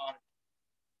her heart.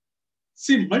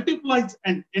 She multiplies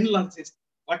and enlarges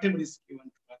whatever is given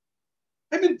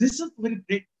to her. This is very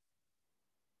great.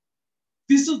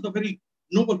 This is the very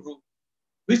noble role,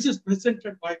 which is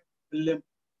presented by William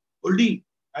Golding.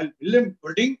 And William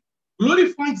Golding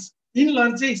glorifies,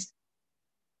 enlarges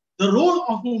the role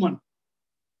of woman.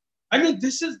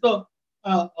 This is the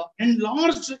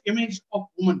enlarged image of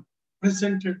woman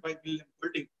presented by William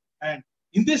Golding. And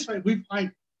in this way, we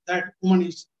find that woman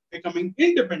is becoming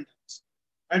independent.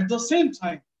 At the same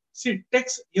time, she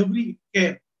takes every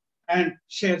care and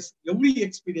shares every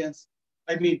experience.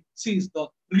 She is the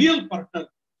real partner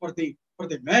for the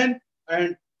man,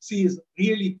 and she is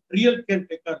really real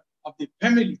caretaker of the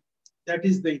family. That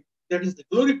is the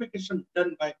glorification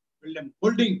done by William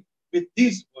Golding with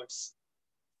these words.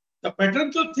 The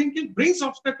patriarchal thinking brings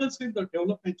obstacles in the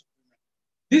development of women.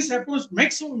 This approach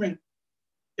makes women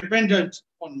dependent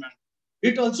on man.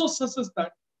 It also stresses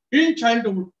that in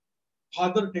childhood,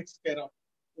 father takes care of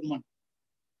woman.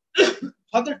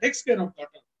 Father takes care of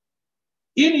daughter.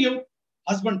 In youth,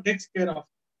 husband takes care of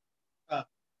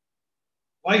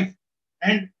wife.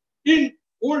 And in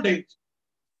old age,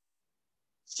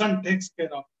 son takes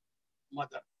care of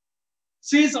mother.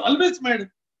 She is always made,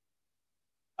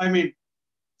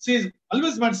 she is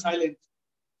always made silent.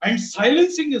 And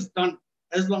silencing is done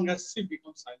as long as she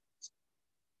becomes silent.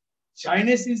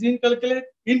 Shyness is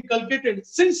inculcated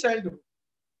since childhood.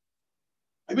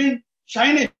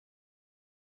 Shyness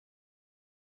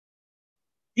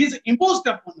is imposed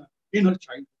upon her in her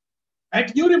childhood.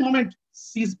 At every moment,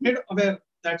 she is made aware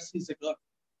that she is a girl.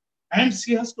 And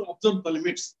she has to observe the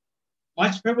limits.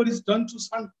 Much favor is done to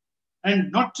son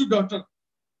and not to daughter.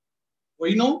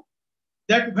 We know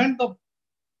that when the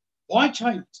boy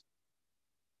child,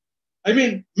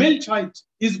 male child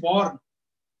is born,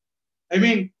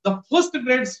 the first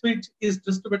grade sweet is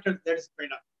distributed, that is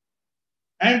peda.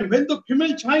 And when the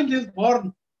female child is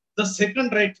born, the second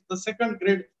grade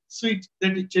sweet,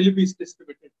 that is jalebi, is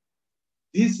distributed.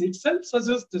 This itself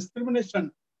suggests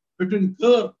discrimination between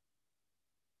girl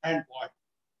and boy,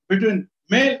 between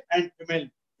male and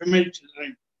female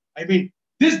children.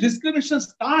 This discrimination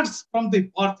starts from the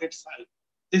birth itself.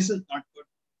 This is not good.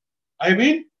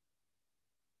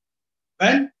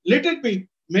 When let it be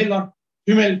male or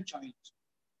female child,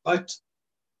 but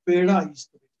peda is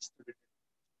to be distributed.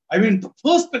 The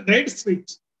first grade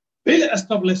sweet will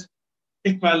establish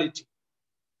equality.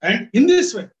 And in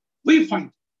this way, we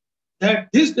find that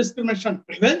this discrimination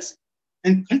prevails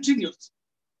and continues.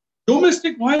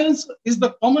 Domestic violence is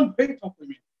the common fate of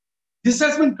women. This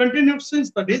has been continued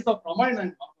since the days of Ramayana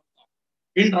and Mahabharata.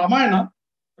 In Ramayana,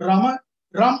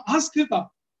 Ram asked Sita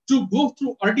to go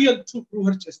through ordeal to prove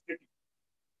her chastity.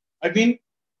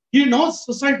 He knows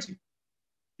society.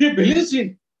 He believes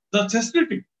in the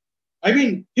chastity.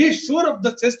 He is sure of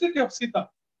the chastity of Sita.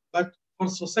 But for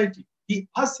society, he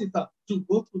asked Sita to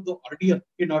go through the ordeal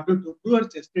in order to prove her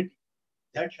chastity.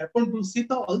 That happened to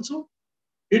Sita also.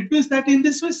 It means that in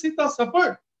this way, Sita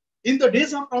suffered in the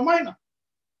days of Ramayana.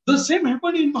 The same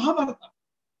happened in Mahabharata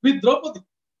with Draupadi.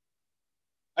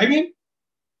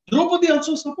 Draupadi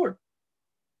also suffered.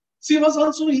 She was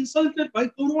also insulted by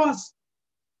Kauravas.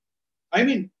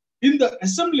 In the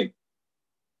assembly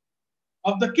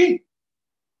of the king.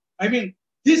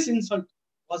 This insult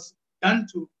was done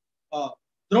to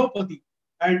Draupadi,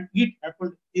 and it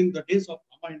happened in the days of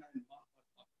Ramayana and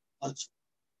Mahabharata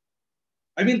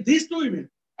also. These two women,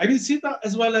 Sita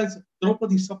as well as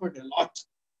Draupadi suffered a lot.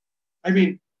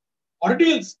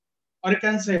 Ordeals, or you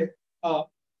can say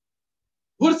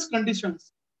worse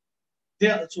conditions, they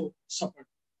also suffered.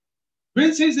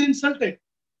 When she is insulted,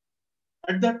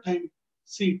 at that time,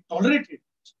 she tolerated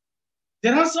it.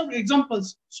 There are some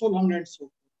examples so long and so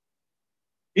forth.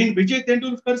 In Vijay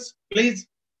Tendulkar's plays,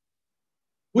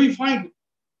 we find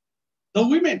the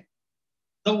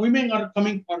women are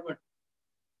coming forward,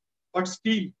 but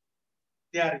still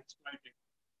they are exploited.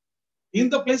 In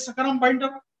the play Sakaram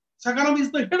Binder, Sakaram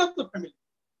is the head of the family.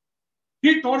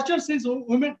 He tortures his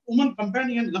woman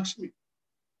companion Lakshmi.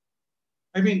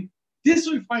 This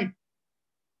we find.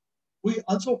 We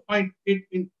also find it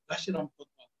in Kashiram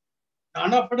Kotha.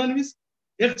 Nana Fadnavis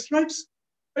exploits,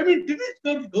 teenage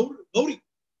girl Gauri.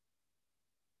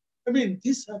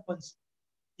 This happens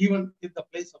even in the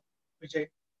place of Vijay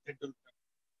Tendulkar.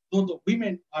 Though the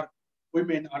women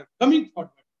are coming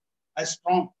forward as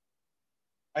strong,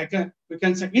 we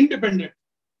can say independent.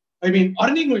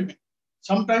 Earning women,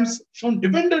 sometimes shown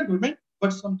dependent women,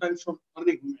 but sometimes shown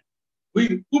earning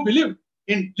women. Who believe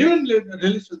in living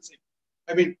relationship.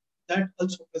 That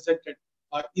also presented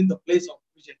in the place of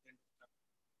Vijay Tendulkar.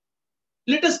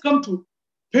 Let us come to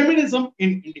feminism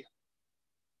in India.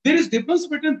 There is difference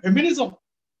between feminism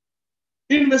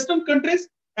in Western countries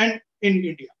and in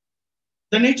India.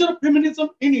 The nature of feminism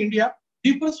in India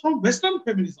differs from Western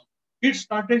feminism. It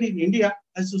started in India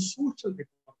as a social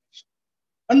reformation.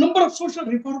 A number of social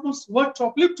reformers worked to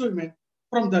uplift women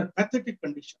from their pathetic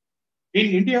condition. In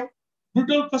India,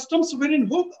 brutal customs were in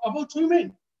vogue about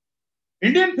women.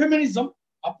 Indian feminism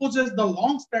opposes the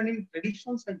long-standing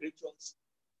traditions and rituals.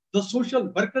 The social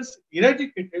workers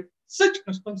eradicated such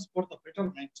customs for the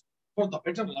betterment, for the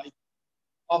better life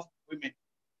of women.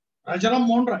 Rajaram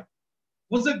Mohan Rai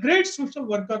was a great social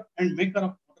worker and maker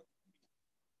of modern.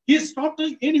 He stopped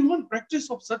the inhuman practice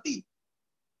of sati,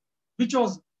 which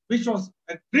was which was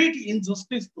a great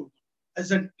injustice to her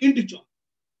as an individual.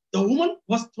 The woman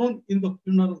was thrown in the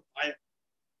funeral pyre.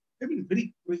 I mean,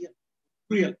 very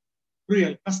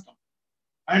cruel custom.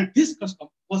 And this custom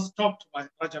was stopped by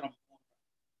Rajaram.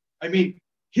 I mean,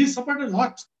 he suffered a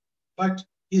lot, but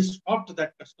he stopped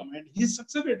that custom and he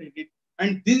succeeded in it.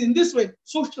 And in this way,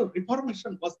 social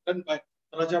reformation was done by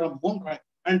Rajaram Mohan Rai.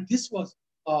 And this was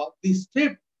the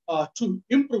step to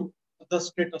improve the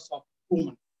status of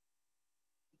women.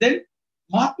 Then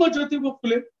Mahatma Jyotirao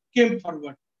Phule came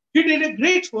forward. He did a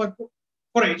great work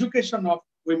for education of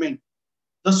women.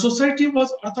 The society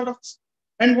was orthodox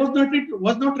and was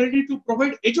not ready to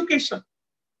provide education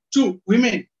to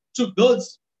women, to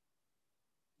girls.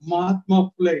 Mahatma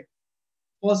Phule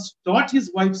first taught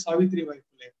his wife Savitribai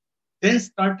Phule, then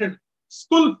started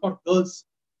school for girls,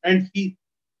 and he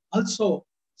also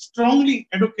strongly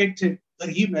advocated the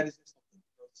remarriages of the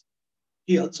girls.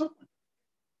 He also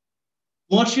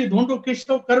Maharishi Dhondo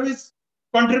Keshav Karve's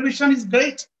contribution is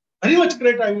great, very much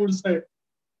great, I would say,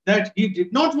 that he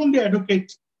did not only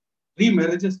advocate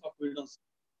remarriages of widows,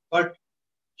 but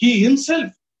he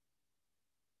himself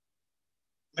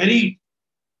married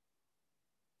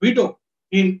widow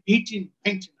in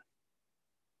 1899.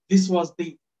 This was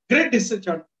the great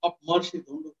decision of Maharishi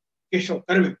Dhondo Keshav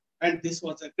Karve, and this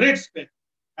was a great step.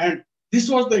 And this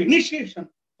was the initiation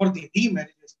for the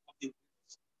remarriages of the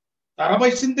widows.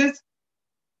 Tarabai Shinde's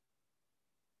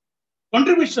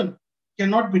contribution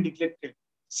cannot be neglected.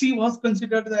 She was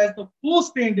considered as the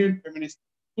first Indian feminist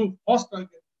who fought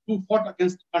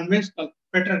against conventional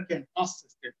patriarchy and caste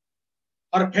system.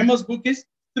 Her famous book is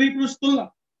Stree Purush Tulna.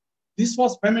 This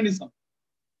was feminism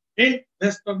in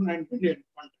Western and Indian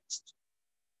context.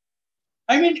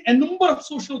 I mean, a number of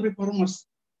social reformers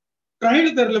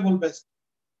tried their level best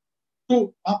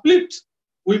to uplift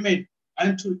women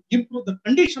and to improve the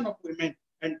condition of women,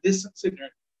 and they succeeded.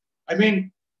 I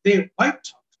mean, they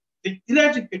wiped out, they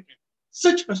eradicated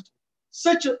such customs,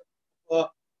 such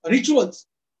rituals,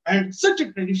 and such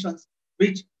traditions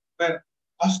which were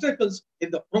obstacles in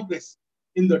the progress,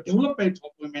 in the development of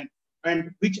women,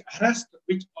 and which harassed,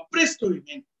 which oppressed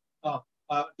women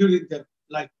during their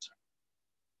lifetime.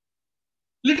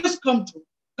 Let us come to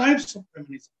types of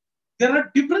feminism. There are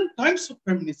different types of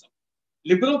feminism.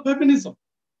 Liberal feminism.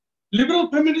 Liberal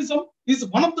feminism is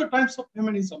one of the types of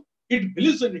feminism. It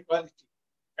believes in equality,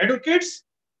 advocates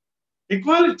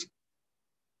equality,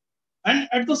 and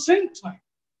at the same time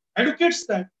advocates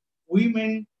that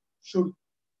women should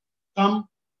come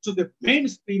to the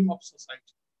mainstream of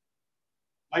society.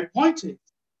 My point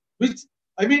is,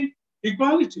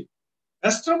 equality,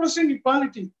 establishing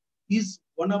equality is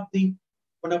one of the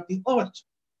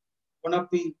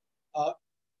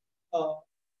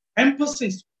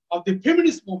emphasis of the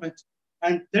feminist movement,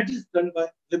 and that is done by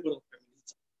liberal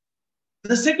feminism.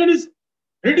 The second is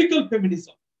radical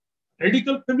feminism.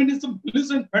 Radical feminism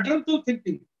believes in patriarchal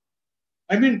thinking.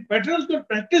 I mean, patriarchal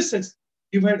practices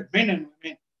divide men and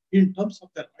women in terms of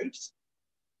their rights,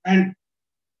 and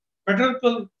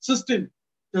patriarchal system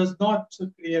does not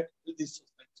create healthy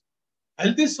society.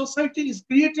 Healthy society is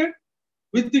created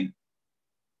with the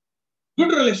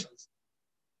good relations.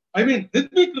 I mean,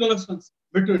 rhythmic relations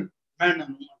between man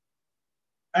and woman.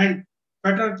 And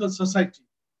patriarchal society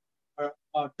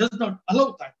does not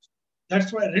allow that.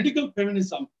 That's why radical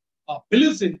feminism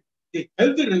believes in the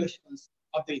healthy relations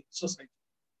of the society.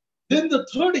 Then the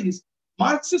third is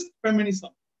Marxist feminism,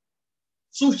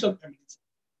 social feminism.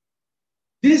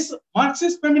 This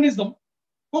Marxist feminism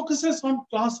focuses on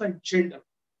class and gender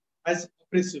as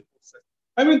oppressive forces.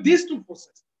 I mean, these two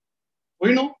forces.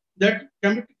 We know that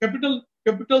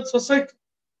capital society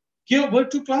gave birth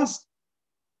to class.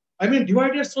 I mean,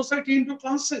 divided society into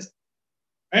classes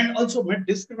and also made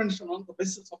discrimination on the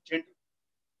basis of gender.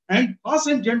 And class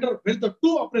and gender were the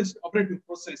two operative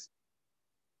forces.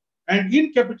 And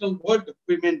in capital world,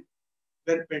 women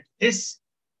were paid less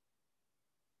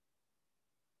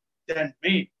than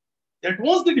men. That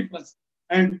was the difference.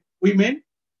 And women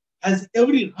has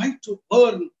every right to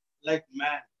earn like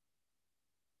man.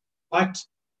 But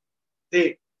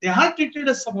they are treated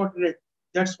as subordinate.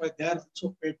 That's why they are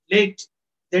also paid late.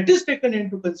 That is taken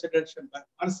into consideration by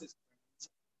Marxist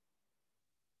feminism.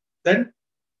 Then,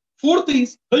 fourth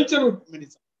is cultural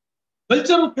feminism.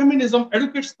 Cultural feminism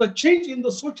educates the change in the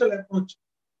social approach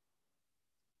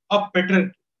of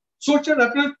patriarchy. Social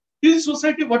approach in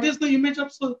society, what is the image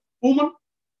of the woman?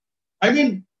 I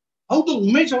mean, how the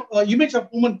image of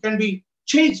woman can be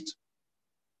changed,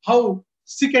 how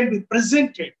she can be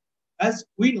presented. As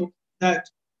we know that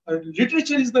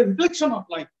literature is the reflection of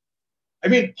life. I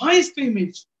mean, biased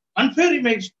image, unfair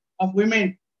image of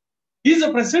women is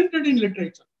presented in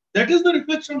literature. That is the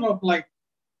reflection of life.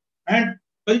 And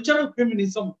cultural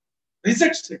feminism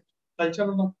rejects it.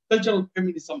 Cultural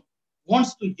feminism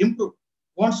wants to improve,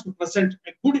 wants to present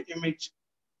a good image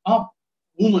of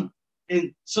woman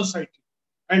in society,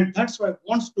 and that's why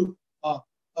wants to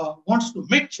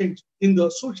make change in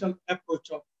the social approach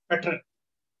of patriarchy.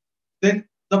 Then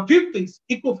the fifth is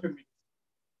ecofeminism.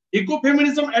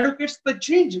 Ecofeminism advocates the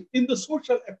change in the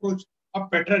social approach of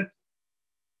patriarchy.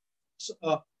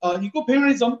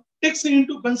 Ecofeminism takes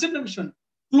into consideration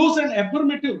close and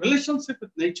affirmative relationship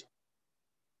with nature.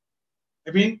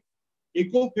 I mean,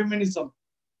 ecofeminism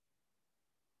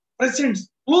presents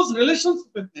close relationship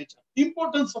with nature,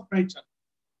 importance of nature,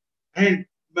 and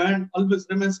man always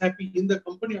remains happy in the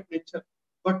company of nature.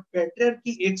 But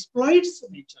patriarchy exploits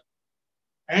nature,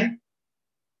 and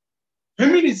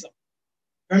feminism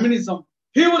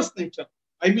favors nature.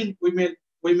 I mean,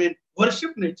 women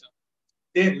worship nature.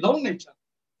 They love nature.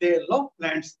 They love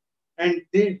plants, and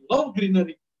they love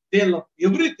greenery. They love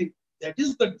everything. That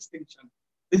is the distinction.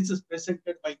 This is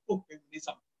presented by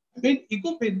ecofeminism. I mean,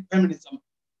 ecofeminism,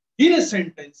 in a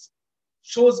sentence,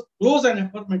 shows close and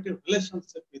affirmative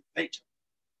relationship with nature.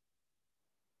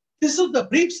 This is the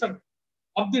brief survey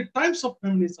of the types of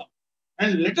feminism.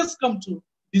 And let us come to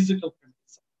digital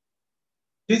feminism.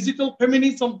 Digital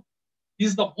feminism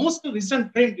is the most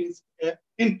recent trend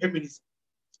in feminism.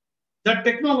 The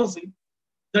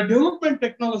development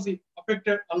technology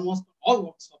affected almost all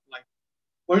walks of life.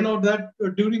 We know that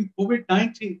during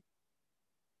COVID-19,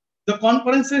 the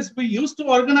conferences we used to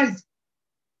organize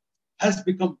has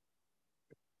become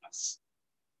us.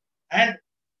 And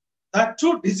that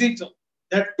too digital,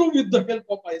 that too with the help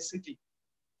of ICT.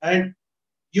 And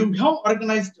you have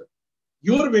organized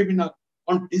your webinar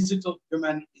on digital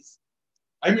humanities.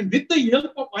 I mean, with the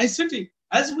help of ICT,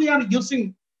 as we are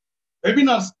using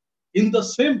webinars in the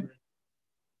same way,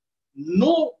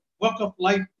 no walk of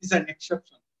life is an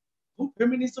exception. No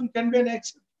feminism can be an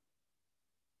exception.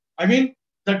 I mean,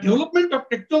 the development of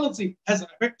technology has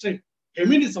affected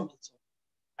feminism also.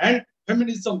 And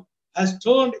feminism has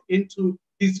turned into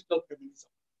digital feminism.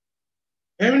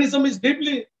 Feminism is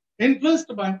deeply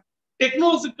influenced by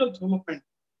technological development.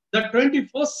 The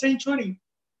 21st century,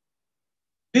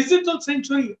 digital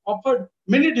century offered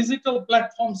many digital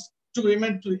platforms to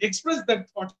women to express their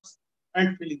thoughts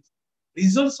and feelings.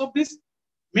 Results of this,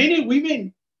 many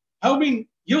women have been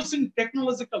using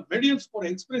technological mediums for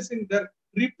expressing their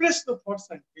repressed thoughts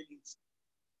and feelings.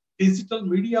 Digital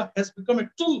media has become a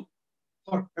tool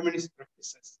for feminist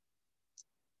practices.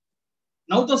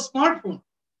 Now the smartphone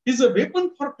is a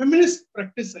weapon for feminist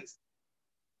practices.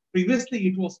 Previously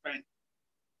it was pen.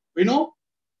 We know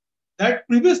that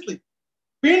previously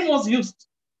pen was used.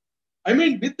 I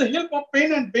mean, with the help of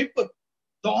pen and paper,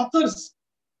 the authors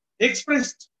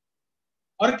expressed,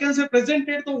 or can say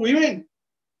presented the women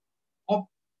of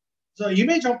the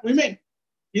image of women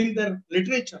in their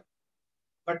literature.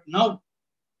 But now,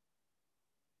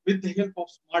 with the help of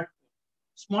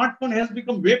smartphone has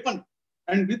become weapon,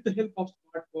 and with the help of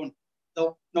smartphone,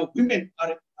 now women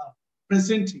are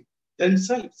presenting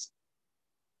themselves.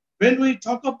 When we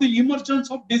talk of the emergence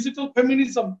of digital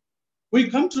feminism, we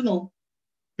come to know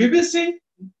BBC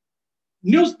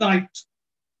Newsnight,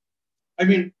 I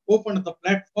mean, opened the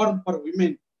platform for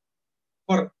women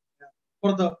for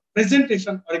the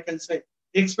presentation, or I can say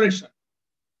expression.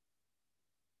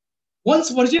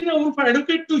 Once Virginia Woolf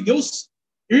advocated to use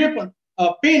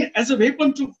pen as a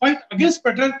weapon to fight against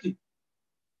patriarchy.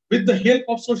 With the help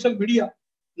of social media,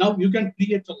 now you can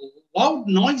create a loud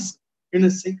noise in a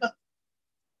second.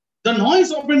 The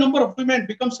noise of a number of women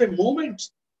becomes a moment,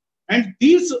 and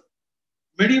these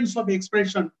mediums of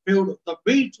expression paved the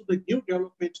way to the new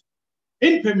development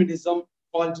in feminism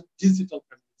called digital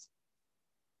feminism.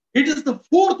 It is the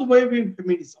fourth wave in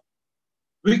feminism,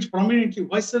 which prominently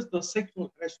voices the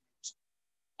sexual harassment.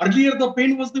 Earlier, the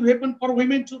pen was the weapon for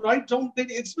women to write down their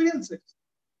experiences.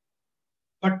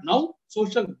 But now,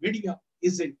 social media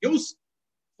is in use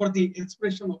for the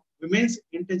expression of women's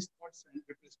intense thoughts and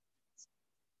repressed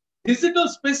feelings. Digital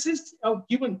spaces have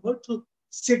given birth to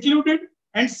secluded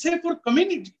and safer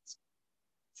communities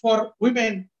for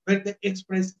women where they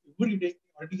express everyday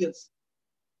ideas,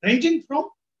 ranging from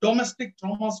domestic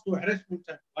traumas to harassment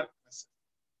at workplaces.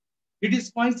 It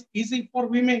is quite easy for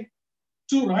women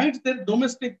to write their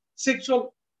domestic,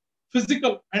 sexual,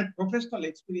 physical, and professional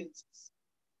experiences.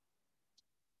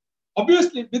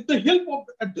 Obviously, with the help of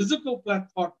a digital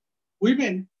platform,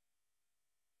 women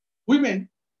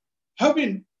have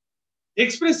been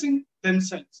expressing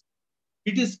themselves.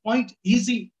 It is quite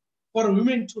easy for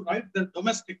women to write their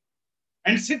domestic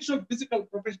and sexual, physical,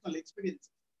 professional experiences.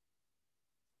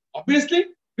 Obviously,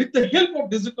 With the help of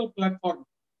digital platform,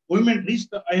 women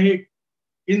reached ahead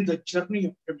in the journey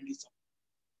of feminism.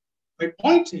 My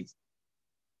point is,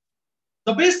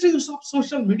 the best use of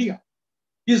social media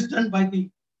is done by the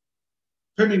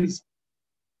feminism.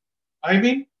 I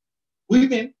mean,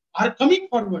 women are coming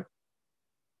forward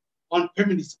on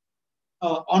feminism,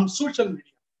 on social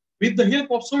media. With the help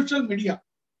of social media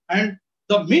and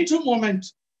the Me Too movement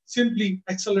simply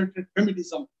accelerated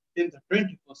feminism in the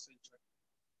 21st century.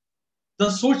 The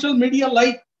social media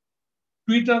like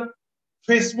Twitter,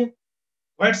 Facebook,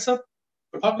 WhatsApp,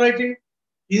 blog writing,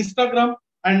 Instagram,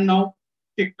 and now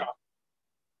TikTok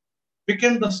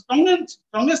became the strongest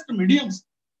mediums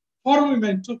for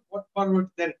women to put forward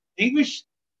their anguish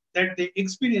that they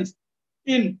experienced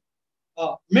in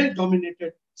a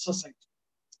male-dominated society.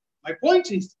 My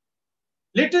point is,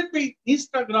 let it be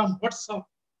Instagram, WhatsApp,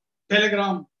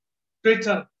 Telegram,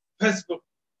 Twitter, Facebook.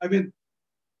 I mean,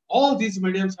 all these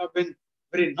mediums have been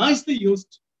very nicely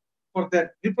used for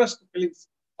their repressed feelings,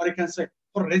 or I can say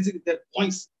for raising their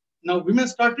voice. Now women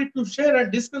started to share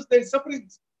and discuss their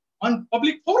sufferings on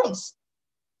public forums.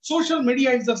 Social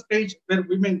media is a stage where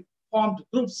women formed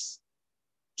groups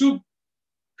to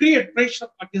create pressure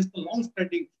against the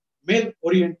long-standing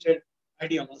male-oriented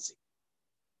ideology.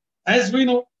 As we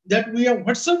know that we have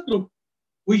WhatsApp group,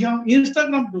 we have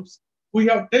Instagram groups, we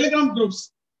have Telegram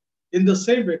groups. In the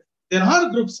same way, there are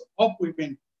groups of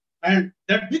women, and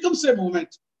that becomes a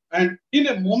moment. And in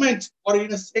a moment or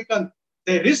in a second,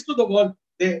 they reach to the world.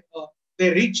 They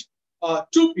reach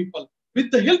to people. With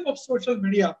the help of social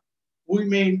media,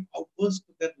 women outburst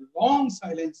their long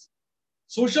silence.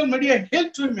 Social media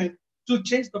helped women to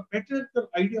change the patriarchal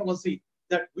ideology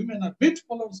that women are big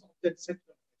followers of that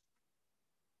sector.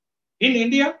 In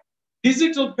India,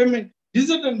 digital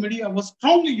media was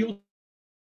strongly used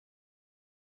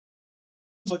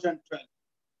in 2012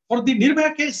 for the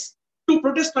Nirbhaya case to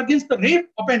protest against the rape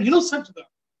of an innocent girl.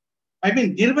 I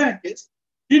mean, Nirbhaya case,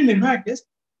 in Nirbhaya case,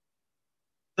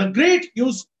 the great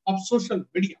use of social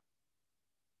media,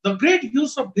 the great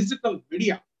use of digital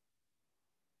media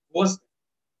was,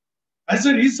 as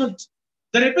a result,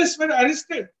 the rapists were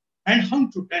arrested and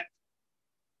hung to death.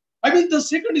 I mean, the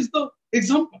second is the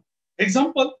example,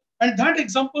 and that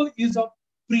example is of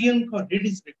Priyanka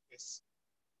Reddy's rape case.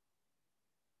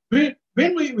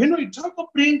 When we talk of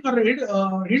Priyanka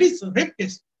Reddy's rape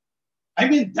case, I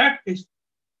mean, that case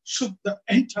shook the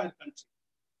entire country.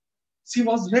 She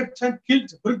was raped and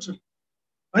killed brutally,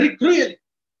 very cruelly.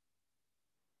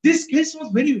 This case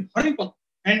was very horrible,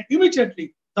 and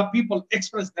immediately the people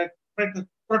expressed that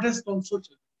protest on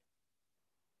social media.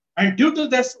 And due to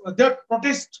that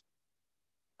protest,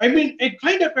 I mean, a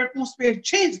kind of atmosphere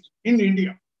changed in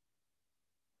India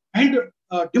and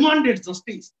demanded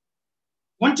justice,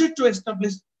 wanted to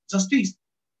establish justice.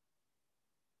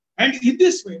 And in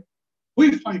this way,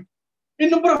 we find a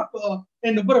number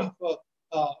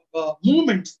of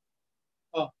movements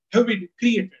have been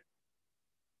created.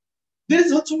 There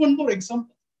is also one more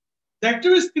example. The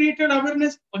activists created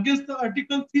awareness against the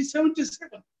Article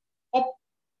 377 of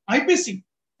IPC.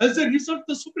 As a result,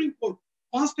 the Supreme Court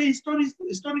passed a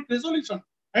historic resolution,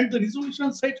 and the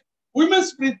resolution said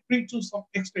women's free to some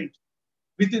extent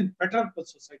within patriarchal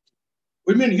society.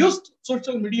 Women used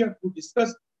social media to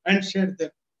discuss and share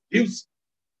their views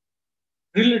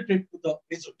related to the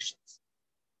resolutions.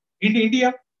 In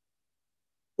India,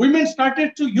 women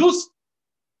started to use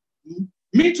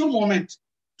Me Too movement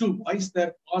to voice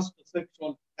their past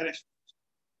sexual harassment.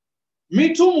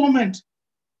 Me Too movement,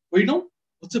 we know,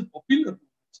 was a popular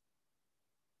movement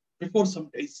before some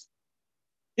days.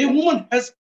 A woman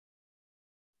has,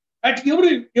 at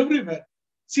everywhere,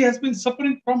 she has been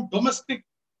suffering from domestic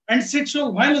and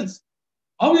sexual violence.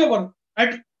 However,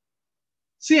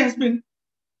 she has been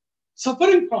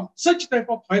suffering from such type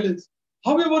of violence.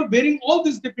 However, bearing all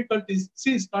these difficulties,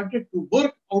 she started to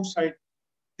work outside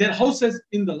their houses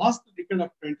in the last decade of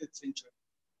 20th century.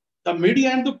 The media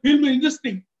and the film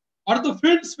industry are the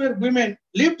fields where women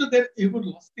lived their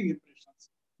everlasting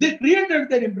impressions. They created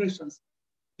their impressions.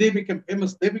 They became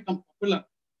famous. They become popular.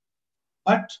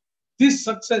 But this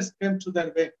success came to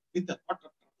their way with a lot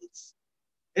of troubles,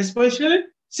 especially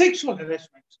sexual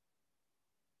harassment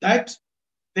that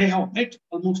they have met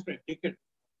almost a decade.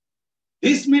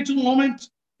 This Me Too movement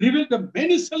revealed that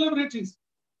many celebrities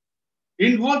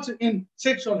involved in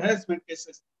sexual harassment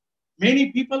cases.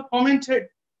 Many people commented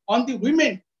on the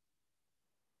women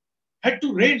had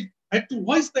to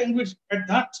voice the anguish at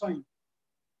that time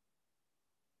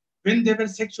when they were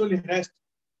sexually harassed.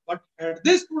 But had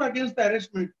they stood against the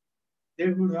harassment, they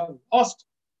would have lost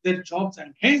their jobs,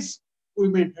 and hence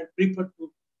women had preferred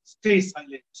to stay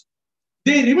silent.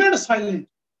 They remained silent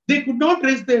They could not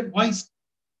raise their voice.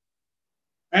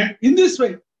 And in this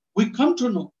way, we come to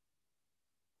know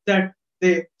that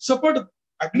they suffered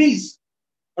agonies,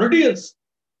 ordeals,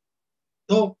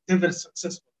 though they were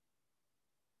successful.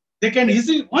 They can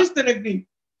easily voice their agony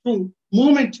through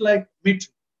movements like Me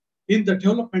Too in the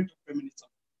development of feminism.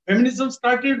 Feminism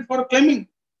started for claiming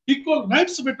equal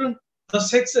rights between the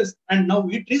sexes, and now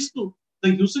it is to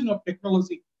the using of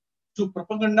technology to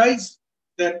propagandize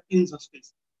their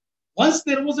injustice. Once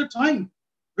there was a time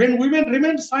when women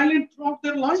remained silent throughout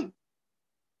their life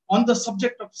on the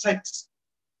subject of sex.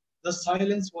 The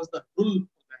silence was the rule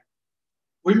for them.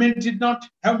 Women did not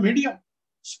have media,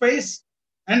 space,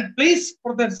 and place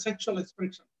for their sexual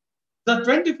expression. The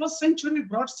 21st century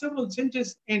brought several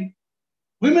changes in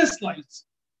women's lives.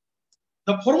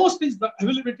 The foremost is the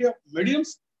availability of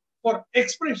mediums for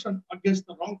expression against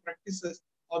the wrong practices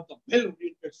of the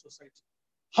male-oriented society.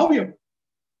 However,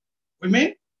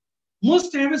 women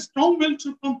must have a strong will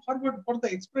to come forward for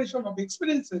the expression of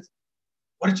experiences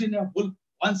Virginia Woolf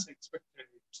once expected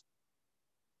it.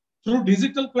 Through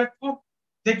digital platform,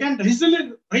 they can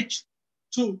easily reach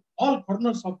to all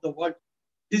corners of the world.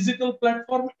 Digital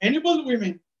platform enable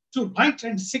women to write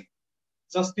and seek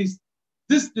justice.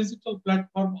 This digital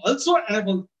platform also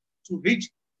enables to reach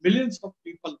millions of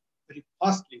people very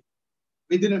fastly,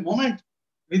 within a moment,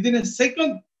 within a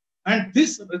second. And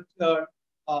this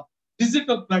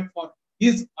digital platform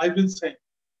is, I will say,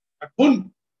 a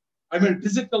boon. I mean,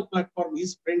 digital platform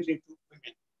is friendly to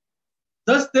women.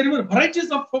 Thus, there were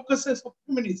varieties of focuses of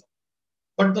feminism,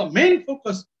 but the main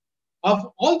focus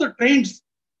of all the trends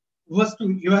was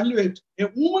to evaluate a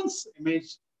woman's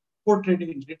image portrayed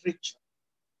in literature.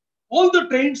 All the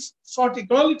trends sought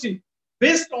equality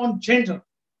based on gender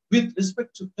with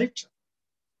respect to culture,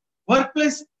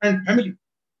 workplace, and family.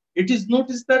 It is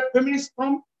noticed that feminists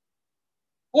from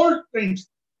all trends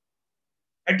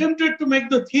attempted to make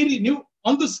the theory new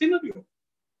on the scenario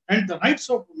and the rights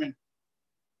of women.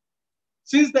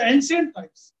 Since the ancient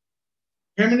times,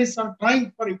 feminists are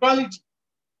trying for equality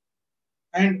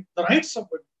and the rights of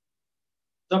women.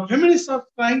 The feminists are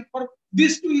trying for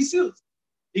these two issues,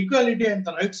 equality and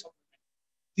the rights of women.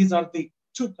 These are the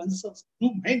two concerns,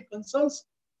 two main concerns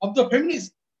of the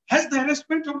feminists. Has the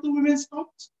harassment of the women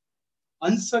stopped?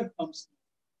 Answer comes.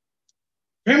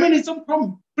 Feminism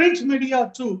from print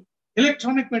media to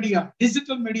electronic media,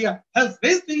 digital media has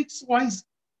raised its voice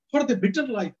for the better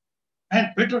life and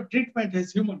better treatment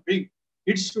as human being.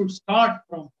 It should start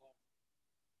from home.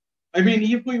 I mean,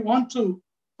 if we want to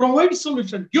provide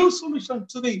solution, give solution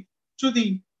to the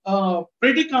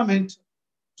predicament,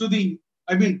 to the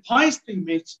biased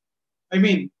image,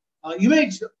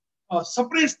 image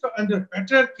suppressed under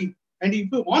patriarchy, and if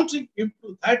we want to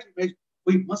improve that image,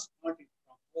 we must start it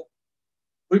from home.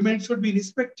 Women should be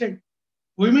respected.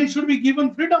 Women should be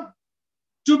given freedom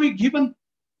to be given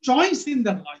choice in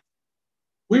their life.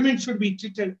 Women should be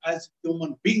treated as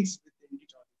human beings with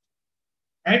individuality.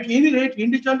 At any rate,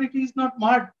 individuality is not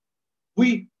marred.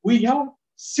 We have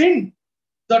seen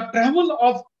the travel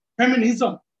of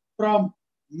feminism from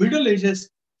Middle Ages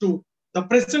to the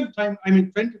present time,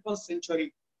 21st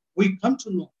century. We come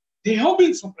to know they have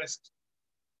been suppressed.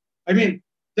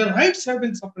 Their rights have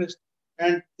been suppressed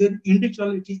and their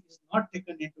individuality is not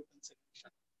taken into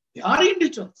consideration. They are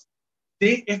individuals.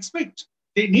 They expect,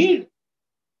 they need,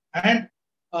 and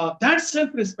that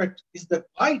self-respect is the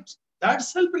right. That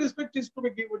self-respect is to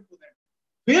be given to them.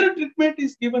 Fair treatment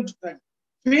is given to them.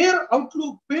 Fair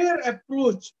outlook, fair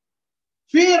approach,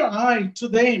 fair eye to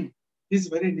them is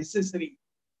very necessary.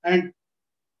 And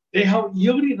they have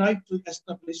every right to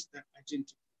establish their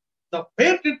identity. The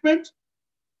fair treatment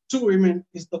to women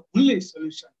is the only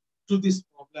solution to this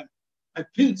problem. I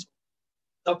feel so.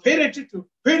 The fair attitude,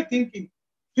 fair thinking,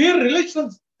 fair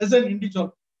relations as an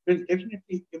individual will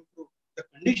definitely improve the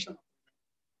condition of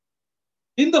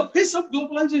women. In the face of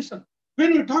globalization,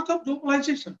 when we talk of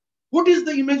globalization, what is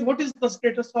the image? What is the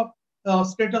status of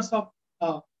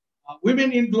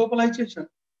women in globalization?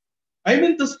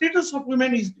 The status of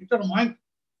women is determined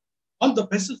on the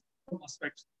basis of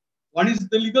aspects. One is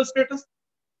the legal status.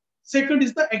 Second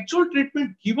is the actual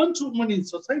treatment given to women in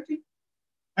society.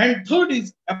 And third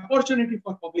is opportunity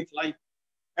for public life.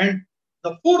 And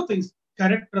the fourth is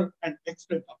character and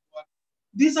extent of work.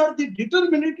 These are the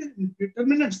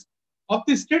determinants of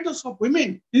the status of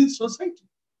women in society.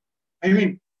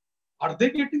 Are they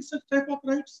getting such type of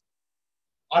rights?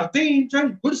 Are they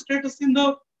enjoying good status in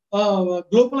the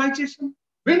globalization?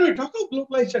 When we talk of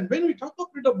globalization, when we talk of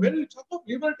freedom, when we talk of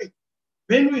liberty,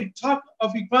 when we talk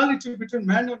of equality between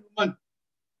man and woman,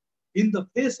 in the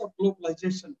face of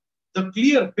globalization, the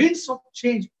clear winds of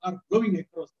change are blowing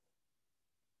across.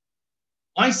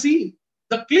 I see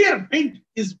the clear wind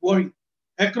is blowing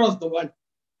across the world,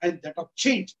 and that of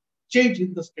change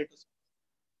in the status.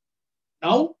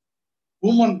 Now,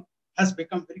 woman has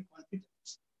become very confident.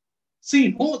 She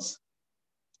knows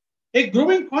a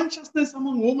growing consciousness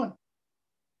among women.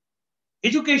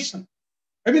 Education,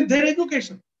 their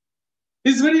education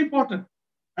is very important.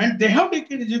 And they have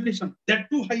taken education, that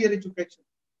too higher education,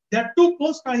 that too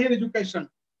post-higher education.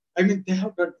 They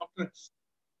have done doctorates.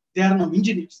 They are no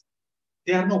engineers.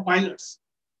 They are no pilots.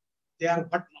 They are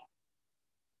what not.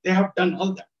 They have done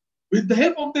all that with the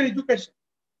help of their education.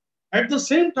 At the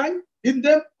same time, in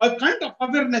them, a kind of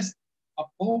awareness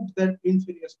about their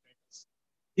inferior status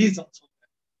is also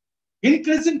there.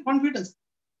 Increasing confidence.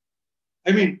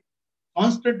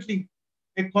 Constantly,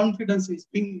 a confidence is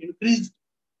being increased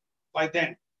by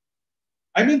them.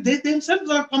 They themselves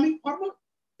are coming forward.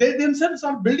 They themselves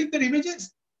are building their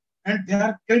images, and they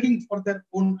are craving for their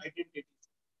own identity.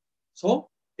 So,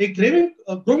 a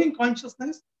growing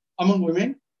consciousness among women,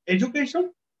 education,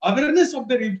 awareness of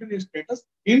their inferior status,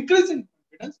 increasing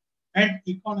confidence, and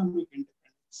economic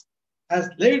independence has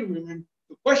led women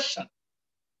to question,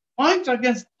 point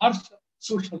against harsh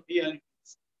social realities.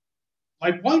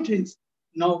 My point is,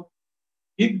 now,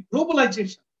 in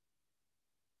globalization,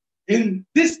 in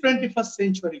this 21st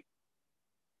century,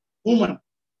 woman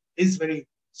is very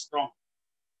strong.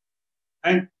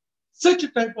 And such a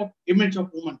type of image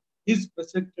of woman is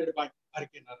presented by R.K.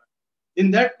 Narayan.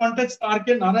 In that context,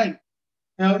 R.K. Narayan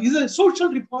is a social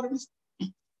reformist,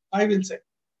 I will say.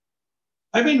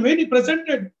 When he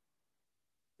presented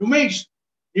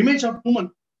image of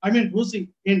woman, Rosie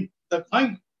in The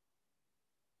Kind,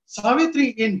 Savitri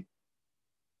in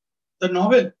the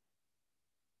novel,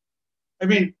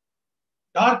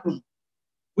 Dark Room,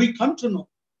 we come to know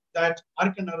that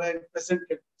R.K. Narayan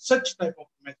presented such type of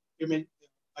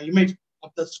image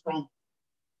of the strong.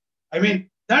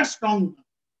 That strong woman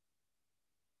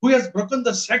who has broken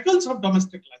the shackles of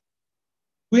domestic life,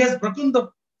 who has broken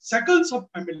the shackles of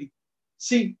family.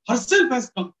 She herself has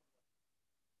come,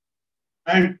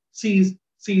 and she is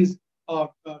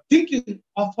thinking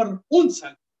of her own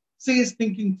self. She is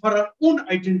thinking for her own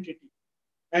identity,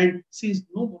 and she is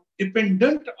no more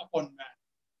dependent upon man.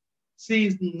 She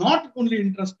is not only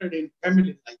interested in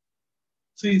family life,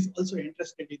 she is also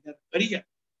interested in her career.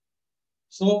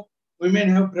 So women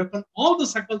have broken all the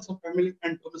cycles of family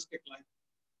and domestic life.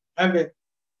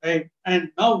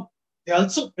 And now they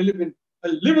also believe in a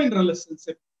living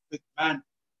relationship with man.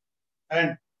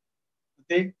 And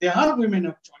they are women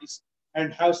of choice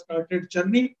and have started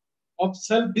journey of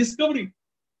self-discovery,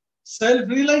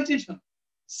 self-realization,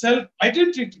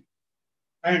 self-identity.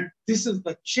 And this is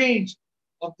the change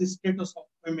of the status of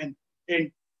women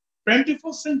in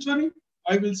 21st century,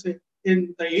 I will say,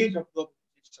 in the age of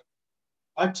globalization.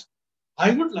 But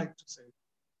I would like to say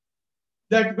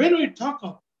that when we talk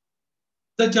of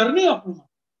the journey of woman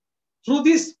through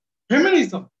this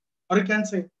feminism, or you can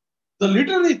say the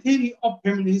literary theory of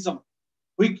feminism,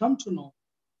 we come to know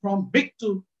from big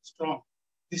to strong.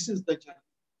 This is the journey.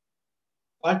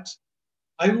 But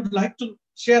I would like to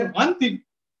share one thing,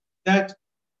 that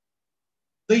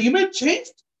the image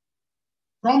changed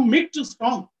from big to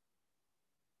strong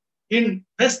in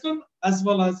Western as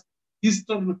well as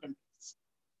Eastern countries.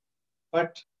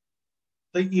 But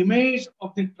the image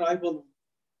of the tribal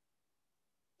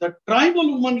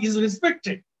woman is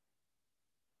respected.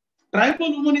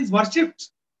 Tribal woman is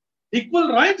worshipped. Equal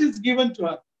right is given to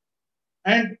her.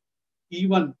 And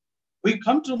even we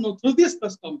come to know through this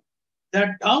custom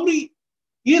that dowry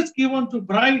is given to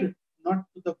bride, not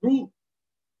to the groom.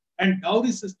 And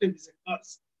dowry system is a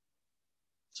curse.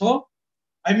 So,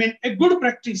 a good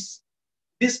practice,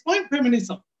 despite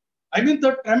feminism,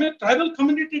 the tribal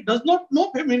community does not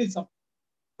know feminism,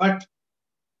 but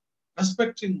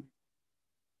respecting,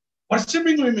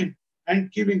 worshipping women,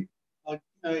 and giving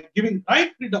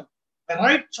right freedom, a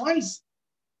right choice,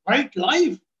 right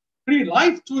life, free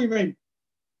life to women.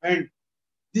 And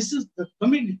this is the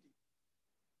community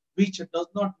which does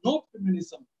not know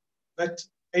feminism, but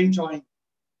enjoying,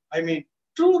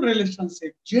 true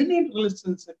relationship, genuine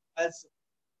relationship as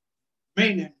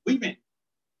men and women.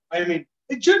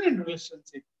 A genuine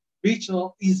relationship, which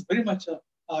is very much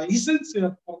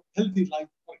essential for healthy life,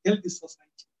 for healthy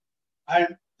society.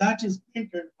 And that is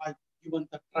maintained by even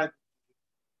the tribe.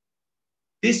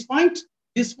 Despite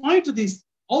this,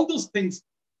 all those things,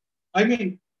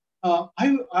 I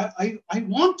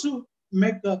want to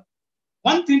make the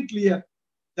one thing clear,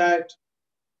 that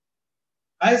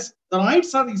as the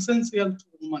rights are essential to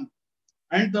women,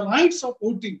 and the rights of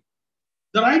voting,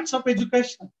 the rights of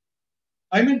education,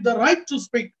 the right to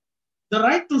speak, the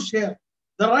right to share,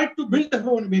 the right to build their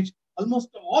own image, almost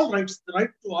all rights, the right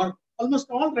to arm, almost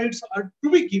all rights are to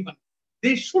be given.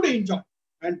 They should enjoy,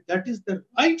 and that is their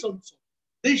right also.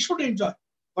 They should enjoy,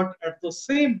 but at the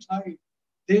same time,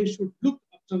 they should look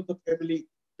after the family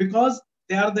because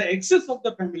they are the axis of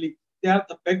the family. They are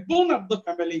the backbone of the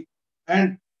family,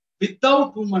 and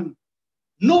without women,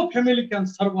 no family can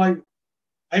survive.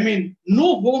 I mean,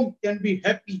 no home can be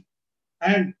happy,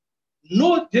 and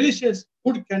no delicious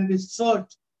food can be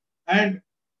served, and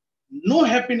no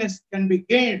happiness can be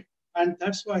gained. And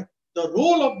that's why the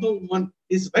role of the woman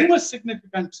is very much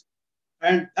significant.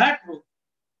 And that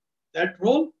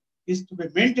role is to be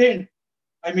maintained.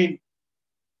 I mean,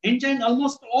 enjoying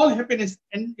almost all happiness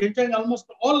and enjoying almost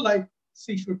all life,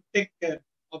 she should take care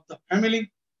of the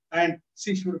family, and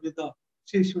she should be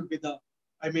the,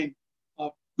 I mean, a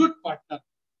good partner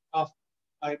of,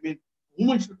 I mean,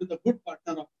 woman should be the good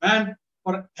partner of man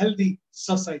for a healthy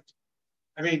society.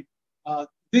 I mean,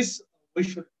 this we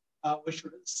should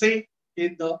say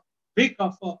in the wake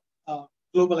of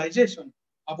globalization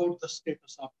about the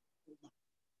status of women.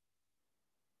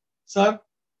 Sir,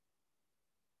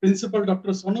 Principal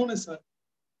Dr. Sonone sir,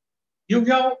 you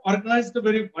have organized a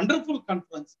very wonderful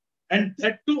conference, and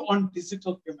that too on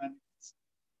digital humanities.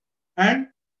 And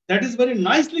that is very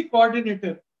nicely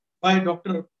coordinated by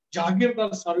Dr.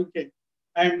 Jagirdar Saruke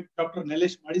and Dr.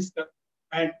 Nilesh Madiskar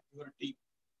and your team.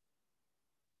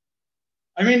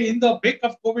 I mean, in the wake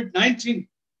of COVID-19,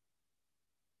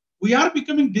 we are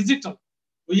becoming digital.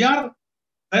 We are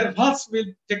very fast with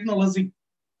technology,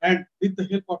 and with the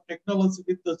help of technology,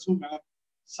 with the Zoom app,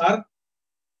 sir,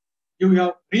 you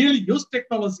have really used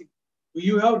technology.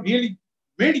 You have really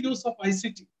made use of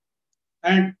ICT,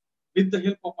 and with the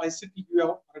help of ICT, you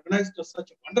have organized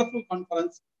such a wonderful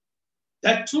conference,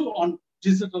 that too on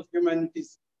digital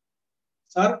humanities.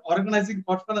 Sir, organizing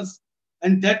conference,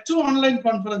 and that too online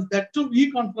conference, that too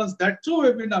e-conference, that too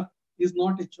webinar is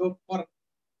not a joke for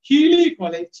Healy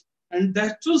College, and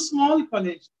that too small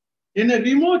college in a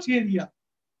remote area.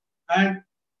 And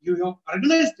you have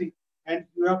organized it, and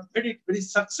you have made it very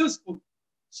successful.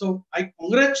 So I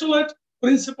congratulate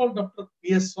Principal Dr.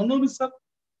 P.S. Sonone sir,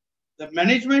 the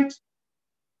management,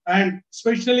 and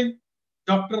especially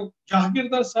Dr.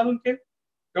 Jagirdar Saruke,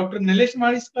 Dr. Nilesh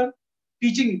Madiskar,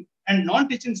 teaching and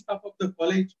non-teaching staff of the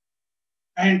college,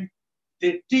 and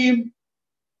the team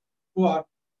who are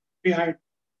behind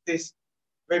this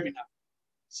webinar.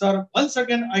 Sir, once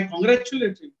again, I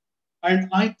congratulate you, and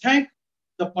I thank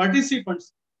the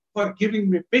participants for giving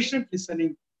me patient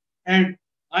listening. And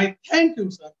I thank you,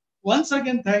 sir. Once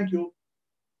again, thank you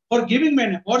for giving me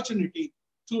an opportunity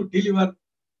to deliver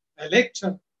a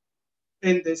lecture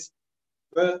in this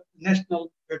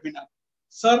national webinar.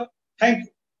 Sir, thank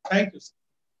you. Thank you, sir.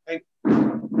 Thank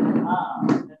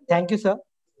you. Thank you, sir.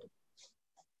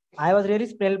 I was really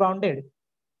spellbounded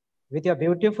with your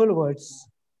beautiful words.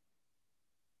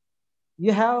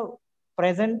 You have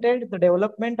presented the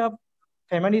development of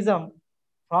feminism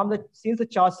from since the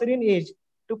Chaucerian age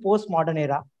to postmodern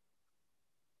era,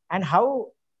 and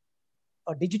how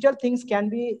digital things can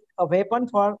be a weapon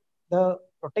for the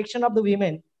protection of the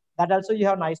women. That also you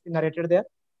have nicely narrated there.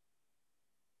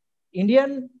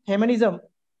 Indian feminism,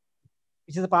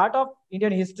 which is a part of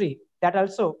Indian history, that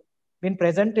also been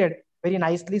presented very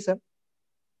nicely, sir.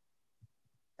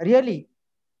 Really,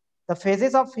 the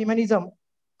phases of feminism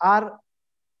are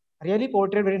really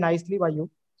portrayed very nicely by you.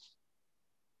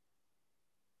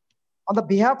 On the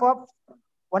behalf of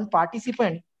one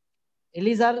participant,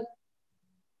 Elizar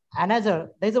Anazar,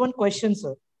 there is one question,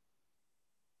 sir.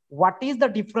 What is the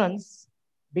difference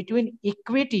between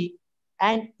equity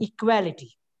and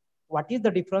equality? What is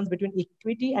the difference between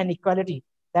equity and equality?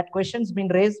 That question has been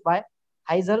raised by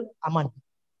Haizal Aman.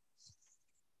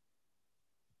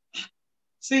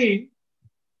 See,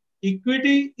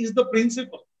 equity is the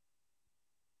principle,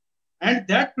 and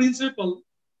that principle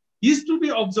is to be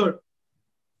observed.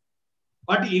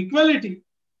 But equality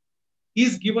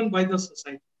is given by the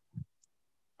society,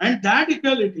 and that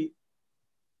equality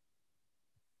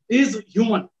is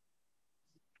human.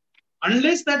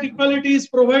 Unless that equality is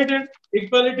provided,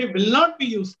 equality will not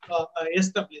be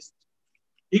established.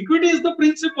 Equity is the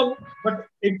principle, but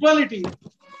equality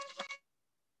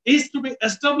is to be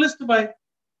established by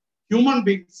human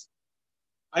beings.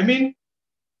 I mean,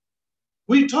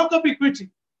 we talk of equity,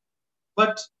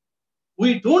 but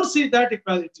we don't see that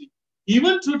equality.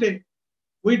 Even today,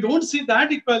 we don't see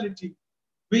that equality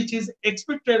which is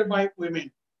expected by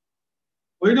women.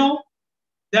 We know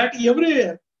that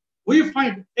everywhere we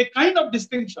find a kind of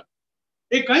distinction,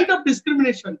 a kind of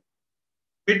discrimination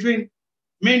between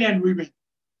men and women.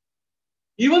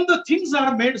 Even the things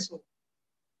are made so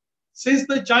since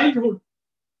the childhood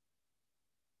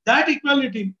that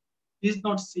equality is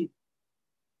not seen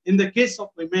in the case of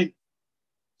women.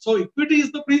 So equity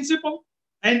is the principle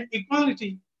and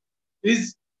equality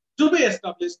is to be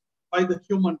established by the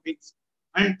human beings.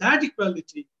 And that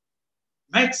equality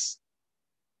makes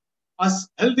us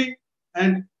healthy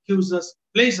and gives us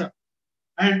pleasure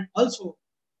and also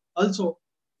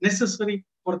necessary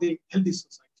for the healthy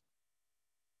society.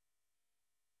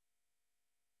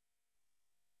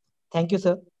 Thank you,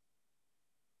 sir.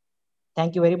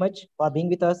 Thank you very much for being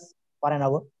with us for an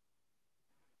hour.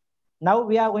 Now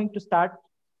we are going to start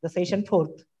the session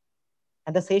 4th,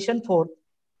 and the session 4th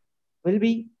will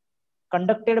be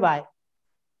conducted by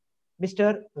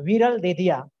Mr. Viral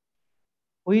Dedia,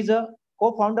 who is a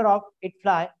co-founder of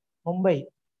ItFly Mumbai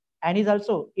and is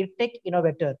also a tech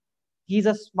innovator. He is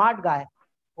a smart guy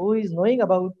who is knowing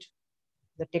about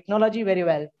the technology very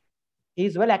well. He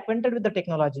is well acquainted with the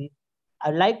technology.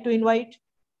 I'd like to invite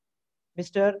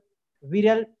Mr.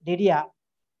 Viral Dedia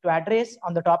to address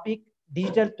on the topic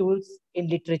digital tools in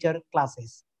literature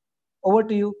classes. Over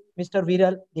to you, Mr.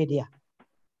 Viral Dedia.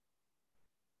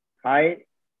 Hi,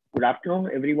 good afternoon,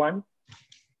 everyone.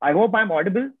 I hope I'm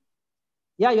audible.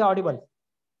 Yeah, you're audible.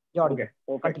 You're audible. Okay,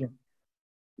 perfect. Continue.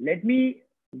 Let me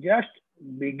just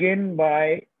begin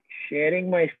by sharing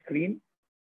my screen.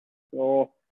 So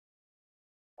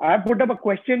I have put up a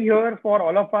question here for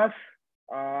all of us.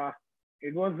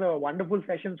 It was a wonderful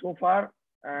session so far.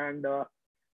 And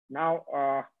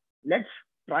now let's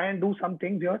try and do some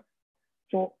things here.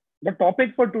 So the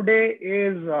topic for today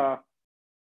is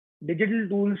digital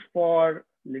tools for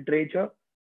literature.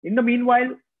 In the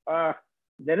meanwhile,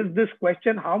 there is this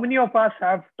question: how many of us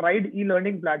have tried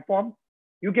e-learning platform?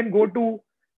 You can go to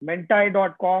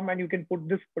mentai.com and you can put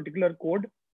this particular code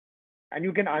and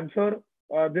you can answer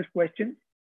this question.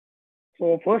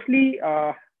 So firstly,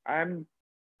 I'm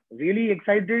really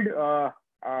excited,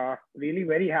 really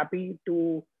very happy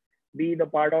to be the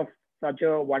part of such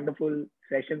a wonderful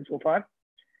session so far.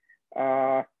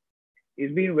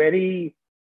 It's been very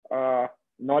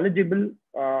knowledgeable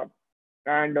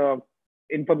and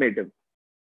informative.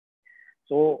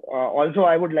 So also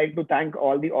I would like to thank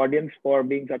all the audience for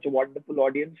being such a wonderful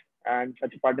audience and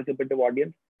such a participative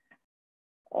audience.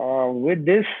 With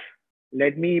this,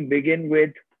 let me begin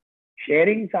with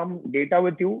sharing some data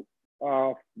with you,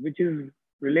 which is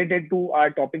related to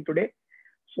our topic today.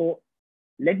 So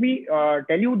let me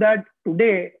tell you that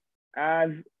today, as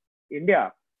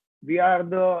India, we are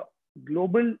the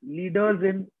global leaders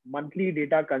in monthly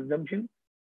data consumption.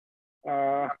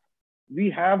 We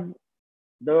have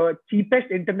the cheapest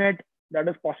internet that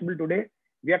is possible today.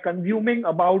 We are consuming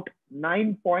about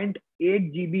 9.8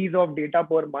 GBs of data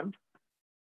per month.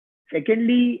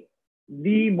 Secondly,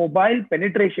 the mobile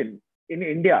penetration in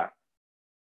India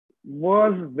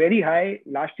was very high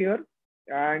last year.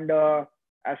 And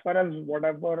as far as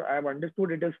whatever I've understood,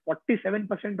 it is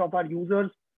 47% of our users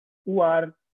who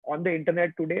are on the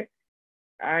internet today.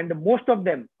 And most of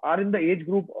them are in the age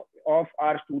group of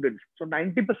our students. So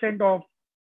 90% of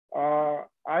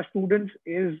our students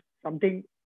is something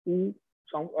who,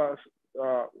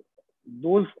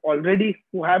 those already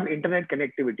who have internet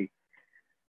connectivity.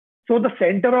 So the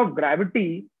center of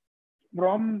gravity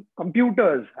from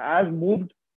computers has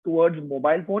moved towards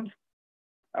mobile phones,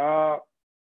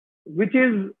 which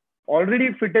is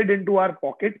already fitted into our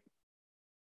pocket.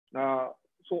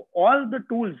 So all the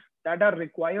tools that are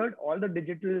required, all the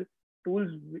digital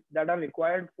tools that are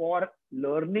required for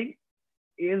learning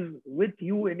is with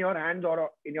you in your hands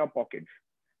or in your pockets.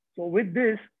 So with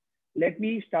this, let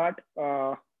me start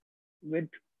with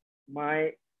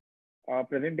my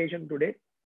presentation today.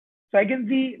 So I can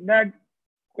see that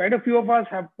quite a few of us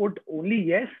have put only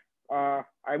yes.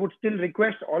 I would still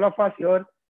request all of us here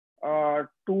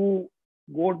to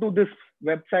go to this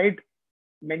website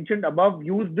mentioned above,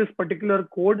 use this particular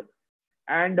code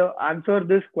and answer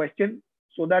this question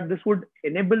so that this would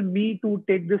enable me to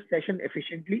take this session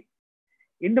efficiently.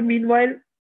 In the meanwhile,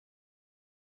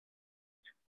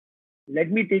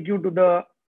 let me take you to the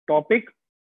topic.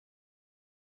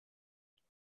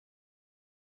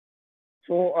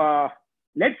 So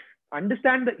let's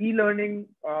understand the e-learning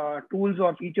tools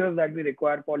or features that we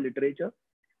require for literature.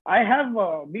 I have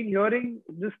been hearing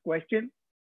this question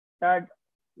that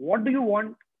what do you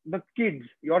want the kids,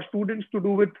 your students, to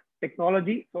do with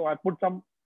technology? So I put some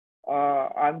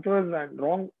answers and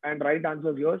wrong and right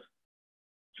answers here.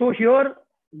 So here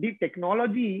the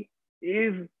technology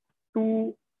is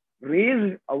to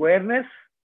raise awareness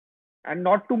and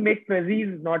not to make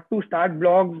prezzies, not to start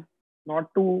blogs,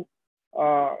 not to,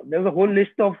 there's a whole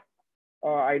list of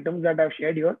items that I've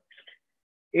shared here.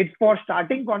 It's for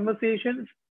starting conversations,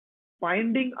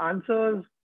 finding answers,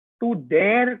 to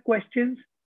their questions,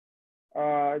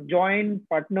 join,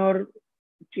 partner,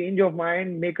 change of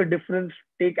mind, make a difference,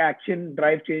 take action,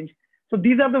 drive change. So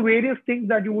these are the various things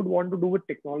that you would want to do with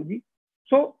technology.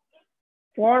 So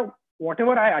for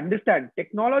whatever I understand,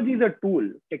 technology is a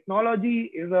tool.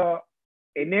 Technology is a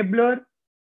enabler.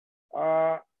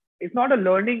 It's not a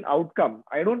learning outcome.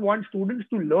 I don't want students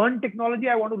to learn technology.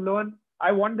 I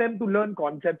want them to learn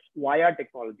concepts via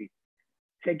technology.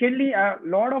 Secondly, a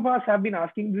lot of us have been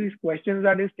asking these questions,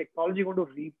 that is technology going to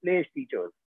replace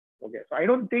teachers? Okay, so I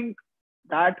don't think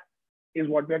that is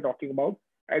what we're talking about.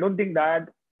 I don't think that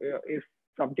is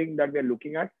something that we're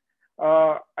looking at.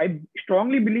 I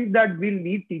strongly believe that we'll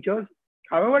need teachers.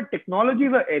 However, technology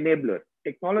is an enabler.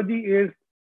 Technology is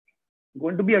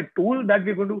going to be a tool that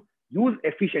we're going to use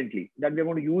efficiently, that we're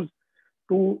going to use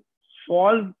to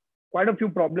solve quite a few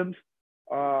problems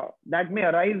that may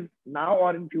arise now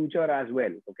or in future as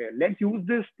well. Okay, let's use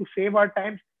this to save our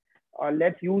time.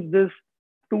 Let's use this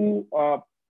to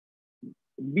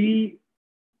be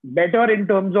better in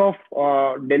terms of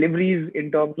deliveries,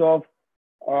 in terms of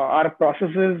our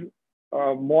processes,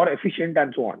 more efficient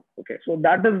and so on. Okay, so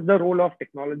that is the role of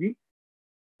technology.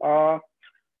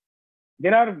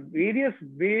 There are various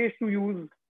ways to use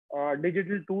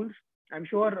digital tools. I'm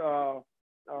sure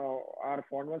our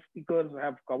former speakers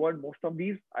have covered most of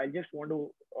these. I just want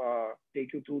to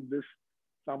take you through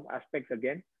some aspects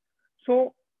again.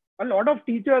 So a lot of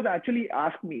teachers actually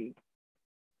ask me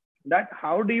that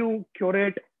how do you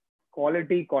curate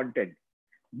quality content?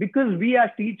 Because we as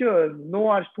teachers know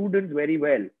our students very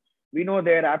well. We know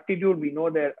their aptitude, we know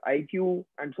their IQ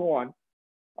and so on.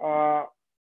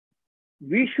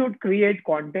 We should create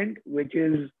content which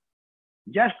is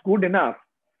just good enough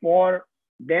for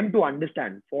them to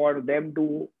understand, for them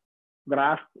to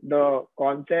grasp the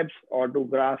concepts or to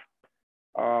grasp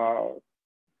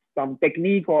some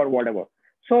technique or whatever.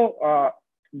 So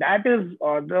that is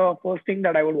the first thing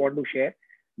that I would want to share.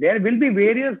 There will be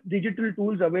various digital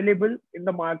tools available in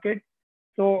the market.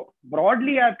 So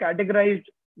broadly, I've categorized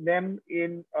them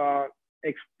in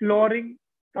exploring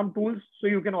some tools. So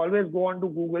you can always go on to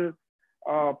Google,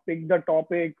 pick the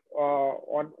topic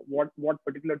on what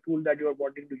particular tool that you are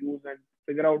wanting to use and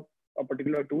figure out a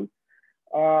particular tool.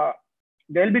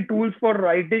 There'll be tools for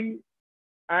writing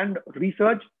and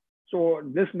research. So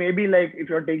this may be like if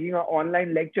you're taking an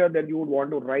online lecture, then you would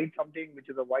want to write something which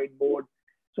is a whiteboard.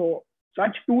 So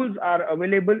such tools are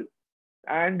available.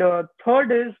 And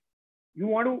third is you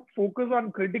want to focus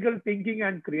on critical thinking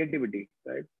and creativity,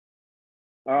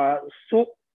 right? So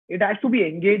it has to be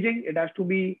engaging. It has to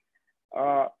be,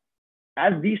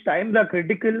 as these times are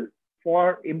critical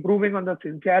for improving on the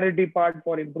sincerity part,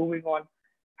 for improving on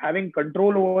having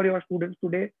control over your students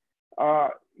today.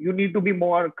 You need to be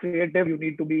more creative. You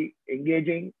need to be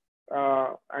engaging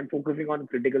and focusing on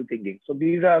critical thinking. So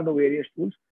these are the various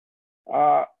tools.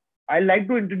 I'd like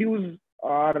to introduce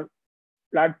our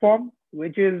platform,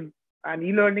 which is an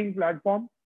e-learning platform,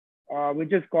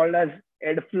 which is called as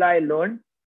Edfly Learn.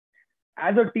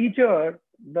 As a teacher,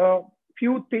 the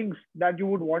few things that you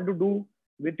would want to do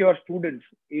with your students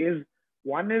is,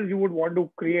 one is you would want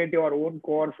to create your own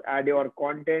course, add your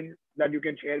content that you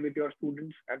can share with your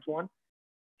students and so on.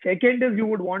 Second is you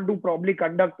would want to probably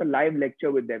conduct a live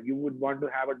lecture with them. You would want to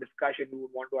have a discussion. You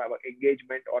would want to have an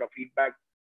engagement or a feedback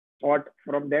thought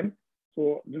from them.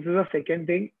 So this is the second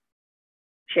thing,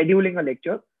 scheduling a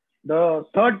lecture. The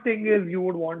third thing is you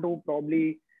would want to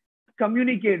probably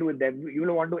communicate with them. You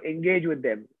will want to engage with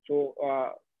them. So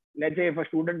let's say if a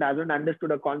student hasn't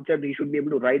understood a concept, he should be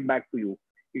able to write back to you.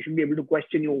 He should be able to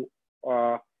question you.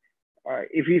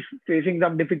 If he's facing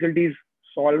some difficulties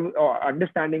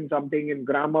understanding something in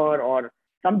grammar or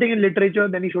something in literature,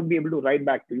 then he should be able to write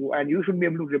back to you and you should be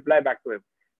able to reply back to him.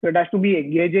 So it has to be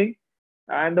engaging.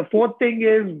 And the fourth thing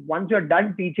is, once you're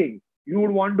done teaching, you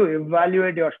would want to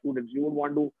evaluate your students. You would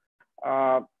want to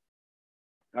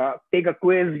take a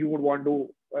quiz. You would want to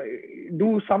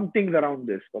do some things around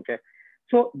this. Okay.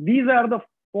 So these are the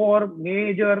four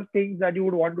major things that you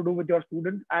would want to do with your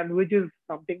students, and which is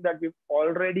something that we've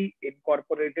already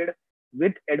incorporated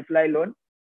with Edfly Learn.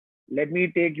 Let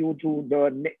me take you through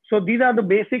so these are the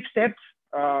basic steps.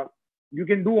 You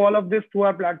can do all of this through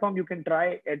our platform. You can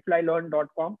try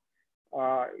edflylearn.com.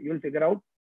 You'll figure out.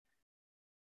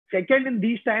 Second, in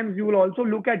these times, you will also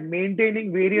look at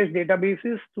maintaining various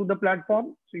databases through the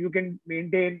platform. So you can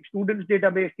maintain students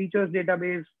database, teachers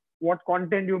database, what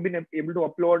content you've been able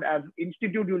to upload. As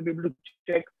institute, you'll be able to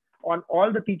check on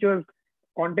all the teachers'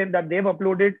 content that they've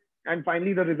uploaded, and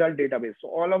finally the result database. So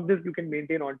all of this you can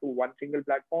maintain onto one single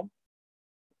platform.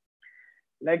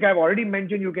 Like I've already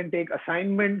mentioned, you can take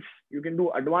assignments, you can do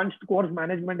advanced course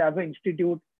management as an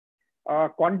institute.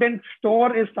 Content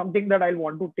store is something that I'll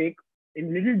want to take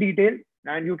in little detail,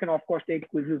 and you can of course take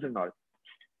quizzes and all.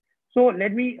 So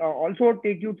let me also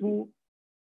take you through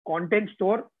content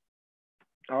store.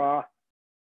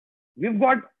 We've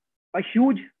got a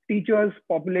huge teachers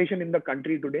population in the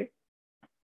country today.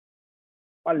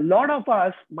 A lot of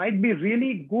us might be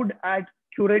really good at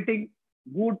curating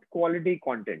good quality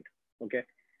content. Okay.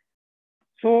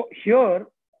 So here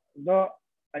the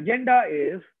agenda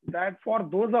is that for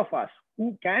those of us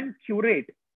who can curate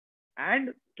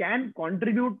and can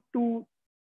contribute to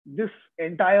this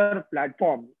entire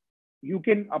platform, you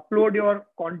can upload your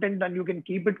content and you can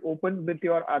keep it open with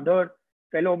your other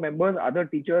fellow members, other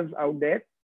teachers out there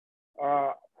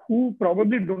who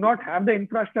probably do not have the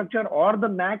infrastructure or the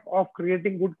knack of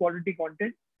creating good quality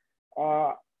content.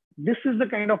 This is the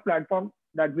kind of platform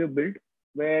that we've built,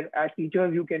 where as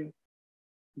teachers you can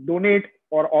donate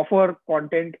or offer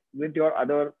content with your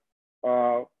other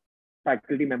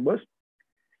faculty members.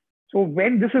 So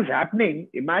when this is happening,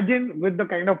 imagine with the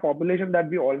kind of population that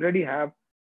we already have,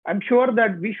 I'm sure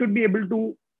that we should be able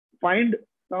to find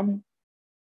some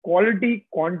quality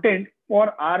content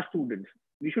for our students.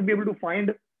 We should be able to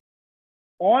find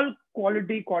all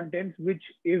quality content which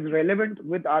is relevant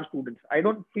with our students. I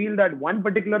don't feel that one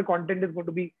particular content is going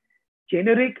to be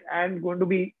generic and going to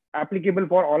be applicable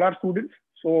for all our students.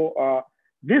 So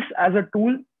this as a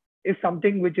tool is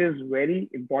something which is very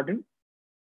important.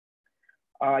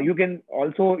 You can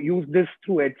also use this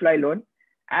through Edfly Learn.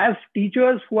 As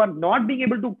teachers who are not being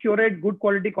able to curate good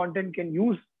quality content can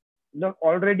use the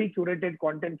already curated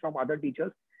content from other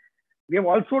teachers. We have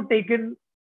also taken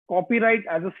copyright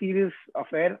as a serious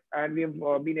affair, and we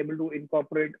have been able to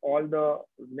incorporate all the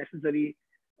necessary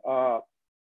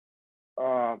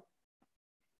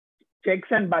checks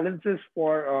and balances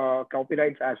for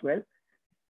copyrights as well.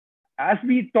 As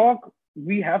we talk,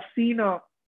 we have seen a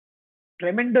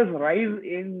tremendous rise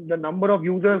in the number of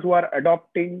users who are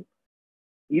adopting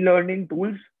e-learning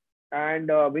tools, and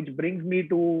which brings me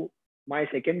to my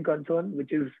second concern,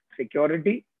 which is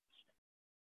security.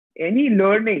 Any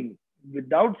learning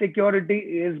without security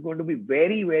is going to be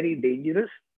very, very dangerous.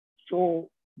 So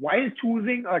while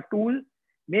choosing a tool,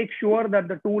 make sure that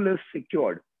the tool is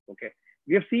secured. Okay.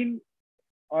 We have seen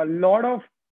a lot of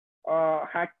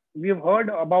we have heard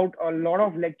about a lot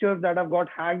of lectures that have got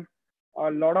hacked,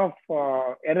 a lot of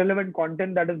irrelevant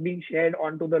content that is being shared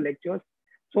onto the lectures.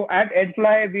 So at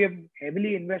Edfly, we have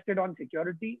heavily invested on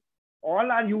security.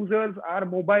 All our users are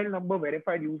mobile number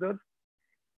verified users,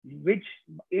 which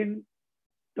in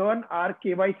turn are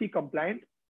KYC compliant.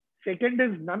 Second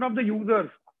is none of the users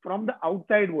from the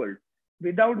outside world,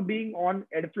 without being on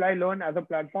Edfly Learn as a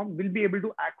platform, will be able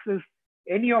to access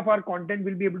any of our content,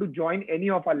 will be able to join any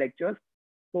of our lectures.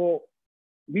 So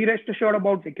be rest assured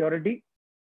about security.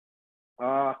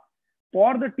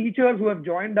 For the teachers who have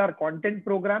joined our content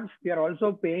programs, we are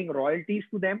also paying royalties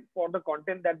to them for the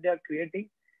content that they are creating.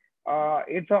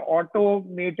 It's an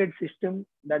automated system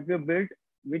that we have built,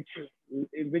 which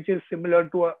is similar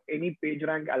to any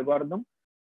PageRank algorithm.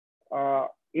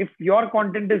 If your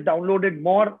content is downloaded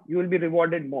more, you will be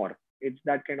rewarded more. It's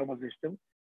that kind of a system.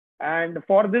 And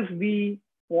for this,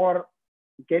 for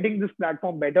getting this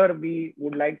platform better, we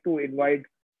would like to invite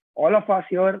all of us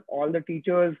here, all the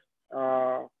teachers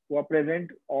who are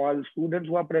present, all students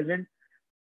who are present,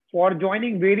 for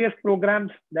joining various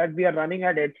programs that we are running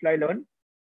at Edfly Learn.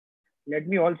 Let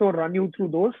me also run you through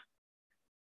those.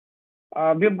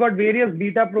 We've got various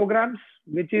beta programs,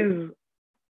 which is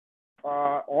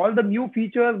all the new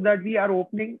features that we are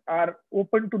opening are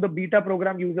open to the beta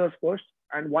program users first.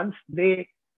 And once they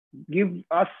give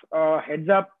us a heads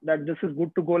up that this is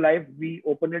good to go live, we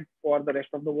open it for the rest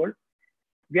of the world.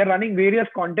 We are running various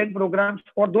content programs.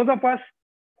 For those of us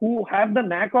who have the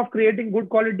knack of creating good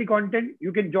quality content,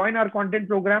 you can join our content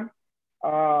program.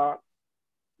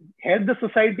 Help the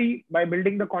society by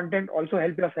building the content, also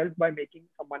help yourself by making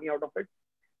some money out of it.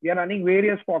 We are running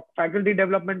various faculty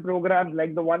development programs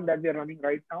like the one that we are running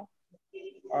right now.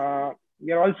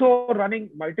 We are also running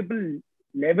multiple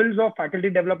levels of faculty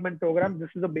development programs. This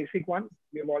is a basic one.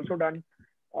 We have also done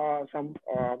some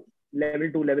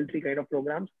level 2, level 3 kind of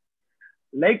programs.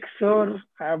 Like sir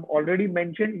have already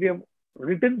mentioned, we have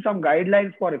written some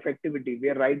guidelines for effectivity. We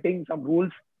are writing some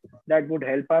rules that would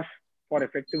help us for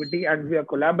effectivity, and we are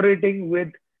collaborating with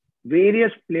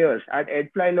various players. At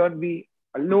Edfly Learn, we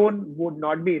alone would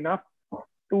not be enough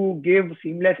to give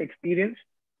seamless experience.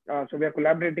 So we are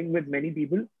collaborating with many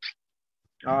people.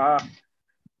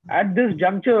 At this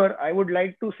juncture, I would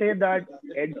like to say that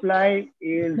Edfly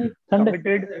is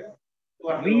committed.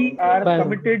 We are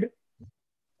committed.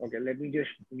 Okay, let me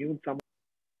just mute some.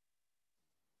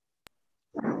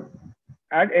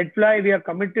 at EdFly, we are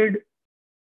committed,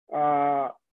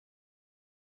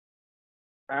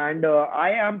 and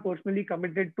I am personally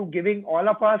committed to giving all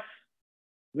of us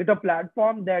with a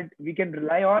platform that we can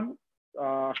rely on.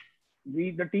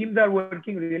 The teams are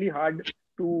working really hard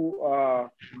to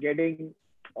getting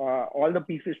all the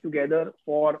pieces together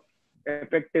for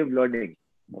effective learning.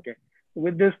 Okay.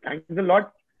 With this, thanks a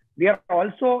lot. We are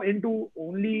also into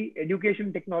only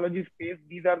education technology space.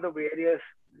 These are the various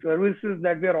services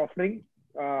that we are offering.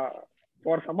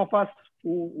 For some of us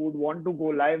who would want to go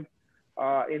live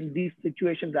in these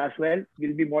situations as well,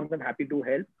 we'll be more than happy to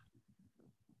help.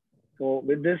 So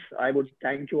with this, I would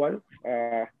thank you all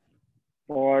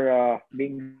for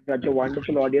being such a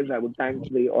wonderful audience. I would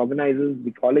thank the organizers,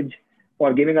 the college,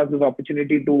 for giving us this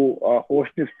opportunity to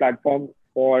host this platform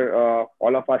for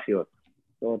all of us here.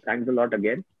 So thanks a lot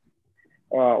again.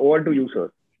 Over to you, sir.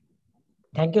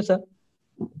 Thank you, sir.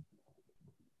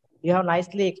 You have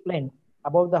nicely explained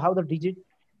about how the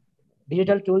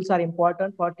digital tools are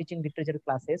important for teaching literature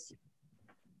classes,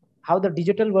 how the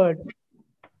digital world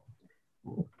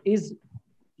is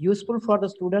useful for the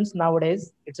students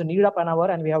nowadays. It's a need of an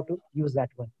hour and we have to use that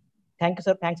one. Thank you,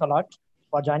 sir. Thanks a lot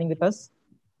for joining with us.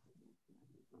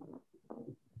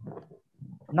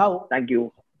 Now, thank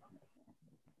you.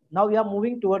 Now we are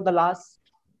moving toward the last,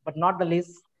 but not the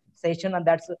least session, and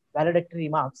that's valedictory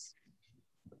remarks.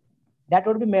 That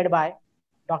would be made by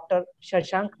Dr.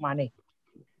 Shashank Mane.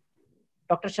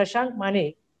 Dr. Shashank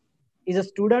Mane is a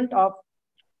student of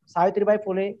Savitribai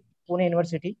Phule, Pune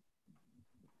University.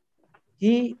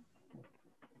 He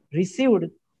received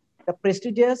the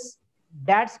prestigious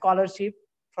DAT scholarship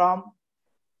from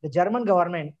the German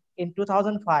government in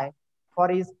 2005 for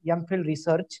his MPhil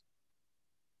research.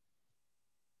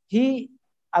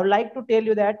 I would like to tell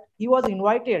you that he was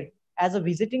invited as a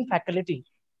visiting faculty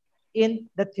in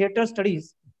the theater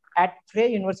studies at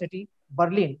Freie University,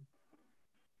 Berlin.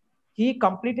 He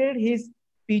completed his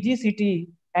PGCT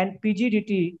and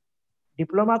PGDT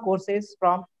diploma courses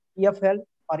from EFL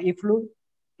or IFLU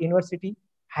University,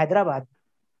 Hyderabad.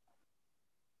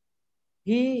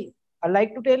 I'd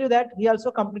like to tell you that he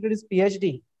also completed his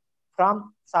PhD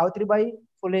from Savitribai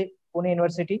Phule, Pune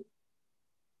University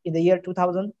in the year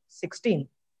 2016.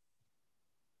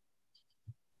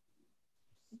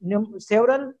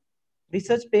 Several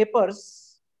research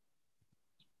papers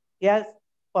he has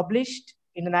published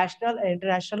in the national and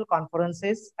international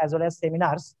conferences as well as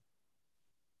seminars.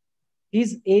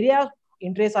 His area of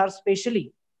interest are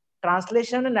especially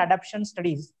translation and adaptation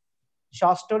studies,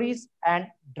 short stories, and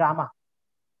drama.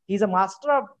 He's a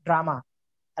master of drama.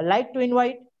 I'd like to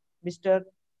invite Mr.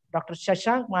 Dr.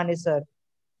 Shashank Mane, sir,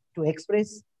 to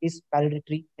express his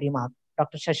valedictory remark.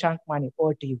 Dr. Shashank Mane,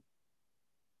 over to you.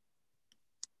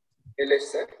 Hello,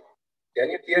 sir. Can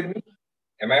you hear me?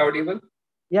 Am I audible?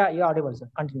 Yeah, you're audible, sir.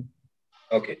 Continue.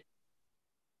 Okay.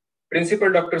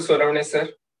 Principal Dr. Soravane, sir.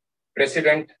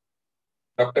 President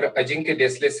Dr. Ajinkya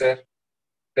Desle, sir.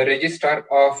 The Registrar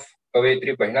of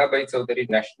Kavitri Bahinabai Chaudhary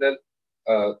National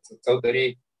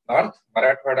Chaudhary North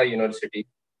Marathwada University.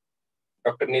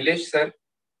 Dr. Nilesh, sir.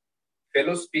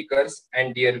 Fellow speakers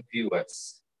and dear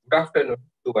viewers. Good afternoon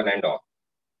to one and all.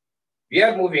 We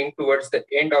are moving towards the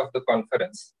end of the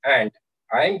conference and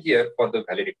I am here for the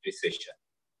valedictory session.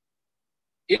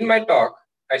 In my talk,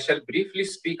 I shall briefly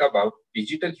speak about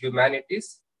digital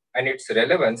humanities and its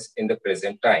relevance in the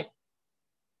present time.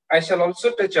 I shall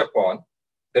also touch upon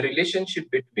the relationship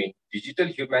between digital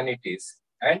humanities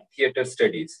and theater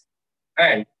studies,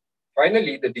 and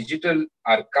finally the digital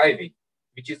archiving,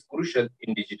 which is crucial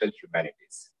in digital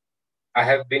humanities. I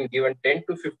have been given 10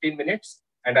 to 15 minutes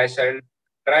and I shall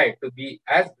try to be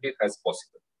as brief as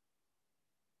possible.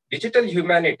 Digital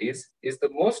humanities is the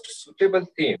most suitable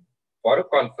theme for a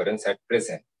conference at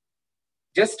present.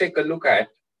 Just take a look at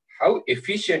how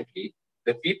efficiently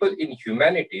the people in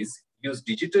humanities use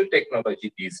digital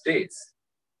technology these days.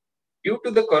 Due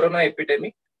to the corona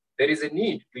epidemic, there is a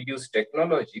need to use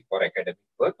technology for academic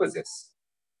purposes.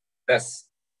 Thus,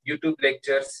 YouTube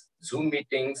lectures, Zoom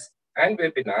meetings, and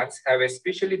webinars have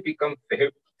especially become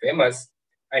famous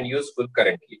and useful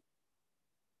currently.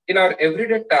 In our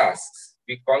everyday tasks,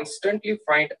 we constantly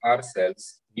find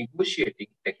ourselves negotiating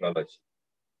technology.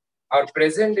 Our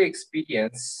present-day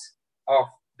experience of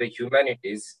the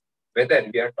humanities, whether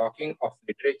we are talking of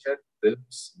literature,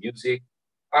 films, music,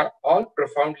 are all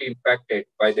profoundly impacted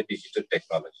by the digital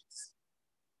technologies.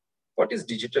 What is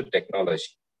digital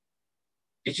technology?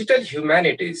 Digital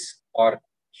humanities or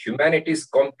humanities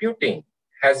computing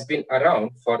has been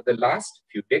around for the last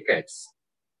few decades.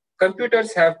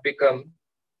 Computers have become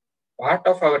part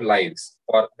of our lives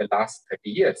for the last 30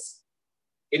 years.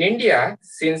 In India,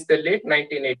 since the late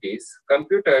 1980s,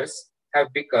 computers have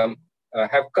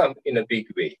come in a big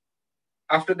way.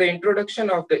 After the introduction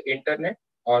of the internet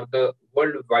or the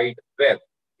World Wide Web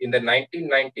in the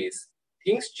 1990s,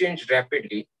 things changed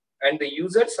rapidly and the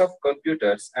users of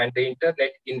computers and the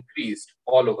internet increased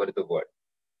all over the world.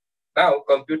 Now,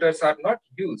 computers are not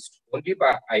used only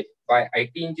by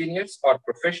IT engineers or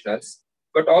professionals,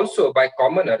 but also by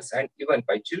commoners and even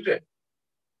by children.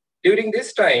 During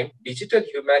this time, digital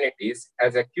humanities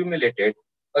has accumulated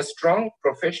a strong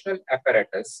professional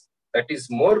apparatus that is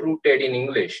more rooted in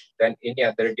English than any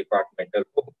other departmental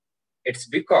home. It's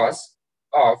because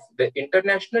of the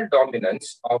international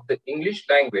dominance of the English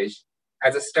language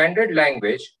as a standard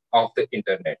language of the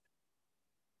internet.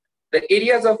 The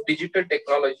areas of digital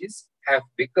technologies have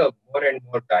become more and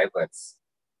more diverse.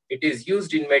 It is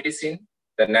used in medicine,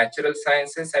 the natural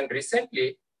sciences, and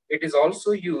recently it is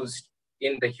also used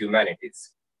in the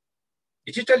humanities.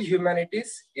 Digital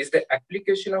humanities is the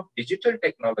application of digital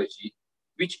technology,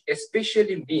 which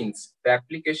especially means the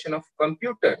application of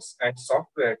computers and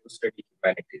software to study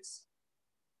humanities.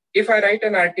 If I write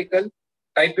an article,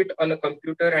 type it on a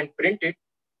computer and print it,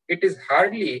 it is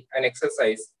hardly an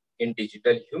exercise in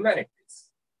digital humanities.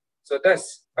 So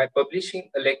thus, by publishing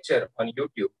a lecture on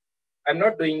YouTube, I'm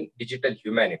not doing digital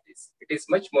humanities. It is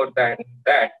much more than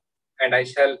that, and I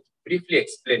shall briefly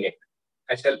explain it.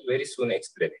 I shall very soon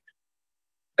explain it.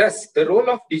 Thus, the role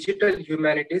of digital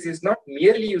humanities is not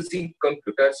merely using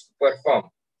computers to perform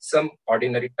some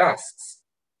ordinary tasks.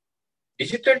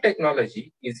 Digital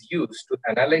technology is used to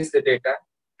analyze the data,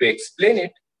 to explain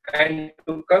it, and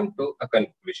to come to a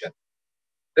conclusion.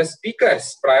 The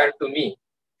speakers prior to me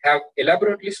have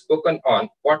elaborately spoken on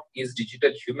what is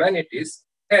digital humanities,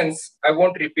 hence I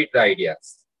won't repeat the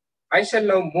ideas. I shall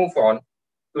now move on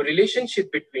to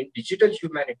relationship between digital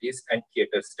humanities and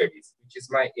theater studies, which is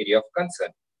my area of concern.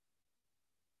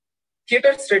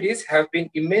 Theater studies have been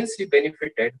immensely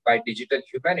benefited by digital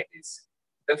humanities.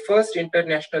 The first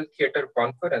international theater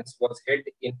conference was held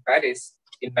in Paris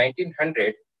in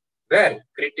 1900, where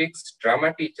critics,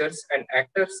 drama teachers, and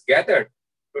actors gathered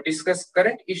to discuss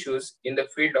current issues in the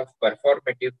field of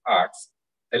performative arts,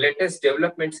 the latest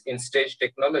developments in stage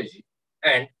technology,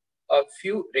 and a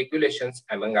few regulations,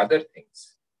 among other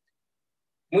things.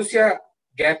 Monsieur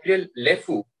Gabriel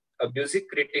Lefou, a music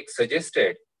critic,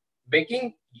 suggested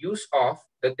making use of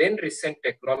the then recent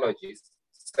technologies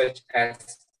such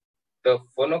as the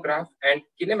phonograph and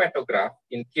kinematograph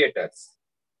in theaters.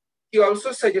 He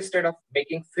also suggested of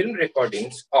making film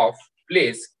recordings of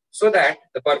plays so that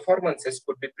the performances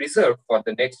could be preserved for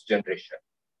the next generation.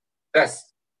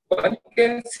 Thus, one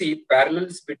can see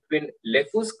parallels between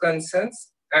Lefou's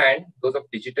concerns and those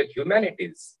of digital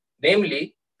humanities,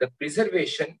 namely the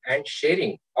preservation and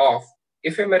sharing of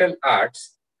ephemeral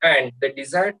arts and the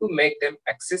desire to make them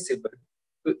accessible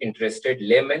to interested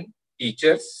laymen,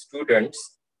 teachers,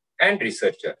 students, and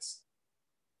researchers.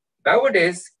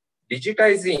 Nowadays,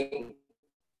 digitizing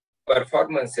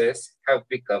performances have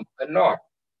become a norm.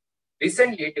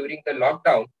 Recently, during the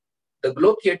lockdown, the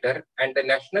Globe Theatre and the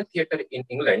National Theatre in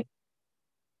England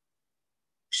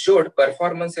showed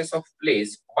performances of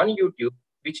plays on YouTube,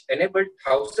 which enabled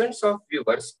thousands of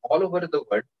viewers all over the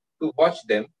world to watch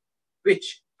them,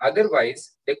 which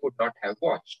otherwise they could not have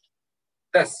watched.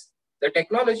 Thus, the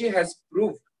technology has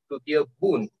proved to be a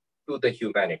boon to the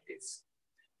humanities.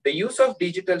 The use of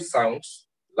digital sounds,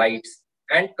 lights,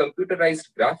 and computerized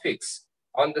graphics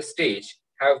on the stage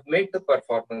have made the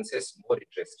performances more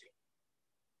interesting.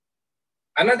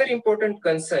 Another important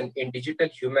concern in digital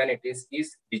humanities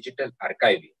is digital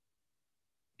archiving.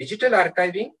 Digital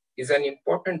archiving is an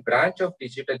important branch of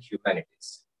digital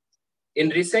humanities. In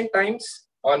recent times,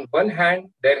 on one hand,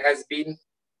 there has been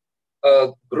a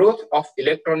growth of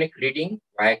electronic reading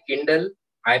via Kindle,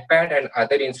 iPad, and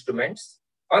other instruments.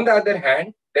 On the other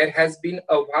hand, there has been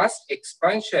a vast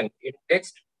expansion in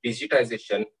text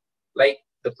digitization, like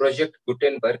the Project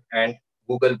Gutenberg and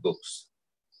Google Books.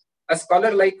 A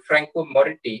scholar like Franco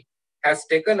Moretti has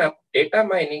taken up data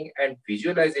mining and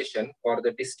visualization for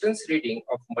the distance reading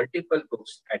of multiple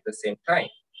books at the same time.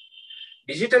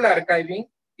 Digital archiving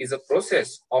is a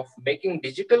process of making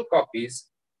digital copies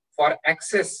for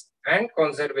access and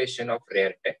conservation of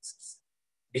rare texts.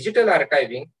 Digital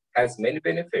archiving has many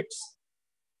benefits.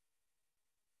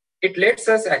 It lets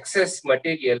us access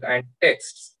material and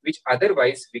texts which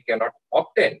otherwise we cannot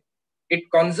obtain. It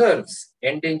conserves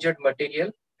endangered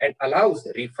material and allows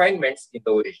refinements in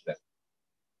the original.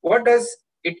 What does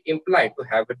it imply to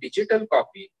have a digital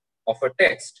copy of a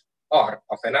text or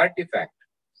of an artifact?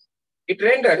 It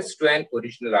renders to an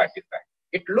original artifact.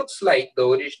 It looks like the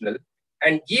original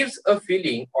and gives a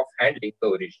feeling of handling the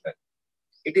original.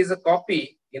 It is a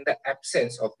copy in the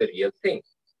absence of the real thing.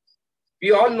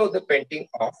 We all know the painting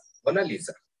of Mona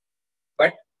Lisa,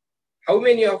 but how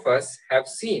many of us have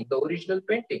seen the original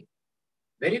painting?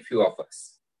 Very few of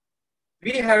us.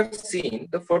 We have seen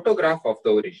the photograph of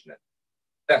the original.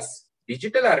 Thus,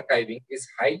 digital archiving is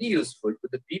highly useful to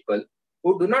the people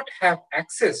who do not have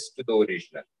access to the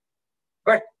original.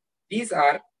 But these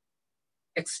are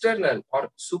external or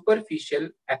superficial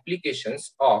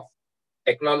applications of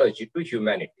technology to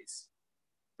humanities.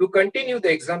 To continue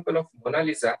the example of Mona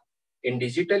Lisa, in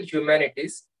digital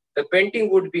humanities, the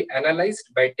painting would be analyzed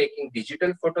by taking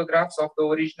digital photographs of the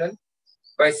original,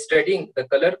 by studying the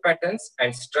color patterns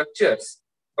and structures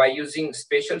by using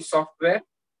spatial software,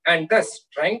 and thus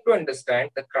trying to understand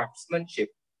the craftsmanship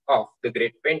of the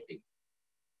great painting.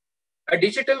 A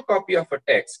digital copy of a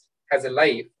text has a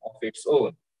life of its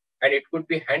own, and it could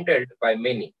be handled by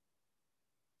many.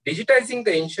 Digitizing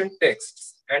the ancient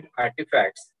texts and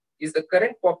artifacts is the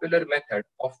current popular method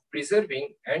of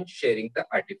preserving and sharing the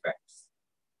artifacts.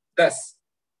 Thus,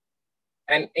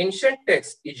 an ancient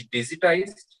text is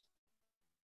digitized,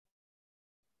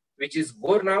 which is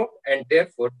worn out and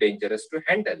therefore dangerous to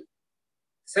handle.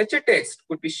 Such a text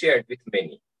could be shared with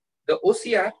many. The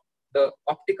OCR, the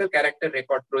Optical Character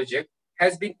Record Project,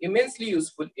 has been immensely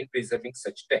useful in preserving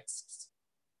such texts.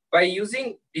 By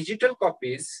using digital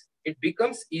copies, it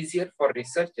becomes easier for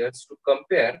researchers to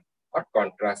compare or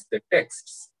contrast the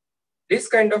texts. This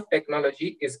kind of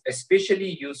technology is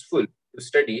especially useful to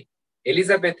study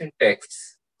Elizabethan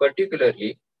texts,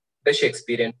 particularly the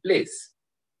Shakespearean plays.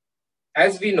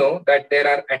 As we know that there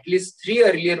are at least 3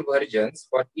 earlier versions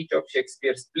for each of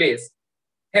Shakespeare's plays,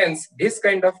 hence this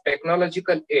kind of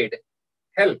technological aid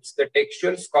helps the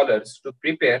textual scholars to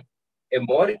prepare a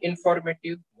more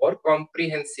informative, more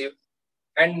comprehensive,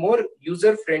 and more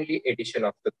user-friendly edition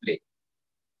of the play.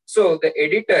 So the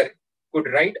editor could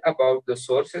write about the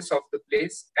sources of the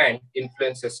plays and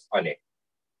influences on it.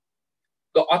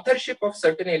 The authorship of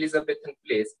certain Elizabethan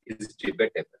plays is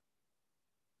debatable.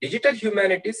 Digital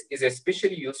humanities is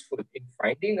especially useful in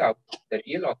finding out the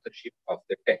real authorship of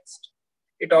the text.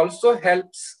 It also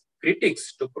helps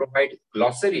critics to provide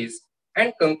glossaries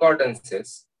and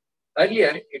concordances.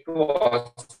 Earlier, it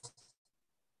was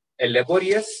a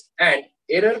laborious and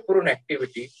error-prone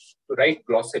activity to write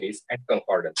glossaries and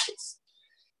concordances.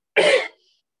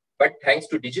 But thanks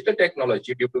to digital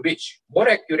technology, due to which more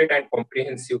accurate and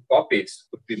comprehensive copies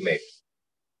could be made.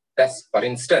 Thus, for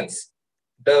instance,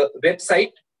 the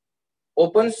website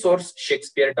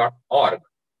opensourceshakespeare.org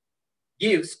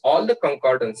gives all the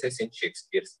concordances in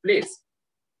Shakespeare's plays.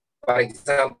 For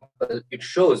example, it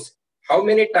shows how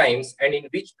many times and in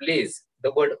which plays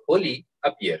the word holy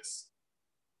appears.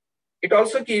 It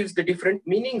also gives the different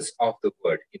meanings of the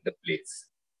word in the plays.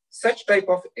 Such type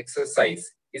of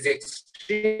exercise is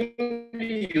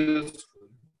extremely useful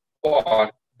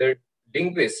for the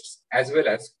linguists as well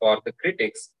as for the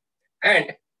critics,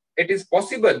 and it is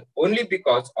possible only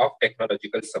because of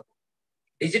technological support.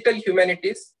 Digital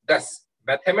humanities thus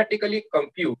mathematically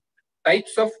compute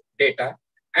types of data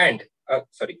and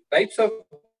types of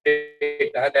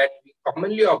data that we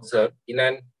commonly observe in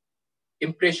an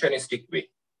impressionistic way.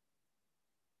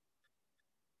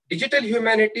 Digital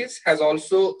humanities has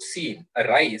also seen a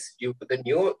rise due to the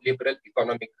neoliberal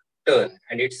economic turn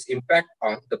and its impact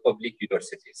on the public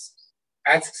universities.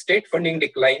 As state funding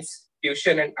declines,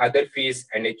 tuition and other fees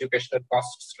and educational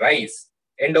costs rise,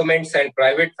 endowments and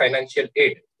private financial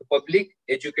aid to public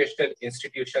educational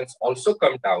institutions also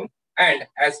come down, and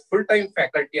as full-time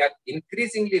faculty are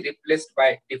increasingly replaced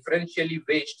by differentially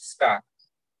waged staff,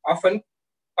 often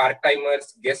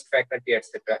part-timers, guest faculty,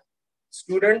 etc.,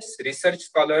 students, research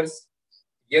scholars,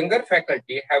 younger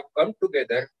faculty have come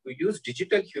together to use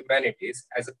digital humanities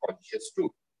as a conscious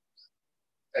tool.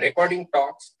 Recording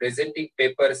talks, presenting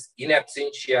papers in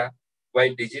absentia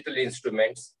while digital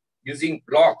instruments, using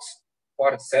blogs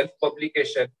for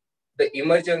self-publication, the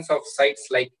emergence of sites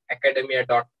like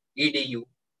academia.edu,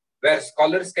 where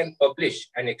scholars can publish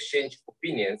and exchange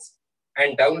opinions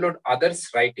and download others'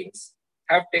 writings,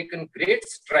 have taken great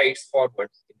strides forward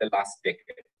in the last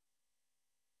decade.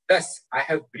 Thus, I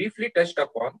have briefly touched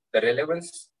upon the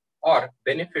relevance or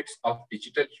benefits of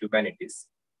digital humanities,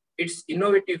 its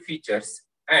innovative features,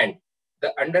 and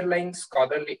the underlying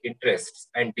scholarly interests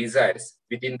and desires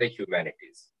within the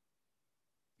humanities.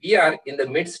 We are in the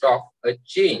midst of a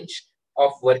change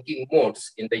of working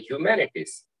modes in the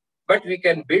humanities, but we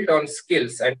can build on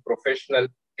skills and professional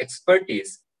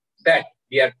expertise that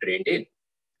we are trained in.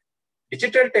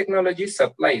 Digital technology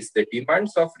supplies the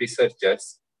demands of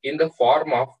researchers in the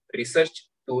form of research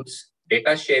tools,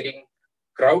 data sharing,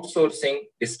 crowdsourcing,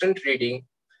 distant reading,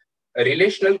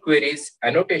 relational queries,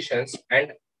 annotations,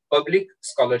 and public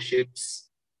scholarships.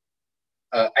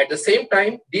 At the same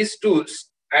time, these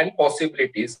tools and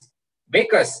possibilities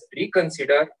make us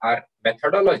reconsider our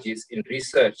methodologies in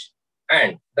research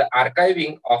and the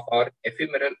archiving of our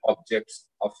ephemeral objects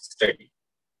of study.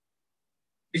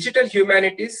 Digital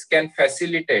humanities can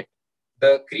facilitate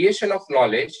the creation of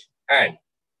knowledge and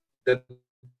the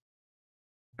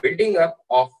building up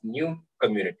of new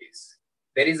communities.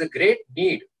 There is a great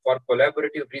need for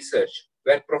collaborative research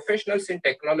where professionals in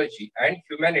technology and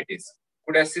humanities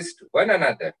could assist one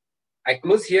another. I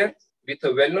close here with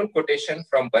a well-known quotation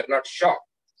from Bernard Shaw.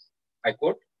 I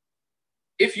quote,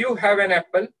 "If you have an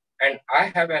apple and I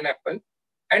have an apple,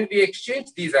 and we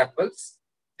exchange these apples,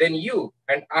 then you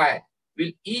and I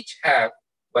will each have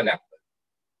one apple.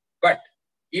 But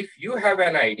if you have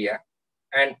an idea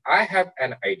and I have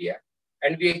an idea,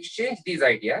 and we exchange these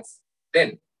ideas,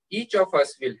 then each of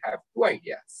us will have two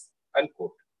ideas,"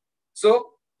 unquote.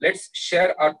 So let's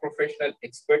share our professional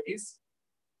expertise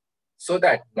so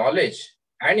that knowledge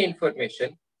and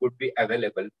information would be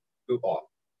available to all.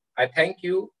 I thank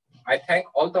you. I thank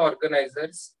all the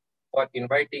organizers for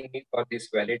inviting me for this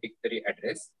valedictory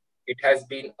address. It has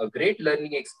been a great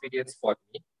learning experience for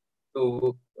me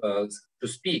to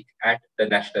speak at the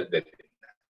national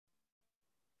webinar.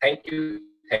 Thank you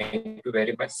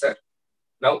very much, sir.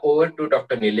 Now over to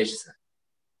Dr. Nilesh, sir.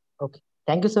 Okay,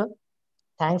 thank you, sir.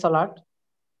 Thanks a lot.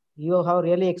 You have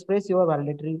really expressed your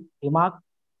valedictory remark.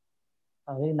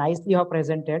 Very nicely you have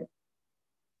presented.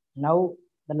 Now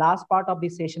the last part of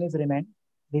this session is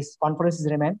this conference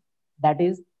is remain. That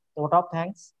is the vote of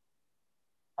thanks.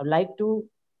 I would like to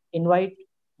invite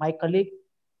my colleague,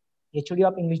 HOD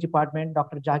of English Department,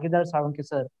 Dr. Jagidar Savanki,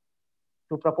 sir,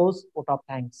 to propose vote of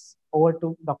thanks. Over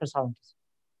to Dr. Savanki.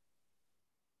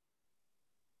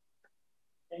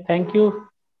 Thank you,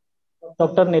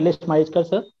 Dr. Nilesh Maiskar,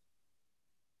 sir.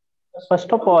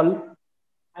 First of all,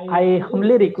 I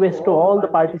humbly request to all the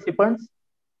participants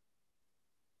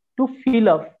to fill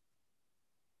up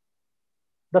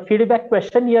the feedback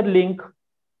questionnaire link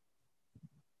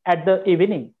at the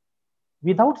evening.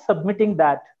 Without submitting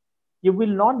that, you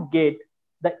will not get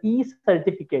the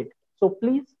e-certificate. So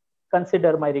please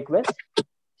consider my request.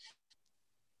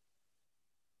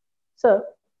 Sir,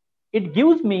 it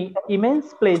gives me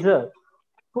immense pleasure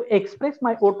to express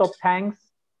my vote of thanks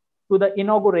to the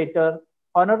inaugurator,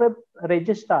 Honorable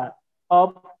Registrar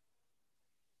of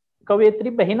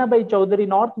Kavitri Bahinabai Chaudhary,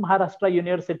 North Maharashtra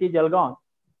University, Jalgaon,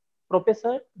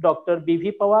 Professor Dr.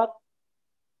 B.V. Pawar,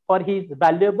 for his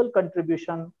valuable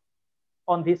contribution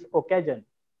on this occasion.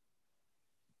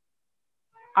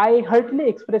 I heartily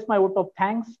express my vote of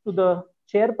thanks to the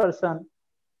chairperson,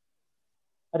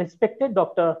 respected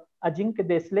Dr. Ajinkya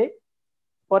Desle,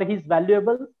 for his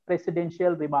valuable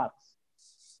presidential remarks.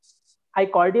 I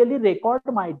cordially record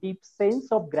my deep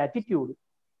sense of gratitude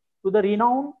to the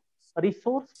renowned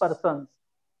resource persons,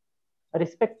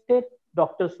 respected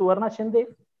Dr. Suvarna Shinde,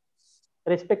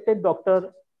 respected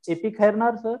Dr. A.P.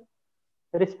 Khairnar, sir,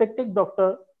 respected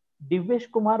Dr.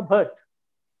 Divyesh Kumar Bhatt,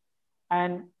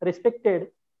 and respected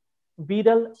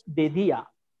Viral Dediya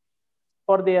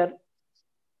for their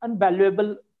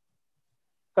invaluable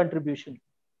contribution.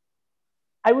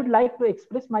 I would like to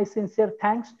express my sincere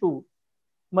thanks to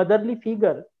motherly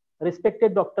figure,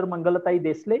 respected Dr. Mangalatai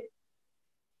Desle,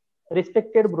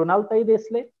 respected Brunaltai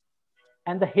Desle,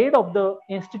 and the head of the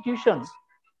institution,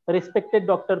 respected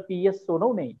Dr. P.S.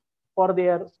 Sonone, for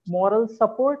their moral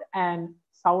support and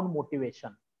sound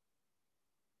motivation.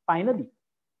 Finally,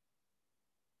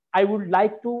 I would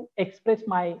like to express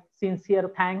my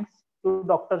sincere thanks to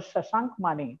Dr. Shashank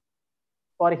Mane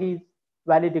for his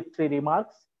valedictory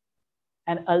remarks,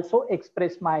 and also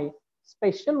express my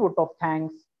special vote of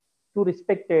thanks to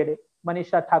respected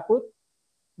Manisha Thakur,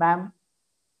 ma'am,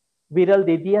 Viral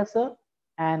Dediya sir,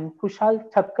 and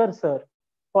Kushal Thakkar sir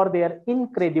for their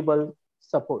incredible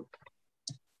support.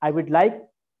 I would like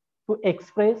to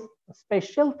express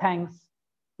special thanks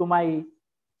to my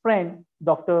friend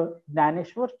Dr.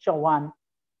 Dhaneshwar Chauhan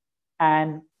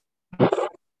and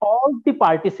all the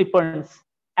participants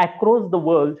across the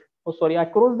world,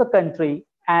 across the country,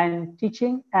 and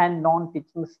teaching and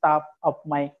non-teaching staff of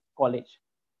my college.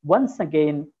 Once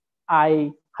again,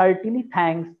 I heartily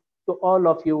thanks to all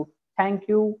of you. Thank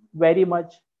you very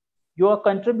much. Your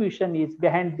contribution is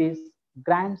behind this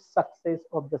grand success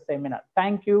of the seminar.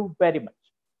 Thank you very much.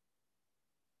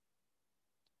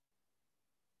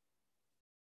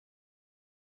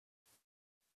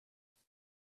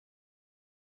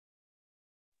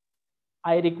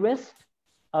 I request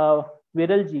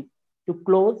Viralji to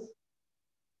close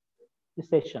the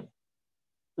session.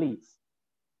 please.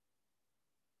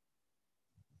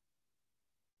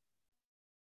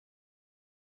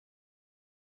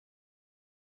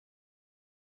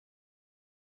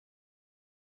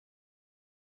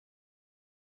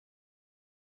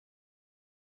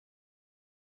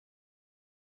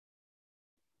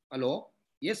 Hello,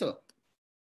 yes sir.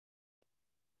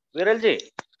 विरल जी,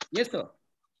 Yes sir.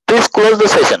 Please close the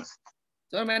session.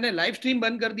 Sir मैंने live stream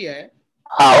बंद कर दिया है.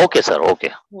 हाँ, okay sir, okay.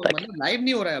 मतलब live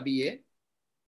नहीं हो रहा है अभी ये.